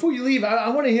fast. Yeah, before you leave, I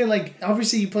want to hear, like,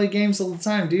 obviously you play games all the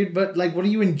time, dude, but, like, what are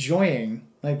you enjoying?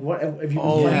 Like, what have you been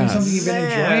playing? Something you've been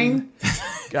enjoying?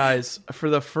 Guys,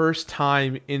 for the first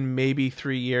time in maybe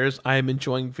 3 years, I am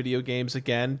enjoying video games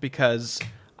again because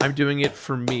I'm doing it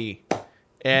for me,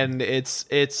 and it's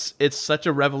such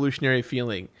a revolutionary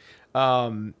feeling.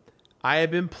 I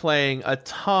have been playing a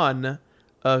ton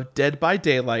of Dead by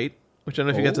Daylight, which I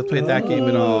don't know if you guys have played that game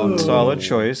at all. Solid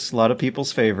choice. A lot of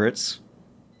people's favorites.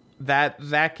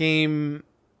 That game,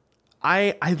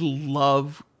 I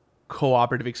love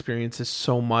cooperative experiences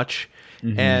so much,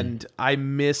 and I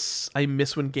miss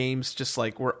when games just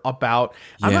like were about.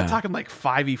 I'm not talking like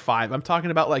 5v5. I'm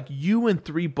talking about like you and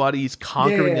three buddies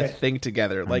conquering a thing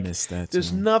together. Like, miss that there's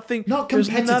too. nothing, Not there's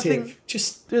competitive.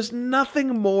 Just there's nothing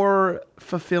more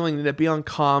fulfilling than to be on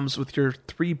comms with your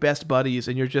three best buddies,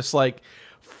 and you're just like,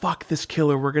 fuck this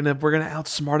killer. We're gonna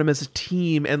outsmart him as a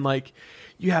team, and like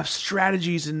you have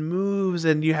strategies and moves,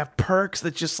 and you have perks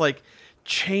that just like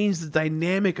change the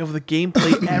dynamic of the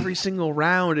gameplay every single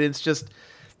round. And it's just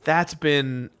that's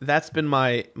been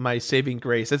my saving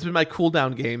grace. That's been my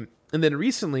cooldown game. And then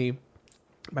recently,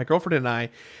 my girlfriend and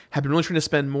I have been really trying to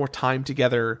spend more time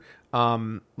together,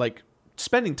 like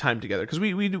spending time together, because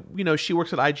we she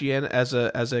works at IGN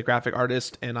as a graphic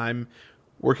artist, and I'm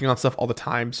working on stuff all the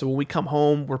time. So when we come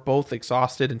home, we're both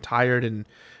exhausted and tired, and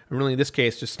really in this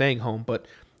case just staying home, but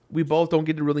we both don't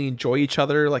get to really enjoy each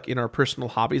other like in our personal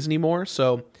hobbies anymore.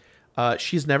 So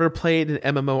she's never played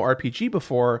an MMORPG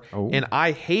before, and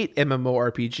I hate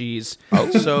MMORPGs.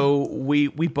 So we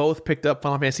both picked up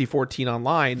Final Fantasy 14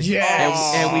 online.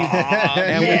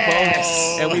 And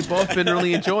we've both been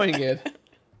really enjoying it.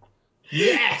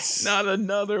 yes. Not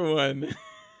another one.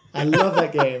 I love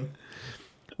that game.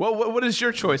 Well, what is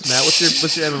your choice, Matt?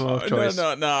 What's your MMO choice?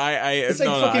 No. It's like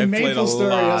I fucking played a Maple Story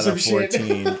or lot some of shit.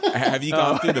 14. Have you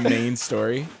gone through the main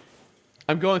story?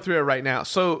 I'm going through it right now.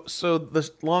 So the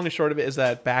long and short of it is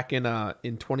that back in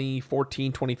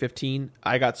 2014, 2015,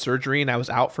 I got surgery and I was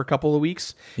out for a couple of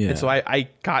weeks. Yeah. And so I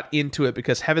got into it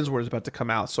because Heavensward was about to come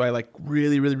out. So I like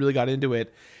really, really, really got into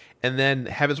it. And then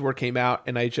Heavensward came out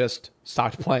and I just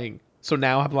stopped playing. So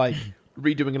now I'm like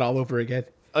redoing it all over again.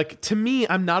 Like, to me,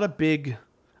 I'm not big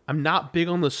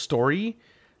on the story,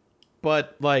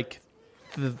 but like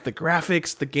the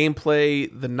graphics, the gameplay,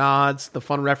 the nods, the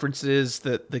fun references,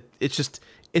 it's just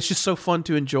so fun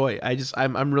to enjoy.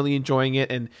 I'm really enjoying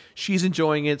it, and she's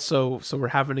enjoying it, so we're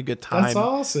having a good time. That's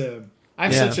awesome. I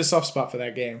have such a soft spot for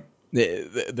that game.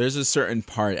 There's a certain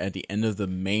part at the end of the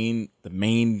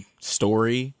main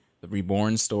story, the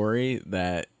Reborn story,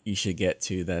 that you should get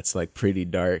to. That's like pretty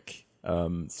dark.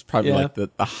 It's probably like the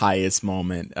highest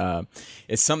moment.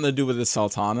 It's something to do with the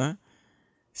Sultana.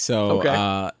 So,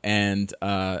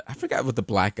 I forgot what the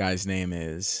black guy's name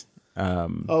is.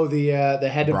 The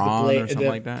head of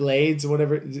the Blades, or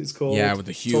whatever it's called. Yeah, with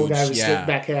the huge tall guy with slick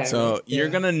back hair. So you're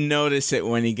gonna notice it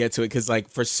when you get to it, because like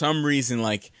for some reason,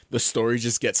 like the story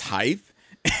just gets hype.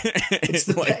 It's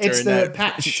the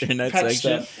patch section.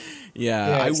 stuff.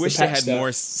 Yeah, I wish they had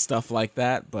more stuff like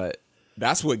that, but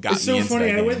that's what got me so into funny.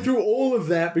 that game. I went through all of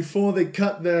that before they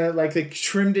cut they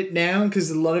trimmed it down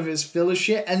because a lot of it's filler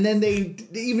shit, and then they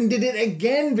even did it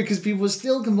again because people were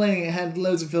still complaining it had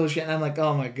loads of filler shit, and I'm like,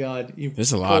 oh my god,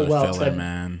 there's a lot of filler,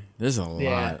 man. There's a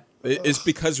lot. It's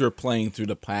because we're playing through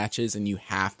the patches, and you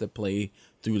have to play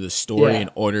through the story in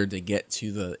order to get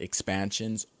to the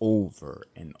expansions over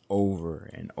and over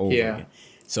and over again.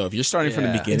 So if you're starting from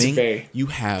the beginning, you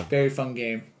have very fun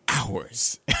game.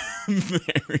 Hours.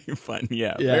 Very fun.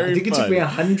 Yeah. Yeah. Very I think it fun. took me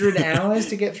 100 hours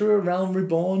to get through A Realm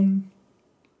Reborn.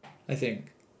 I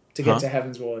think to get Huh? to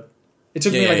Heaven's Ward. It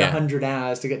took me Yeah, like yeah. 100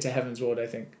 hours to get to Heaven's Ward. I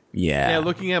think. Yeah. Yeah,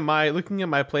 looking at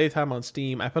my playtime on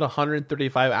Steam, I put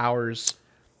 135 hours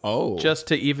Oh. just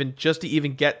to even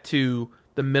get to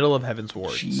the middle of Heaven's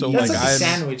Ward. So That's like like a I'm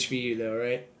sandwich for you, though,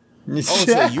 right? Oh,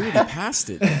 so you already passed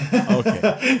it.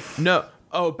 Okay. no.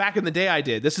 Oh, back in the day I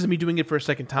did. This is me doing it for a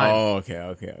second time. Oh,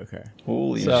 okay.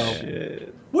 Holy So-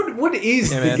 shit. What is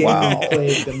the man. game Wow. you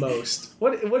played the most?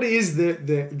 What is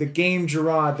the game,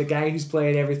 Gerard, the guy who's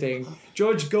played everything?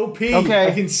 George, go pee. Okay.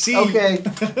 I can see. Okay.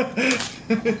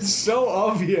 It's so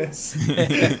obvious.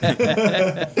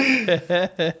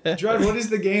 Gerard, what is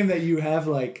the game that you have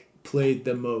like played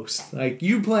the most? Like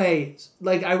you play,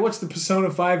 like I watched the Persona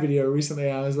 5 video recently.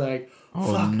 I was like,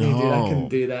 Oh, fuck me, dude, I no. couldn't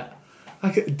do that. I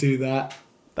couldn't do that.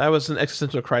 That was an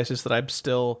existential crisis that I'm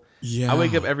still. Yeah. I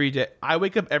wake up every day. I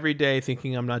wake up every day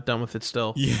thinking I'm not done with it.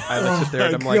 Still, Yeah. I like sit there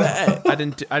and I'm like, I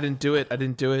didn't do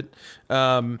it.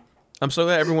 I'm so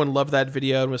glad everyone loved that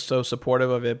video and was so supportive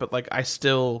of it. But like, I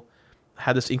still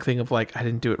had this inkling of like, I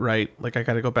didn't do it right. Like, I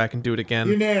got to go back and do it again.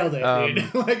 You nailed it,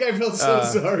 dude. Like I feel so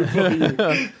sorry for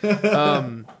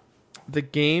you. The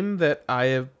game that I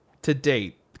have to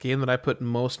date, the game that I put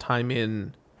most time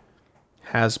in,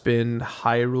 has been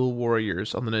Hyrule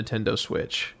Warriors on the Nintendo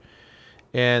Switch.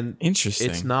 And Interesting.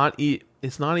 it's not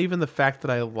even the fact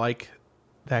that I like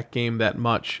that game that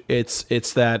much. It's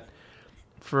that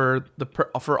for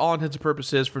all intents and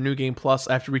purposes, for New Game Plus,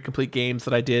 I have to recomplete games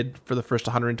that I did for the first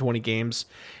 120 games,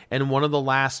 and one of the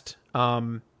last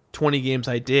 20 games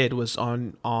I did was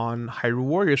on Hyrule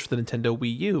Warriors for the Nintendo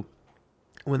Wii U.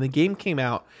 When the game came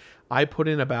out, I put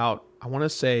in about, I want to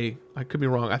say, I could be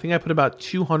wrong, I think I put about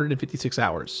 256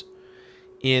 hours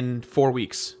in 4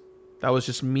 weeks. That was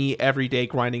just me every day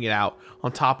grinding it out,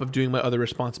 on top of doing my other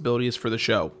responsibilities for the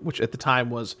show, which at the time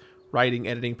was writing,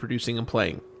 editing, producing, and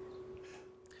playing.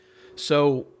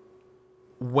 So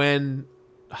when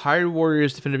Hyrule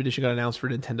Warriors Definitive Edition got announced for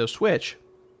Nintendo Switch,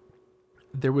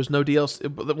 there was no DLC.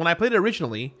 When I played it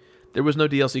originally, there was no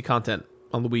DLC content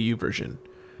on the Wii U version.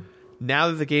 Now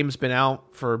that the game's been out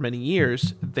for many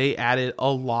years, they added a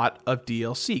lot of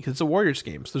DLC because it's a Warriors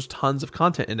game, so there's tons of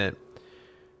content in it.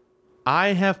 I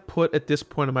have put, at this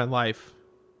point in my life,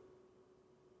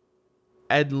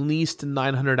 at least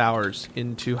 900 hours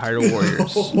into Hyrule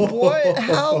Warriors. What?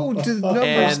 How do the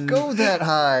numbers And- go that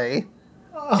high?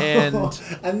 And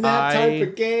And that type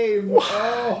of game.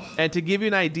 Oh. And to give you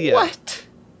an idea, What?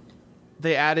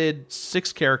 they added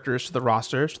 6 characters to the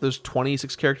roster. So there's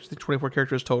 26 characters, 24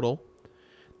 characters total.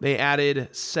 They added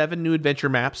 7 new adventure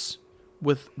maps,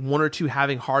 with 1 or 2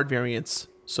 having hard variants.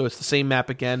 So it's the same map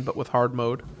again, but with hard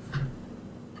mode.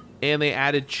 And they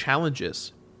added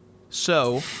challenges.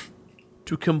 So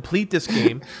to complete this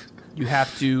game, you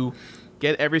have to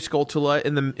get every Skulltula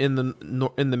in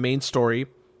the main story,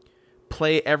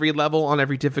 play every level on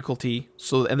every difficulty.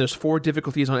 And there's 4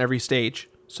 difficulties on every stage.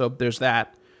 So there's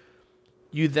that.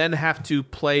 You then have to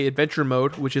play adventure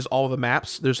mode, which is all the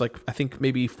maps. There's like, I think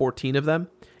maybe 14 of them,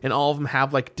 and all of them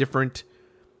have like different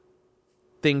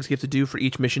things you have to do for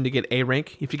each mission to get A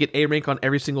rank. You have to get A rank on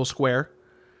every single square.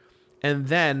 And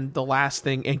then the last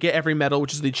thing, and get every medal,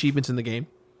 which is the achievements in the game.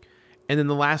 And then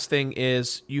the last thing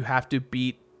is you have to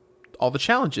beat all the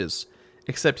challenges.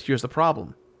 Except here's the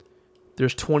problem.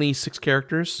 There's 26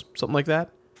 characters, something like that.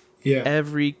 Yeah.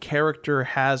 Every character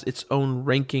has its own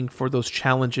ranking for those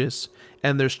challenges,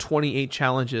 and there's 28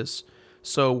 challenges.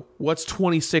 So what's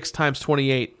 26 times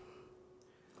 28?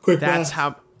 Quick That's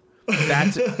math.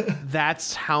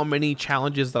 that's how many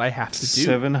challenges that I have to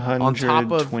do. On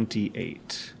top of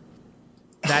 728.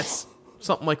 that's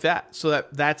something like that. So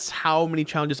that's how many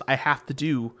challenges I have to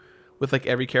do with like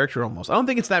every character almost. I don't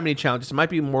think it's that many challenges. It might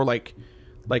be more like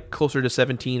closer to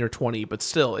 17 or 20, but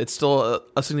still, it's still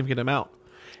a significant amount.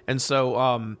 And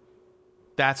so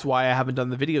that's why I haven't done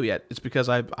the video yet. It's because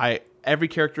I every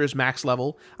character is max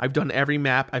level. I've done every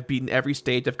map. I've beaten every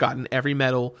stage. I've gotten every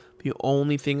medal. The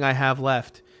only thing I have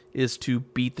left is to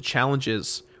beat the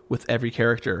challenges with every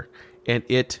character. And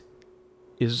it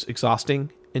is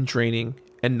exhausting and draining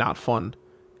and not fun.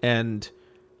 And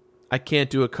I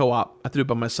can't do a co-op. I have to do it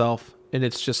by myself. And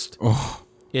it's just...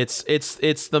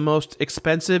 It's the most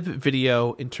expensive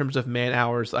video in terms of man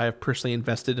hours I have personally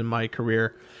invested in my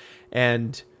career,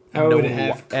 and I would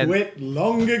have quit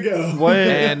long ago. What?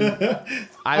 And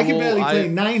I can barely play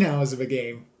 9 hours of a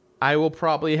game. I will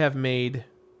probably have made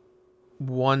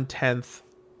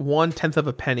 1/10 of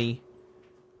a penny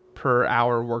per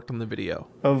hour worked on the video.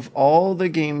 Of all the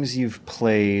games you've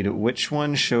played, which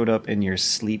one showed up in your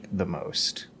sleep the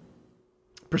most?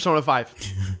 Persona 5.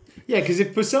 Yeah, because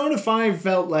if Persona 5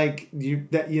 felt like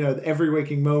every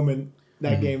waking moment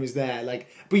that game is there, like,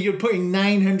 but you're putting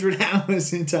 900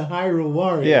 hours into Hyrule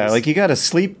Warriors. Yeah, like you gotta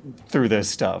sleep through this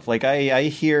stuff. Like I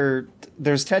hear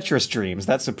there's Tetris dreams.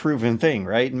 That's a proven thing,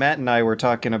 right? Matt and I were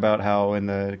talking about how in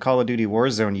the Call of Duty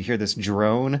Warzone you hear this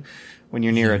drone when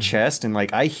you're near a chest, and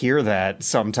like I hear that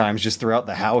sometimes just throughout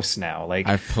the house now. Like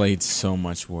I've played so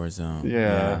much Warzone.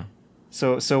 Yeah.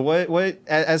 So what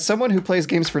as someone who plays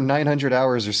games for 900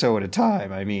 hours or so at a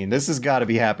time, I mean, this has got to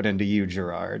be happening to you,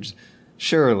 Gerard.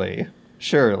 Surely.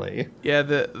 Yeah,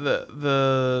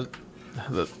 the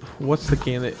what's the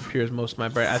game that appears most in my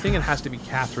brain? I think it has to be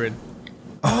Catherine.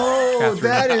 Oh, Catherine.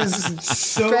 that is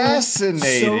so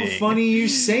fascinating. So funny you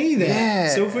say that. Yeah.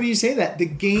 So funny you say that. The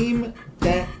game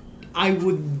that I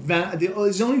would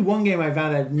there's only one game I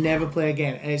vowed I'd never play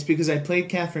again, and it's because I played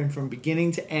Catherine from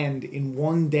beginning to end in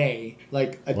one day,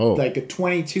 like a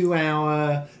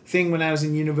 22-hour thing when I was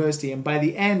in university, and by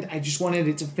the end I just wanted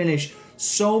it to finish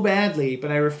so badly,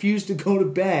 but I refused to go to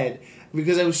bed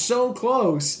because I was so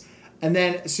close. And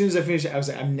then as soon as I finished it, I was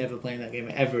like, I'm never playing that game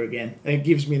ever again. And it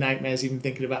gives me nightmares even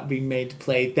thinking about being made to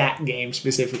play that game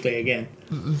specifically again.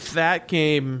 That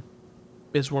game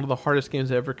is one of the hardest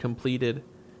games I ever completed.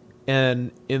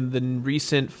 And in the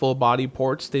recent full body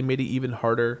ports, they made it even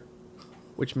harder,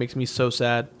 which makes me so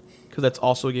sad because that's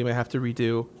also a game I have to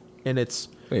redo. And it's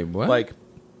Wait, what? like,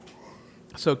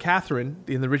 so Catherine,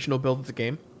 in the original build of the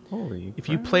game, Holy if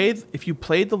you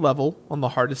played the level on the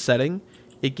hardest setting,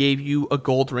 it gave you a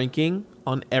gold ranking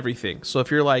on everything. So if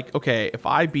you're like, okay, it's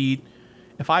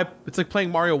like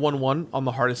playing Mario 1-1 on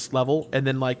the hardest level, and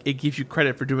then like it gives you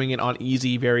credit for doing it on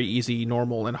easy, very easy,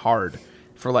 normal, and hard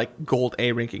for like gold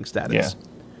A ranking status.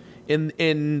 Yeah.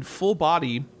 In full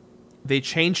body, they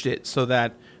changed it so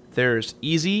that there's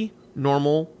easy,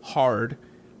 normal, hard,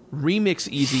 remix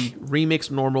easy, remix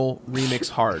normal, remix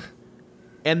hard.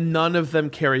 And none of them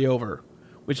carry over,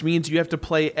 which means you have to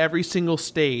play every single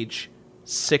stage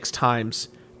 6 times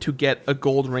to get a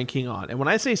gold ranking on. And when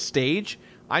I say stage,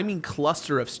 I mean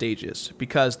cluster of stages,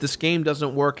 because this game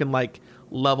doesn't work in like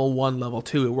level 1, level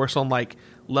 2. It works on like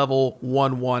level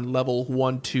 1-1, level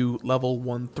 1-2, level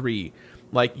 1-3.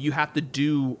 Like you have to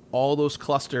do all those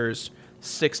clusters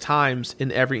 6 times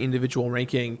in every individual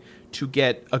ranking to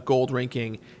get a gold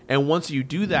ranking. And once you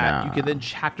do that, you can then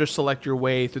chapter select your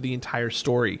way through the entire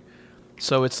story.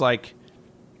 So it's like,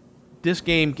 this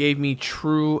game gave me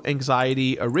true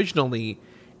anxiety originally,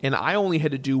 and I only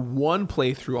had to do one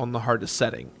playthrough on the hardest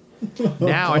setting.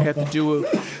 Now I have to do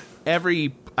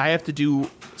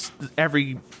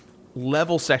every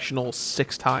level sectional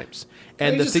 6 times.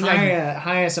 And you the just thing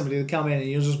hire somebody to come in and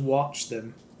you'll just watch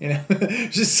them. You know,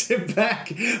 just sit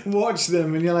back, watch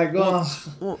them, and you're like, oh.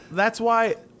 Well, that's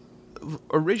why.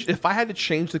 If I had to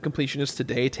change the completionist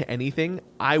today to anything,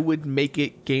 I would make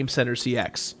it Game Center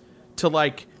CX to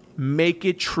like make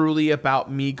it truly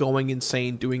about me going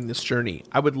insane doing this journey.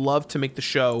 I would love to make the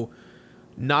show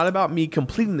not about me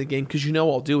completing the game, because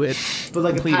I'll do it, but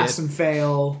like a pass and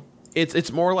fail.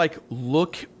 It's more like,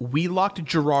 look, we locked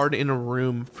Gerard in a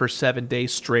room for 7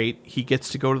 days straight. He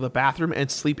gets to go to the bathroom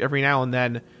and sleep every now and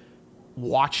then.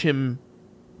 Watch him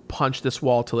punch this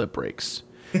wall till it breaks.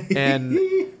 And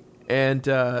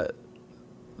to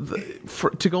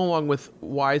go along with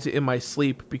why is it in my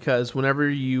sleep, because whenever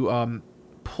you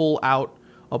pull out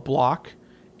a block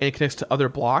and it connects to other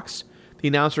blocks, the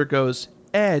announcer goes,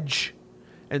 edge.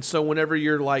 And so whenever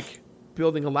you're like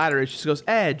building a ladder, it just goes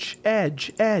edge,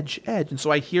 edge, edge, edge. And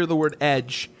so I hear the word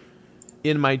edge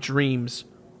in my dreams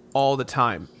all the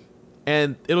time.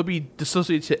 And it'll be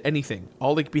dissociated to anything.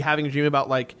 I'll like be having a dream about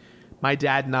like my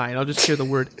dad and I'll just hear the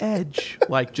word edge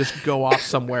like just go off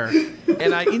somewhere.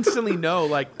 And I instantly know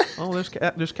like, oh,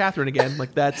 there's Catherine again.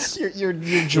 Like that's your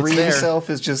dream self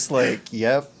is just like,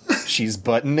 yep, she's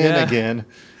butting in again.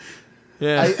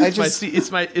 Yeah,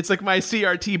 it's like my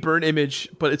CRT burn image,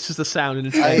 but it's just a sound.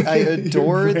 And I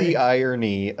adore the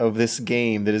irony of this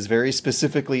game that is very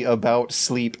specifically about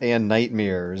sleep and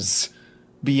nightmares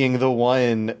being the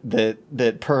one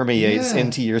that permeates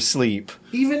into your sleep.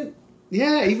 Even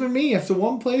me, after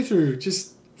one playthrough,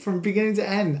 just from beginning to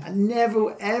end, I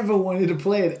never ever wanted to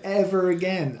play it ever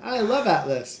again. I love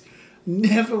Atlas.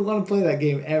 Never want to play that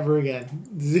game ever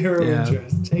again. Zero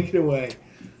interest. Take it away.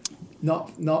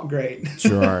 Not great.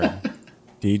 Gerard,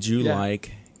 did you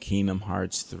like Kingdom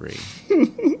Hearts 3?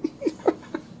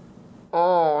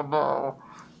 Oh, no.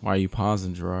 Why are you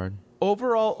pausing, Gerard?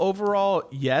 Overall,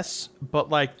 yes,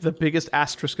 but like the biggest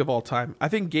asterisk of all time. I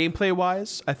think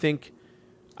gameplay-wise, I think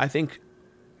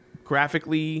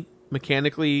graphically,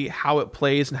 mechanically, how it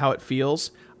plays and how it feels,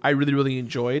 I really, really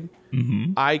enjoyed.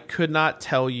 Mm-hmm. I could not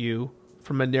tell you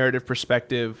from a narrative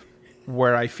perspective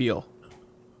where I feel.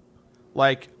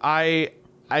 Like,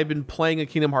 I've been playing a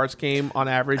Kingdom Hearts game on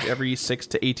average every 6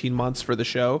 to 18 months for the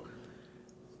show.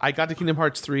 I got to Kingdom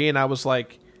Hearts 3 and I was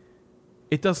like,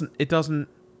 it doesn't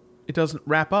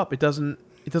wrap up. It doesn't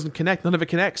connect. None of it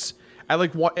connects. I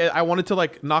wanted to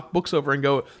like knock books over and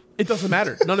go, it doesn't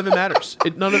matter. None of it matters.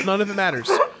 None of it matters.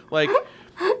 Like,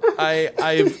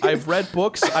 I've read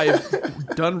books.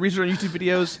 I've done research on YouTube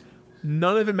videos.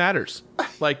 None of it matters.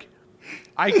 Like,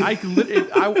 my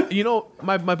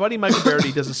buddy Michael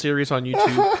Verity does a series on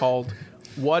YouTube called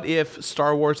 "What If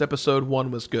Star Wars Episode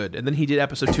 1 Was Good?" and then he did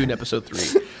Episode 2 and Episode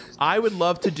 3. I would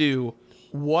love to do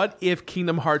what if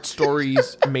Kingdom Hearts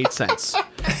stories made sense,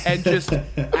 and just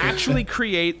actually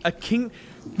create a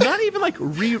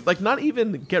not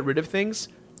even get rid of things,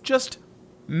 just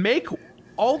make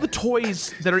all the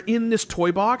toys that are in this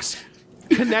toy box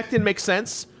connect and make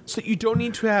sense, so that you don't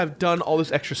need to have done all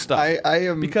this extra stuff. I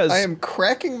am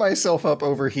cracking myself up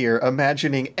over here,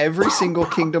 imagining every single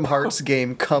Kingdom Hearts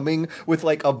game coming with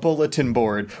like a bulletin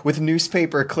board with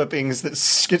newspaper clippings that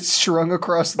get strung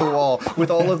across the wall,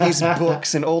 with all of these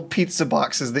books and old pizza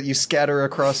boxes that you scatter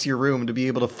across your room to be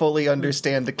able to fully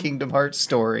understand the Kingdom Hearts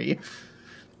story.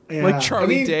 Yeah. Like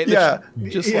Charlie Day.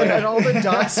 And all the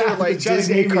dots are like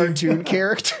Disney cartoon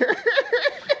characters.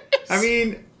 I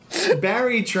mean,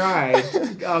 Barry tried.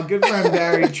 Our good friend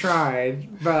Barry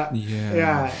tried, but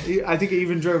yeah, I think it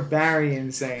even drove Barry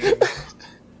insane.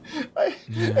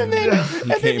 And then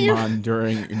he came on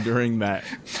during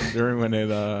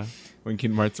when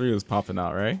Kingdom Hearts 3 was popping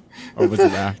out, right? Or was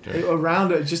it after?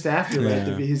 Just after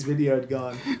his video had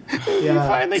gone. Yeah. You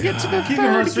finally get to the Kingdom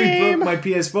Hearts third 3 game. broke my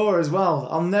PS4 as well.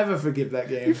 I'll never forgive that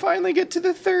game. You finally get to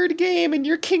the third game, and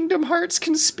your Kingdom Hearts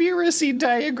conspiracy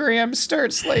diagram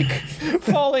starts like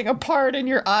falling apart, and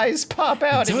your eyes pop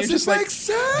out, and you're just like,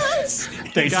 sense.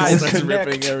 They Guys, don't that's connect.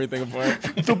 ripping everything apart.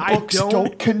 The books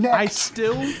don't connect. I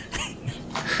still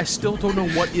don't know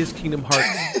what is Kingdom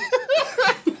Hearts.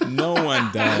 No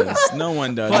one does.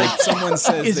 Like, someone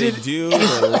says they do,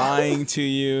 they're lying to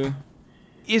you.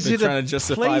 They're trying to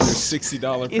justify their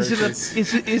 $60 purchase.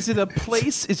 Is it a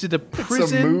place? Is it a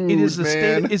prison? mood, it is a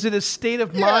man. state. Is it a state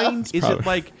of mind? Is it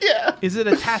like? Yeah. Is it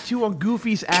a tattoo on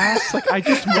Goofy's ass? Like, I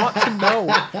just want to know.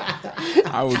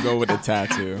 I would go with a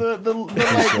tattoo. the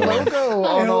like logo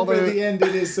I on all hope at the the end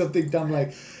it is something dumb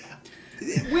like,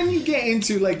 when you get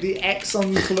into like the X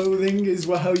on clothing is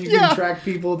how you can track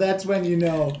people, that's when you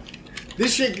know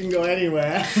this shit can go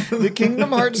anywhere. The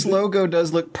Kingdom Hearts logo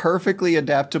does look perfectly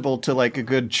adaptable to like a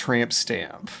good tramp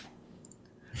stamp.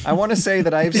 I want to say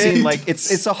that I've seen like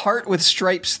it's a heart with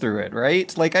stripes through it,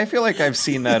 right? Like I feel like I've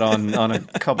seen that on a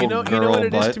couple You know girl what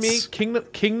it butts. is to me?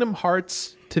 Kingdom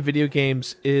Hearts to video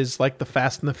games is like the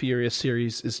Fast and the Furious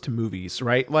series is to movies,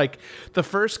 right? Like the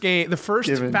first Given Fast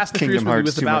and the Kingdom Furious movie Hearts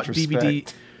was too about much DVD.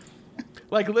 respect.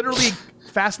 Like literally,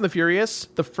 Fast and the Furious,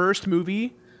 the first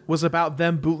movie was about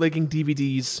them bootlegging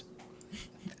DVDs.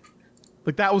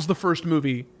 Like that was the first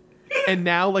movie, and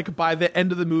now like by the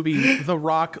end of the movie, The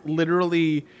Rock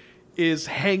literally is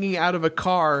hanging out of a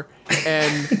car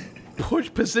and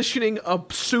positioning a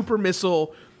super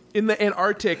missile in the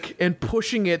Antarctic and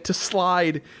pushing it to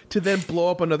slide to then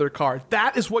blow up another car.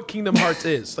 That is what Kingdom Hearts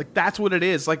is. Like that's what it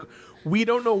is. Like we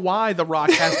don't know why The Rock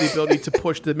has the ability to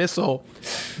push the missile,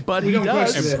 but he don't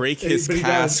does. question And break his But he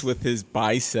cast does. with his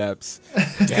biceps.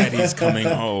 Daddy's coming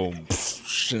home.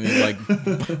 And he's like,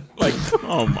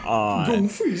 come on.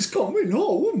 Goofy's coming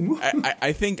home.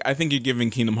 I think you're giving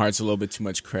Kingdom Hearts a little bit too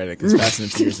much credit, because Fast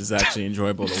and Furious is actually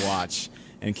enjoyable to watch,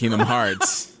 and Kingdom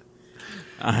Hearts,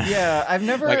 Yeah, I've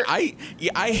never. like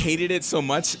I hated it so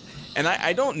much, and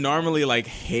I don't normally like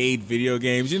hate video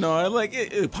games. You know, I like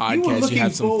podcasts. You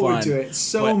have some forward fun. to it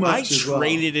so but much I as well.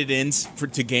 traded it in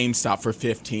to GameStop for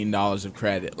 $15 of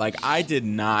credit. Like I did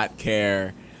not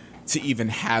care to even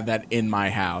have that in my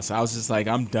house. I was just like,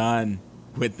 I'm done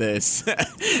with this.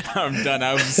 I'm done.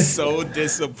 I was so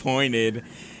disappointed.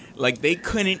 Like they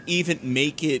couldn't even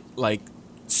make it like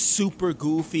super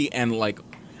goofy and like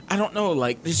I don't know.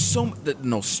 Like there's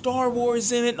no Star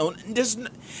Wars in it.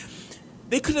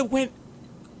 They could have went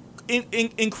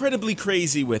incredibly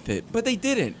crazy with it, but they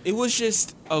didn't. It was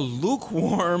just a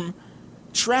lukewarm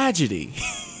tragedy.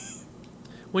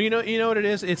 Well, you know what it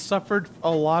is? It suffered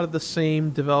a lot of the same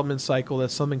development cycle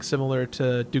that something similar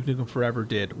to Duke Nukem Forever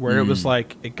did, where it was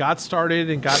like it got started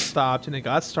and got stopped, and it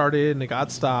got started and it got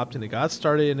stopped, and it got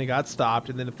started and it got stopped,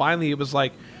 and then finally it was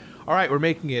like, all right, we're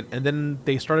making it, and then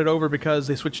they started over because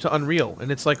they switched to Unreal,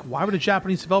 and it's like, why would a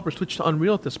Japanese developer switch to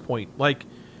Unreal at this point? Like,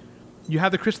 you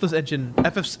have the Chrysalis engine.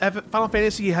 Final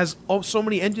Fantasy has so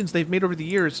many engines they've made over the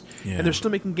years, Yeah. and they're still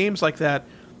making games like that.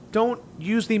 don't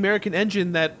use the American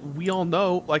engine that we all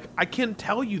know. Like, I can't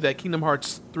tell you that Kingdom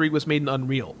Hearts 3 was made in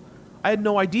Unreal. I had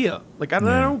no idea. Like, I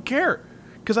don't care.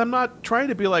 Because I'm not trying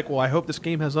to be like, well, I hope this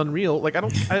game has Unreal. Like,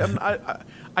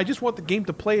 I just want the game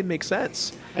to play and make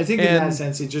sense. I think in that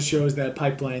sense, it just shows that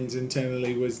pipelines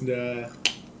internally was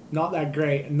not that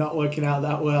great and not working out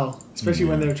that well. Especially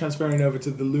when they were transferring over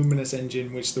to the Luminous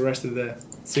engine, which the rest of the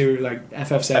series, like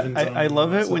FF7. I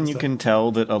love it when you can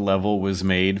tell that a level was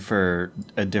made for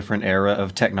a different era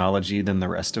of technology than the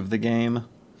rest of the game.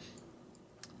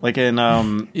 Like in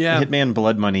Hitman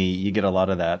Blood Money, you get a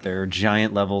lot of that. There are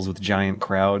giant levels with giant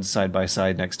crowds side by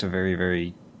side next to very,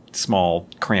 very small,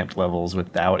 cramped levels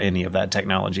without any of that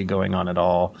technology going on at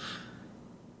all.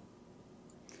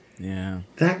 Yeah.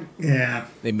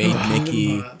 They made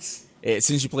Mickey.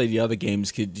 Since you played the other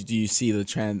games, do you see the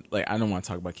trend? Like, I don't want to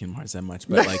talk about Kingdom Hearts that much,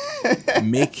 but like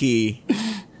Mickey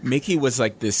was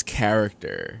like this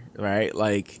character, right?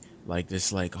 Like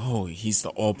this, like, oh, he's the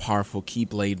all-powerful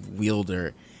Keyblade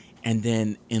wielder. And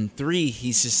then in 3,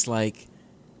 he's just like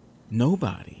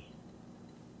nobody.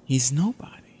 He's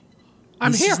nobody.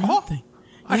 I'm here, huh?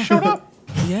 I showed up.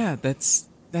 Yeah, that's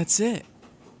it.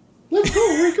 Let's go,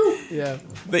 we're cool.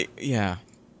 Yeah.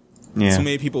 Too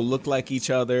many people look like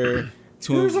each other.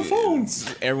 Where's the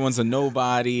phones? Everyone's a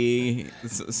nobody.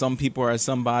 Some people are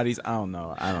somebodies. I don't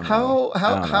know.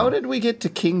 How did we get to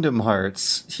Kingdom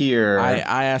Hearts here?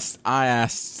 I asked.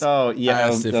 Oh yeah, I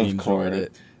asked if of you course. enjoyed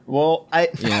it. Well, I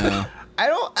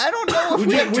don't know if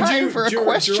we have time for a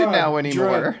question now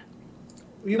anymore.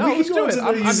 We can go into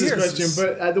the user's question,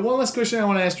 but the one last question I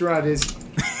want to ask Gerard is,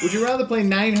 would you rather play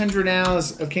 900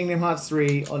 hours of Kingdom Hearts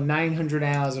 3 or 900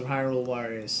 hours of Hyrule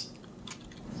Warriors?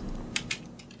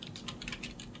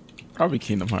 Probably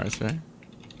Kingdom Hearts, right?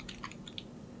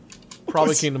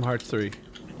 Probably Kingdom Hearts 3.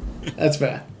 That's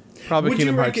fair. Probably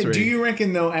Kingdom Hearts 3. Do you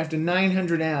reckon, though, after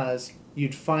 900 hours,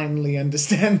 you'd finally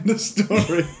understand the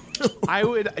story? I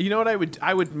would. You know what I would?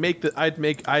 I'd make it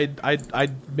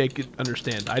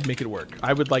understand. I'd make it work.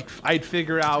 I'd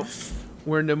figure out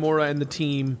where Nomura and the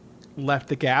team left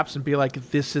the gaps and be like,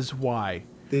 this is why.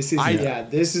 This is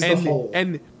the whole.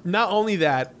 And not only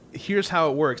that, here's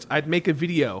how it works. I'd make a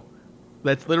video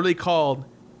that's literally called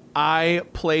I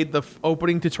played the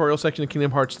opening tutorial section of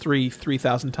Kingdom Hearts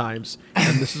 3,000 times,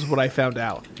 and this is what I found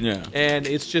out. Yeah. And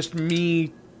it's just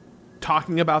me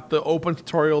talking about the open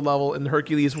tutorial level in the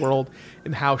Hercules world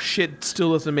and how shit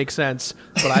still doesn't make sense,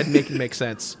 but I'd make it make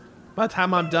sense. By the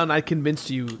time I'm done, I convinced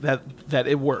you that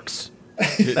it works.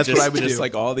 That's what I would do. Just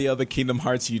like all the other Kingdom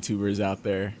Hearts YouTubers out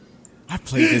there. I've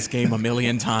played this game a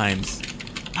million times.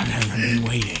 I've been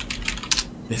waiting.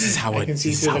 This is how it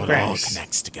all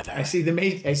connects together. I see the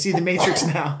Matrix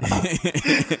now.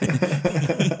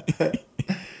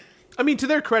 I mean, to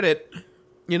their credit,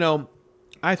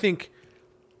 I think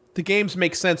the games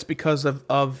make sense because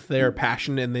of their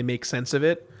passion and they make sense of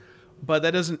it. But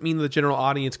that doesn't mean the general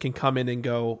audience can come in and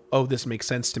go, oh, this makes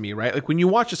sense to me, right? Like when you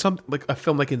watch a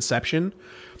film like Inception,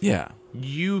 yeah,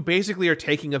 you basically are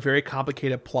taking a very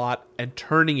complicated plot and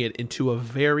turning it into a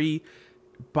very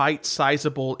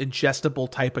bite-sizable, ingestible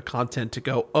type of content to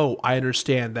go, oh, I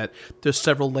understand that there's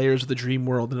several layers of the dream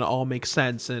world and it all makes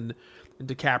sense. And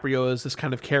DiCaprio is this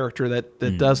kind of character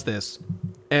that does this.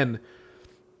 And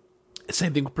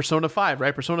same thing with Persona 5,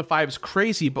 right? Persona 5 is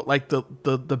crazy, but like the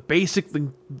basic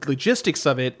logistics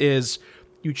of it is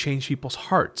you change people's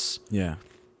hearts. Yeah.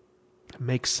 It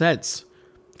makes sense.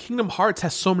 Kingdom Hearts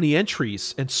has so many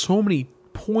entries and so many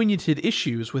pointed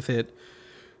issues with it.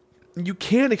 You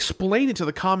can't explain it to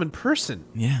the common person.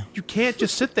 Yeah. You can't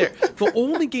just sit there. The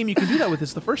only game you can do that with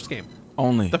is the first game.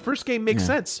 Only. The first game makes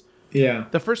sense. Yeah.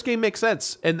 The first game makes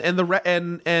sense.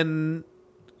 And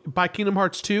by Kingdom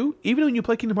Hearts 2, even when you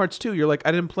play Kingdom Hearts 2, you're like,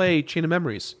 I didn't play Chain of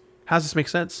Memories. How does this make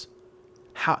sense?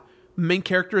 How main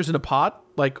character is in a pod?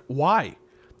 Like, why?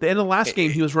 The end of the last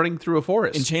game, he was running through a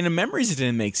forest. In Chain of Memories, it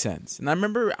didn't make sense. And I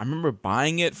remember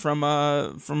buying it from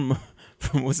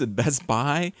was it Best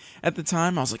Buy at the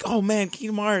time? I was like, oh man,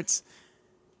 Kingdom Hearts.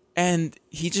 And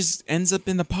he just ends up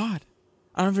in the pod.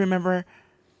 I don't even remember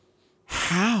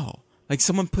how. Like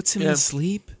someone puts him to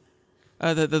sleep.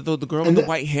 The girl with the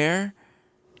white hair.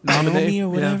 Naomi or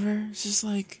whatever. Yeah. It's just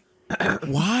like,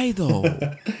 why though?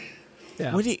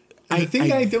 Yeah. The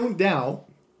thing I don't doubt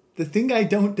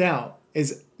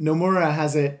is Nomura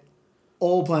has it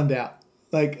all planned out,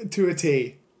 like to a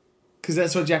T, because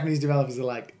that's what Japanese developers are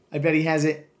like. I bet he has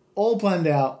it all planned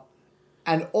out,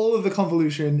 and all of the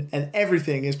convolution and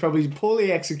everything is probably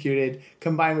poorly executed,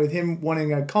 combined with him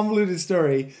wanting a convoluted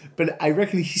story. But I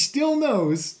reckon he still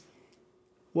knows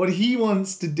what he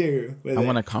wants to do with it. I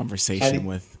want a conversation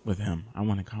with him. I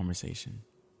want a conversation.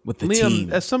 with the Liam,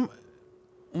 team.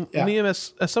 Liam,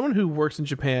 as someone who works in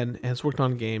Japan and has worked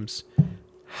on games,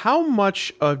 how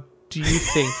much do you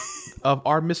think of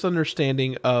our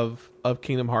misunderstanding of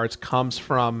Kingdom Hearts comes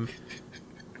from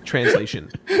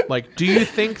translation? Like, do you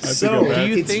think? It's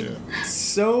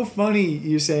so funny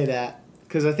you say that,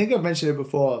 because I think I've mentioned it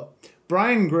before.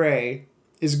 Brian Gray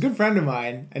is a good friend of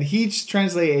mine, and he's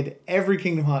translated every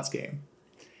Kingdom Hearts game.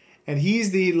 And he's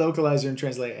the localizer and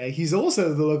translator. He's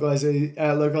also the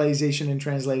localization and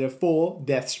translator for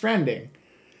Death Stranding.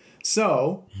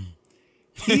 So,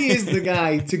 he is the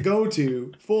guy to go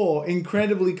to for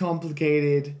incredibly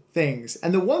complicated things.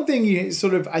 And the one thing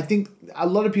I think a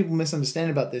lot of people misunderstand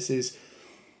about this is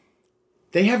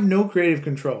they have no creative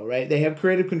control, right? They have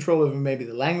creative control over maybe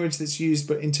the language that's used,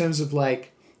 but in terms of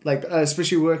like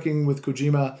especially working with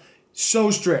Kojima,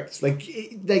 so strict. Like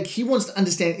he wants to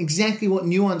understand exactly what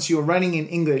nuance you're writing in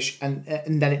English and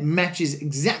that it matches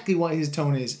exactly what his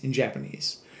tone is in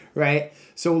Japanese, right?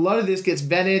 So a lot of this gets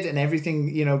vetted and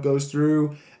everything, goes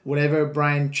through whatever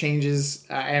Brian changes.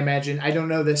 I imagine, I don't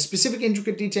know the specific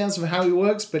intricate details of how he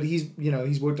works, but he's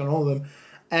worked on all of them,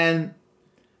 and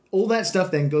all that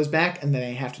stuff then goes back, and then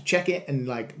they have to check it and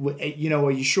like,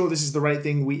 are you sure this is the right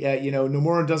thing?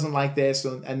 Nomura doesn't like this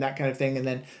and that kind of thing, and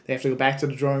then they have to go back to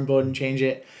the drawing board and change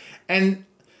it. And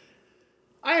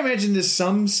I imagine there's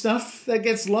some stuff that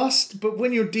gets lost, but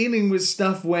when you're dealing with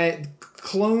stuff where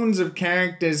clones of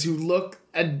characters who look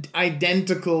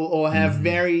identical or have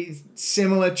very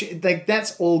similar, like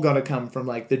that's all got to come from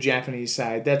like the Japanese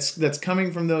side. That's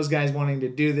coming from those guys wanting to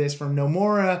do this, from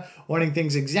Nomura wanting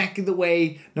things exactly the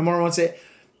way Nomura wants it.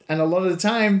 And a lot of the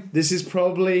time, this is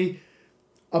probably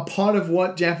a part of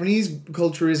what Japanese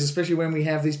culture is, especially when we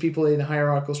have these people in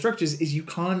hierarchical structures, is you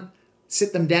can't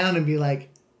sit them down and be like,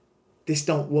 this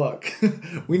don't work.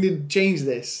 We need to change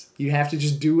this. You have to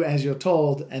just do as you're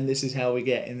told, and this is how we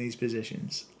get in these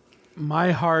positions.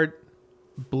 My heart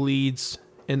bleeds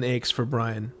and aches for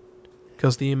Brian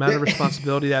because the amount of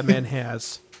responsibility that man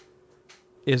has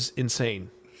is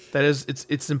insane. That is,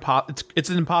 it's an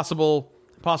impossible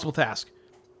task.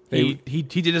 He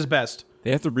did his best.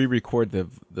 They have to re-record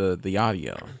the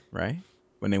audio, right?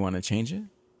 When they want to change it,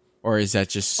 or is that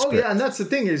just script? Oh yeah, and that's the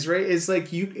thing is, right? It's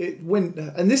like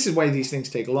and this is why these things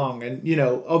take long. And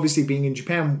obviously being in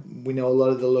Japan, we know a lot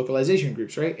of the localization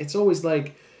groups, right? It's always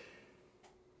like,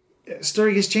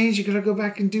 story gets changed, you gotta go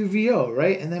back and do VO,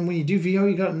 right? And then when you do VO,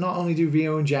 you gotta not only do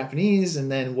VO in Japanese,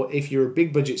 and then if you're a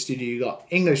big budget studio, you got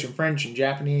English and French and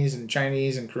Japanese and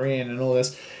Chinese and Korean and all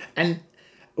this. And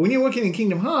when you're working in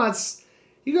Kingdom Hearts,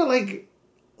 you got like,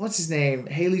 what's his name?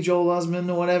 Haley Joel Osment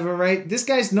or whatever, right? This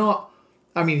guy's not,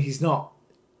 he's not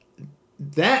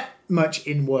that much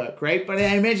in work, right? But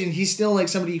I imagine he's still like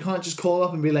somebody you can't just call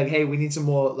up and be like, hey, we need some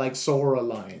more like Sora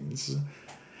lines.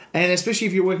 And especially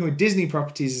if you're working with Disney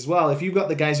properties as well, if you've got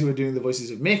the guys who are doing the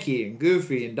voices of Mickey and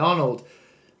Goofy and Donald,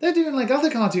 they're doing like other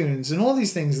cartoons and all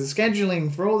these things. The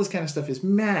scheduling for all this kind of stuff is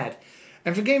mad.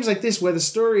 And for games like this, where the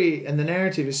story and the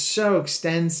narrative is so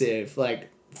extensive, like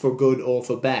for good or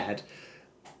for bad,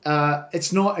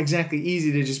 it's not exactly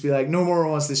easy to just be like, no more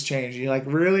wants this changed. And you're like,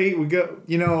 really? We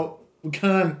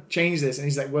can't change this. And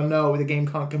he's like, well, no, the game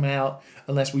can't come out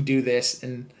unless we do this.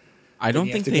 And I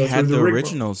don't think they had the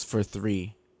originals for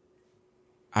 3.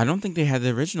 I don't think they had the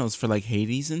originals for like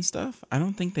Hades and stuff. I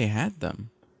don't think they had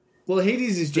them. Well,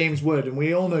 Hades is James Wood, and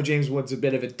we all know James Wood's a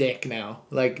bit of a dick now.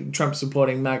 Like Trump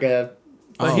supporting MAGA.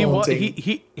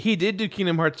 He did do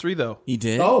Kingdom Hearts 3 though. He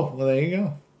did? Oh, well there you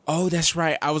go. Oh, that's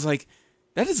right. I was like,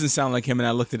 that doesn't sound like him, and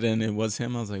I looked at it and it was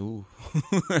him. I was like, ooh.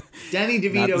 Danny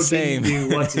DeVito didn't do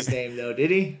what's his name though, did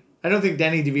he? I don't think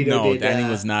Danny DeVito did. No, Danny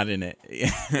was not in it.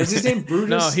 What's his name? Brutus?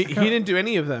 No, he didn't do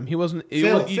any of them. He wasn't.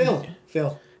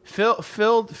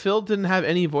 Phil didn't have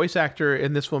any voice actor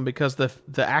in this one because the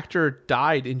actor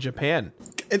died in Japan.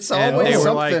 It's always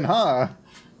something, huh?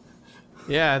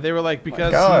 Yeah, they were like,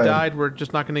 because he died, we're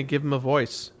just not going to give him a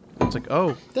voice. It's like,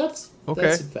 oh, that's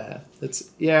fair.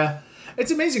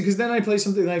 It's amazing because then I play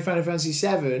something like Final Fantasy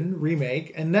VII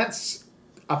Remake, and that's,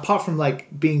 apart from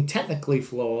like being technically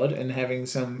flawed and having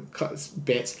some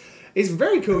bits, it's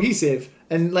very cohesive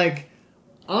and like,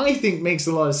 I think makes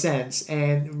a lot of sense.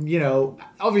 And,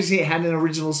 obviously it had an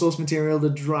original source material to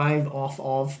drive off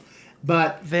of,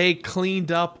 but they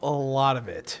cleaned up a lot of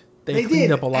it. They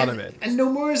cleaned up a lot of it. And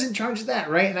Nomura's in charge of that,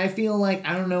 right? And I feel like,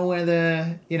 I don't know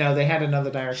whether, they had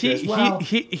another director as well.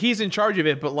 He's in charge of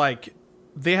it, but like,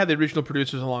 they had the original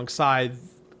producers alongside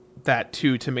that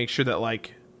too, to make sure that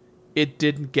like, it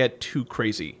didn't get too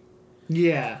crazy.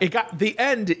 Yeah. The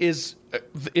end is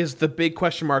the big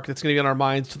question mark that's going to be on our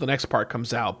minds till the next part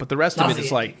comes out. But the rest of it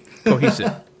is like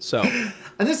cohesive. So, and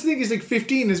that's the thing is like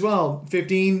 15 as well.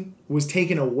 15 was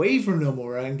taken away from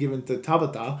Nomura and given to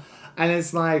Tabata, and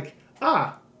it's like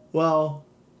well,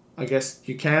 I guess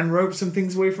you can rope some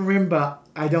things away from him, but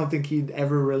I don't think he'd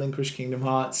ever relinquish Kingdom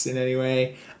Hearts in any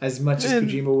way, as much as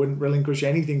Kojima wouldn't relinquish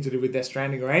anything to do with Death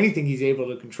Stranding or anything he's able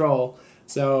to control.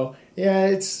 So yeah,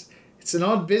 it's an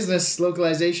odd business,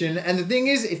 localization. And the thing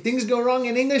is, if things go wrong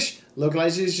in English,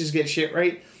 localizers just get shit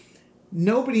right.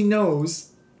 Nobody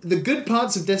knows the good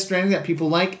parts of Death Stranding that people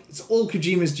like. It's all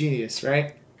Kojima's genius,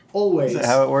 right? Always. Is that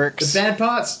how it works? The bad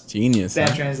parts, Genius. bad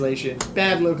Huh? translation,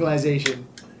 bad localization.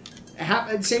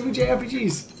 Same with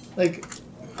JRPGs. Like,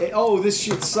 this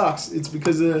shit sucks. It's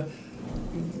because the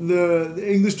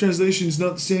English translation is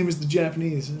not the same as the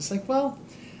Japanese. And it's like, well,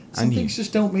 some things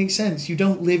just don't make sense. You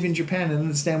don't live in Japan and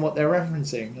understand what they're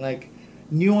referencing. Like,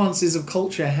 nuances of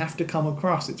culture have to come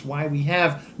across. It's why we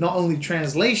have not only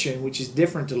translation, which is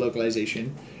different to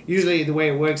localization. Usually the way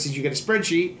it works is you get a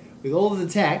spreadsheet with all of the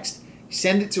text, you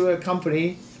send it to a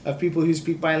company of people who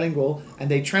speak bilingual, and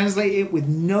they translate it with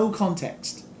no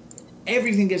context.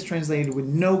 Everything gets translated with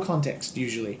no context,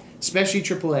 usually. Especially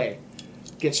AAA.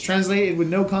 Gets translated with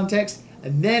no context,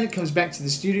 and then it comes back to the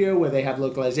studio where they have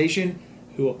localization,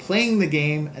 who are playing the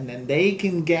game, and then they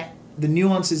can get the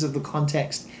nuances of the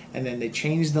context, and then they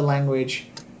change the language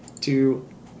to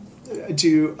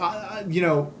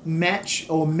match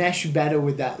or mesh better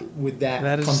with that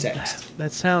context.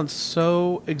 That sounds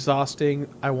so exhausting.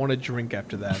 I want to drink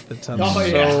after that. That sounds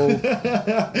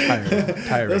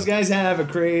tiring. Those guys have a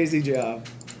crazy job.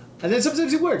 And then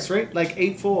sometimes it works, right? Like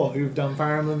 8-4, who've done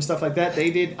Fire Emblem, stuff like that.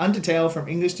 They did Undertale from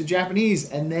English to Japanese,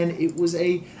 and then it was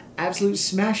a absolute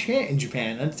smash hit in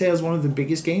Japan. Undertale is one of the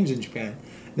biggest games in Japan.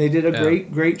 They did a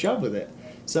great job with it.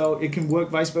 So it can work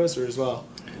vice versa as well.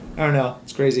 I don't know.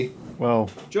 It's crazy. Well,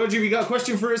 Georgie, we got a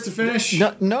question for us to finish?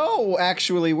 no,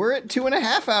 actually, we're at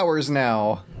 2.5 hours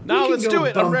now. No, We let's can do go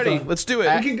it. I'm ready. bumper. Let's do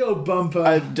it. We can go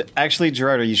bumper. Actually,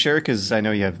 Gerard, are you sure? Because I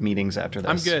know you have meetings after this.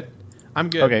 I'm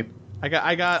good. Okay.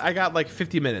 I got like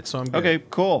 50 minutes, so I'm good. Okay,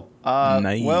 cool.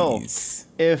 Nice. Well,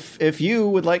 if you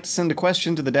would like to send a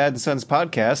question to the Dad and Sons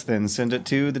podcast, then send it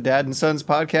to the Dad and Sons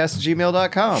podcast at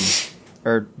gmail.com.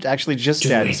 Or actually just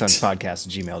Dad and Sons podcast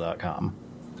at gmail.com.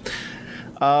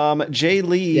 Jay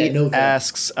Lee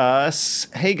asks us,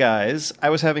 hey guys,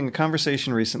 I was having a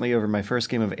conversation recently over my first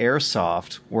game of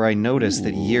Airsoft where I noticed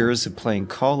that years of playing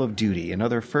Call of Duty and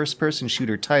other first-person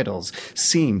shooter titles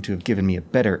seem to have given me a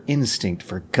better instinct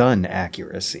for gun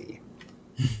accuracy.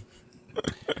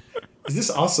 Is this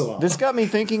also This got me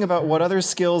thinking about what other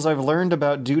skills I've learned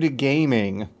about due to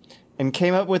gaming and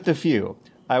came up with a few.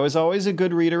 I was always a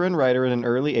good reader and writer at an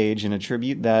early age and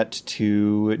attribute that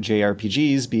to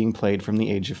JRPGs being played from the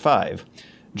age of 5.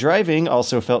 Driving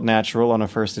also felt natural on a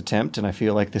first attempt, and I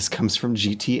feel like this comes from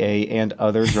GTA and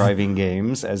other driving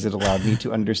games, as it allowed me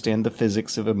to understand the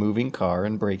physics of a moving car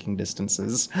and braking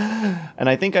distances. And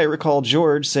I think I recall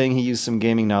George saying he used some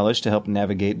gaming knowledge to help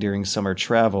navigate during summer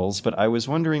travels, but I was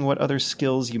wondering what other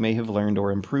skills you may have learned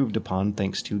or improved upon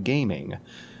thanks to gaming.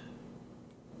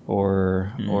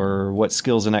 Or what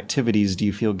skills and activities do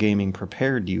you feel gaming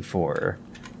prepared you for?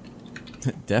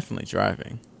 Definitely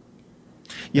driving.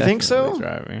 You think so?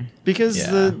 Driving. Because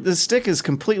Yeah. the stick is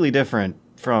completely different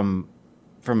from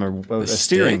a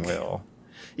steering stick? wheel.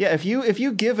 Yeah, if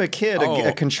you give a kid Oh.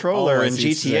 a controller Oh, I in see what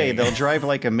you're GTA, saying. they'll drive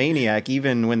like a maniac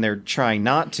even when they're trying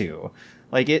not to.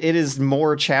 Like it is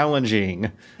more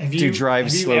challenging to drive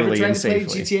slowly Have you ever tried and to play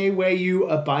safely. GTA where you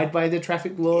abide by the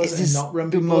traffic laws It and is not run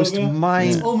the people most over?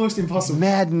 It's almost impossible.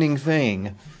 maddening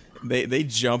thing. They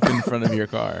jump in front of your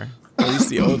car. At least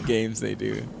the old games they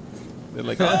do. They're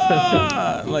like,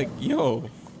 like, yo,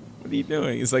 what are you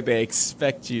doing? It's like they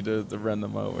expect you to run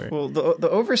them over. Well, the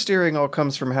oversteering all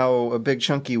comes from how a big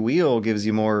chunky wheel gives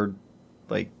you more,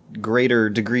 like, greater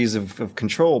degrees of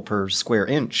control per square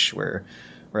inch,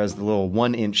 whereas the little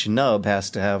 1-inch nub has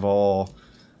to have all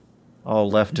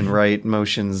left and right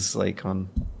motions, like on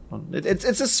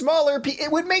it's a smaller it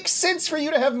would make sense for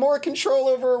you to have more control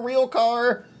over a real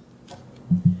car.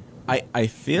 I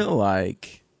feel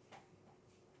like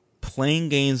playing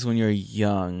games when you're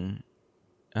young,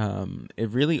 it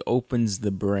really opens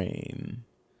the brain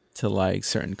to like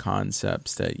certain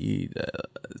concepts that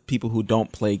people who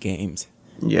don't play games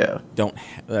don't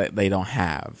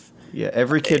have. Yeah,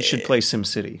 every kid should play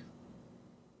SimCity.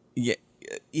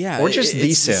 Yeah, Or just The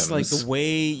it's just like Sims. the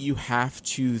way you have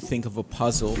to think of a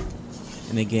puzzle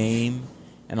in a game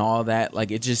and all that.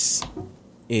 Like it just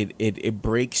it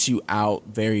breaks you out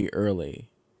very early,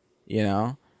 you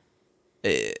know.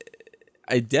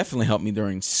 it definitely helped me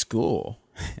during school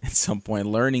at some point,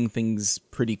 learning things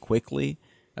pretty quickly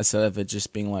instead of it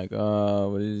just being like,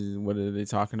 what are they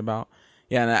talking about?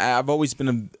 Yeah, and I've always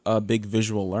been a big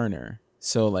visual learner,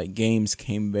 so like games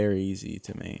came very easy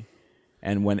to me.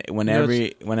 And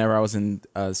whenever I was in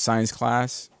science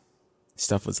class,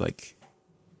 stuff was like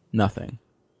nothing.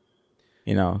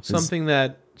 You know, something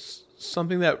that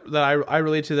I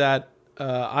relate to that.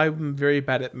 I'm very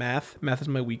bad at math. Math is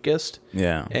my weakest.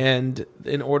 Yeah. And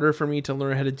in order for me to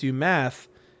learn how to do math,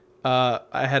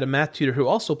 I had a math tutor who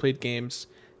also played games.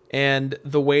 And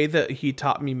the way that he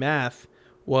taught me math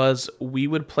was we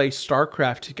would play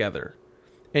StarCraft together.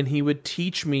 And he would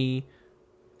teach me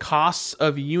costs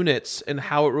of units and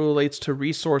how it relates to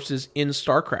resources in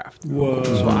StarCraft.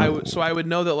 Whoa. So I would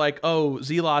know that, like,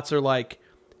 zealots are like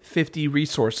 50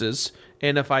 resources,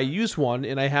 and if I use one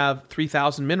and I have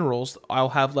 3,000 minerals, I'll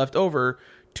have left over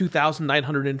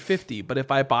 2,950. But if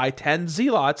I buy 10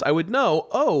 zealots, I would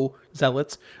know,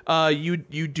 zealots, you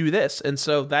do this. And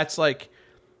so that's like,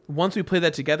 once we played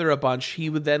that together a bunch, he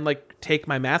would then like take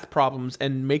my math problems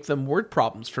and make them word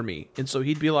problems for me. And so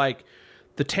he'd be like,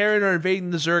 the Terran are invading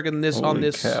the Zerg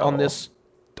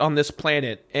on this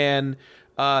planet, and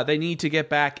they need to get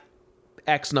back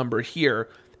X number here.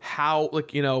 How,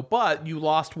 like, you know, but you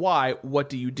lost Y, what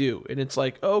do you do? And it's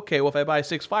like, okay, well, if I buy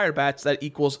 6 fire bats, that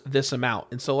equals this amount.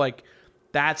 And so, like,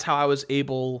 that's how I was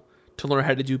able to learn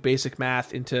how to do basic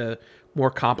math into more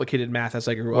complicated math as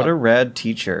I grew up. What a rad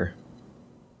teacher.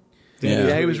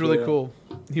 Yeah, he was really cool.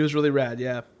 He was really rad,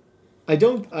 yeah. I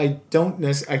don't think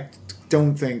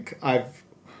I've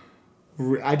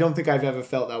ever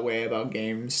felt that way about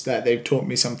games, that they've taught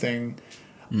me something.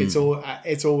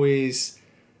 It's always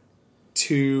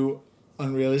too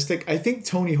unrealistic. I think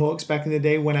Tony Hawk's back in the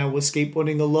day, when I was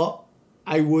skateboarding a lot,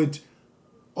 I would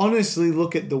honestly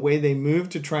look at the way they move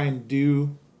to try and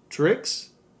do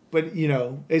tricks. But, you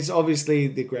know, it's obviously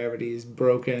the gravity is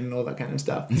broken, all that kind of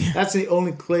stuff. That's the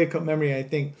only clear-cut memory, I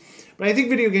think. But I think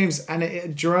video games,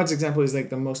 and Gerard's example is like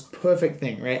the most perfect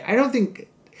thing, right? I don't think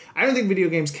video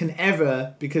games can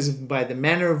ever, by the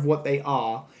manner of what they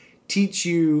are, teach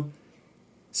you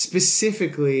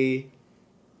specifically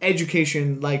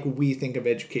education like we think of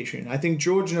education. I think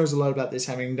George knows a lot about this,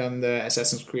 having done the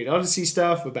Assassin's Creed Odyssey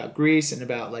stuff about Greece and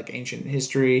about like ancient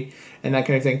history and that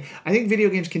kind of thing. I think video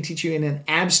games can teach you in an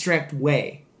abstract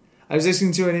way. I was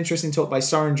listening to an interesting talk by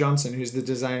Soren Johnson, who's the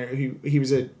designer. He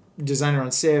was a designer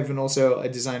on Civ and also a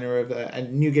designer of a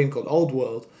new game called Old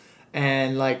World.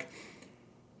 And like,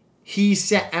 he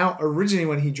set out originally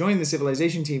when he joined the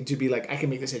Civilization team to be like, I can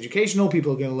make this educational,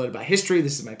 people are going to learn about history,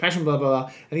 this is my passion, blah, blah,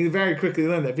 blah. And he very quickly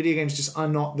learned that video games just are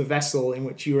not the vessel in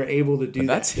which you are able to do that.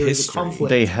 That's history. There is a conflict.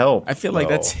 They help. I feel like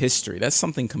that's history. That's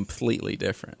something completely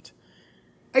different.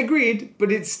 Agreed,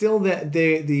 but it's still that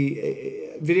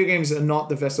the video games are not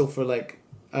the vessel for like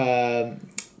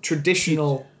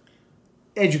traditional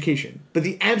education. But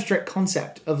the abstract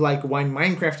concept of like why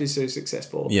Minecraft is so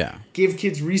successful. Yeah. Give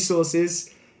kids resources,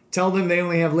 tell them they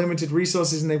only have limited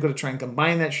resources and they've got to try and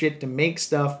combine that shit to make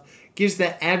stuff. Gives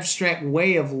that abstract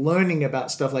way of learning about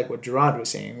stuff like what Gerard was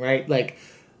saying, right? Like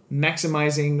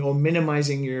maximizing or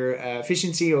minimizing your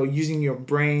efficiency or using your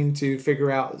brain to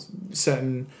figure out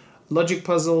certain logic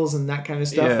puzzles and that kind of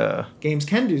stuff. Yeah. Games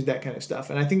can do that kind of stuff.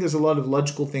 And I think there's a lot of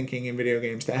logical thinking in video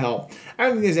games to help. I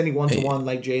don't think there's any one-to-one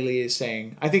like Jay Lee is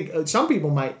saying. I think some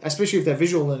people might, especially if they're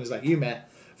visual learners like you, Matt.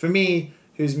 For me,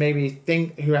 who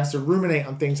has to ruminate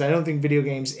on things, I don't think video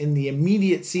games in the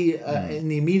immediacy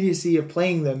of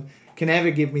playing them can ever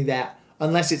give me that,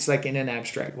 unless it's like in an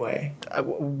abstract way.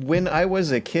 When I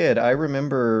was a kid, I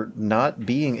remember not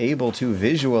being able to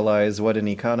visualize what an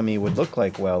economy would look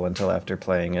like well until after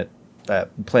playing it.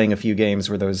 Playing a few games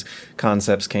where those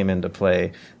concepts came into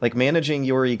play. Like managing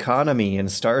your economy in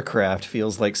StarCraft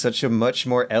feels like such a much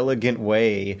more elegant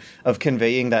way of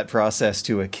conveying that process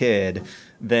to a kid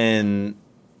than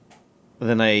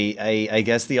I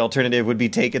guess the alternative would be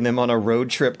taking them on a road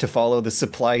trip to follow the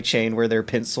supply chain where their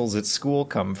pencils at school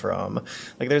come from.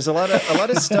 Like there's a lot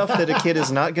of stuff that a kid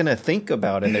is not going to think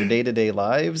about in their day-to-day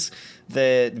lives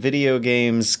that video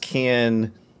games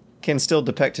can still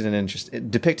depict in an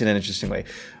interesting way.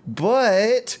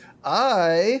 But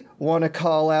I want to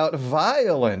call out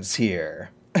violence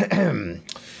here.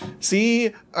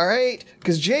 See, all right,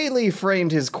 because Jay Lee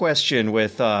framed his question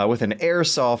with an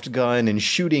airsoft gun and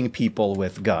shooting people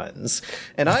with guns,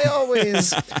 and I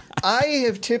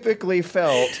have typically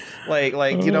felt like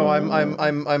you know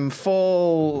I'm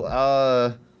full.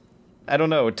 I don't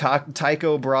know,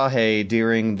 Tycho Brahe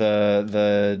during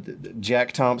the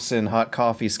Jack Thompson hot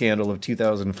coffee scandal of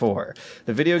 2004.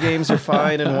 The video games are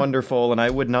fine and wonderful, and I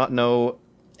would not know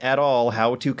at all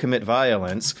how to commit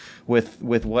violence with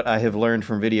what I have learned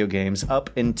from video games up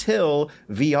until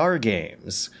VR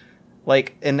games.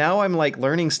 Like, and now I'm like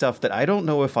learning stuff that I don't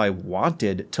know if I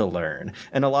wanted to learn.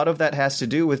 And a lot of that has to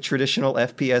do with traditional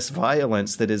FPS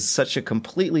violence that is such a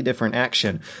completely different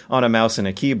action on a mouse and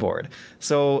a keyboard.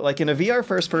 So, like in a VR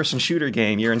first-person shooter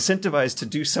game, you're incentivized to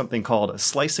do something called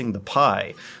slicing the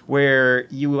pie, where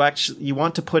you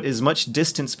want to put as much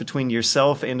distance between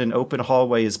yourself and an open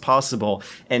hallway as possible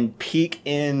and peek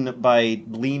in by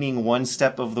leaning one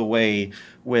step of the way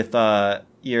with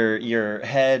your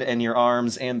head and your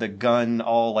arms and the gun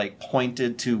all like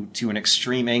pointed to an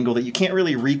extreme angle that you can't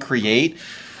really recreate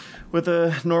with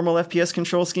a normal FPS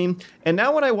control scheme. And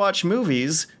now when I watch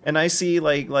movies and I see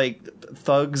like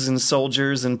thugs and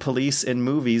soldiers and police in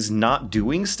movies not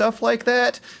doing stuff like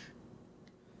that,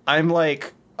 I'm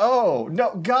like, oh,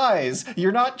 no, guys,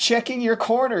 you're not checking your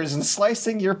corners and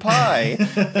slicing your pie.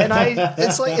 And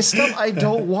it's stuff I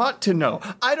don't want to know.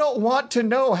 I don't want to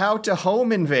know how to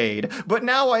home invade, but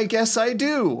now I guess I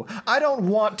do. I don't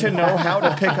want to know how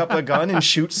to pick up a gun and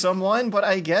shoot someone, but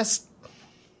I guess...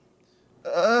 The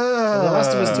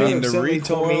Last of Us 2 I mean, the certainly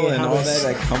told me recoil and how all to-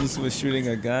 that comes with shooting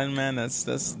a gun, man, that's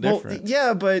different. Well,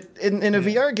 yeah, but in a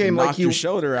VR game, Knock like your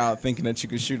shoulder out thinking that you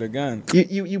could shoot a gun.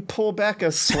 You pull back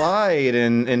a slide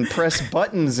and press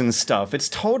buttons and stuff. It's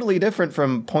totally different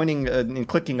from pointing and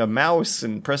clicking a mouse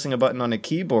and pressing a button on a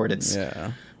keyboard. It's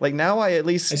like now I at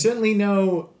least I certainly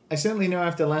know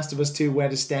after Last of Us 2 where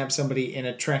to stab somebody in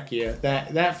a trachea.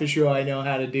 That for sure I know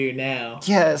how to do now.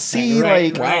 yeah. See,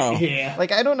 right, like wow. right here.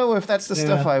 like I don't know if that's the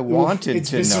stuff I Oof, wanted it's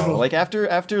to visceral. know. Like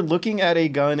after looking at a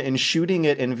gun and shooting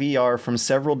it in VR from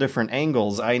several different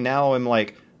angles, I now am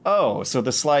like, oh, so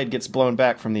the slide gets blown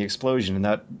back from the explosion, and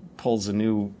that pulls a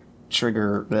new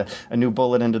trigger, a new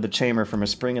bullet into the chamber from a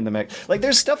spring in the mech. Like,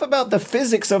 there's stuff about the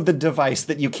physics of the device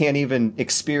that you can't even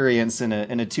experience in a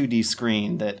 2D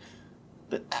screen that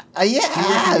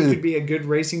yeah. You could be a good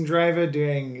racing driver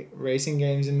doing racing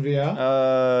games in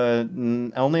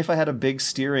VR. Only if I had a big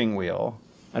steering wheel.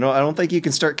 I don't think you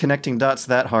can start connecting dots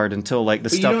that hard until like the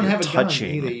But you stuff don't you're have a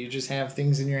touching. gun either. You just have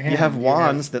things in your hand. You have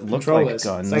wands that look like controllers.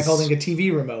 guns. It's like holding a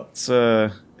TV remote.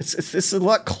 It's a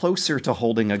lot closer to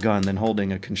holding a gun than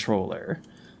holding a controller.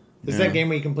 There's that game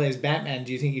where you can play as Batman.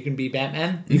 Do you think you can be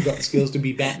Batman? You've got the skills to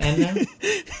be Batman now?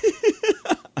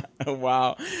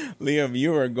 Wow, Liam,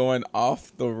 you are going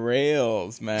off the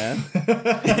rails, man.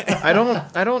 I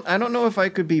don't know if I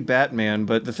could be Batman,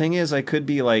 but the thing is, I could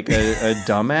be like a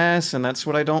dumbass, and that's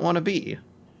what I don't want to be.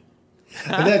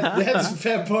 That's a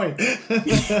fair point.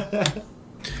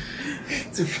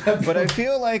 It's a fair point. But I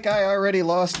feel like I already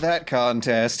lost that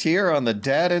contest here on the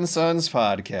Dad and Sons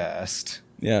podcast.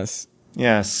 Yes.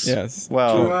 Yes.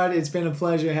 Well, Gerard, it's been a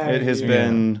pleasure having you. it has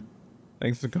been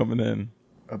Thanks for coming in.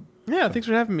 Yeah, thanks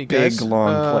for having me, big, guys.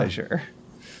 long pleasure.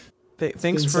 Thanks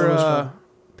been so much fun.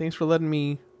 Thanks for letting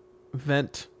me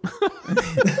vent.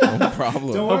 No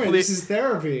problem. Don't worry, Hopefully- this is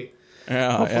therapy.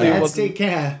 Yeah, Hopefully yeah. it Let's take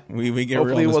care. We get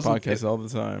hopefully real it on this wasn't- podcast all the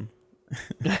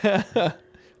time.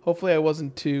 Hopefully, I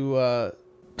wasn't too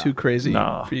crazy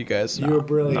No. for you guys. You were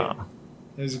brilliant. No.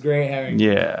 It was great having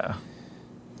you.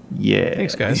 Yeah.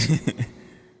 Thanks, guys.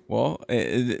 Well,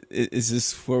 is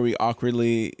this where we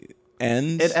awkwardly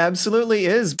end? It absolutely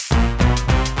is.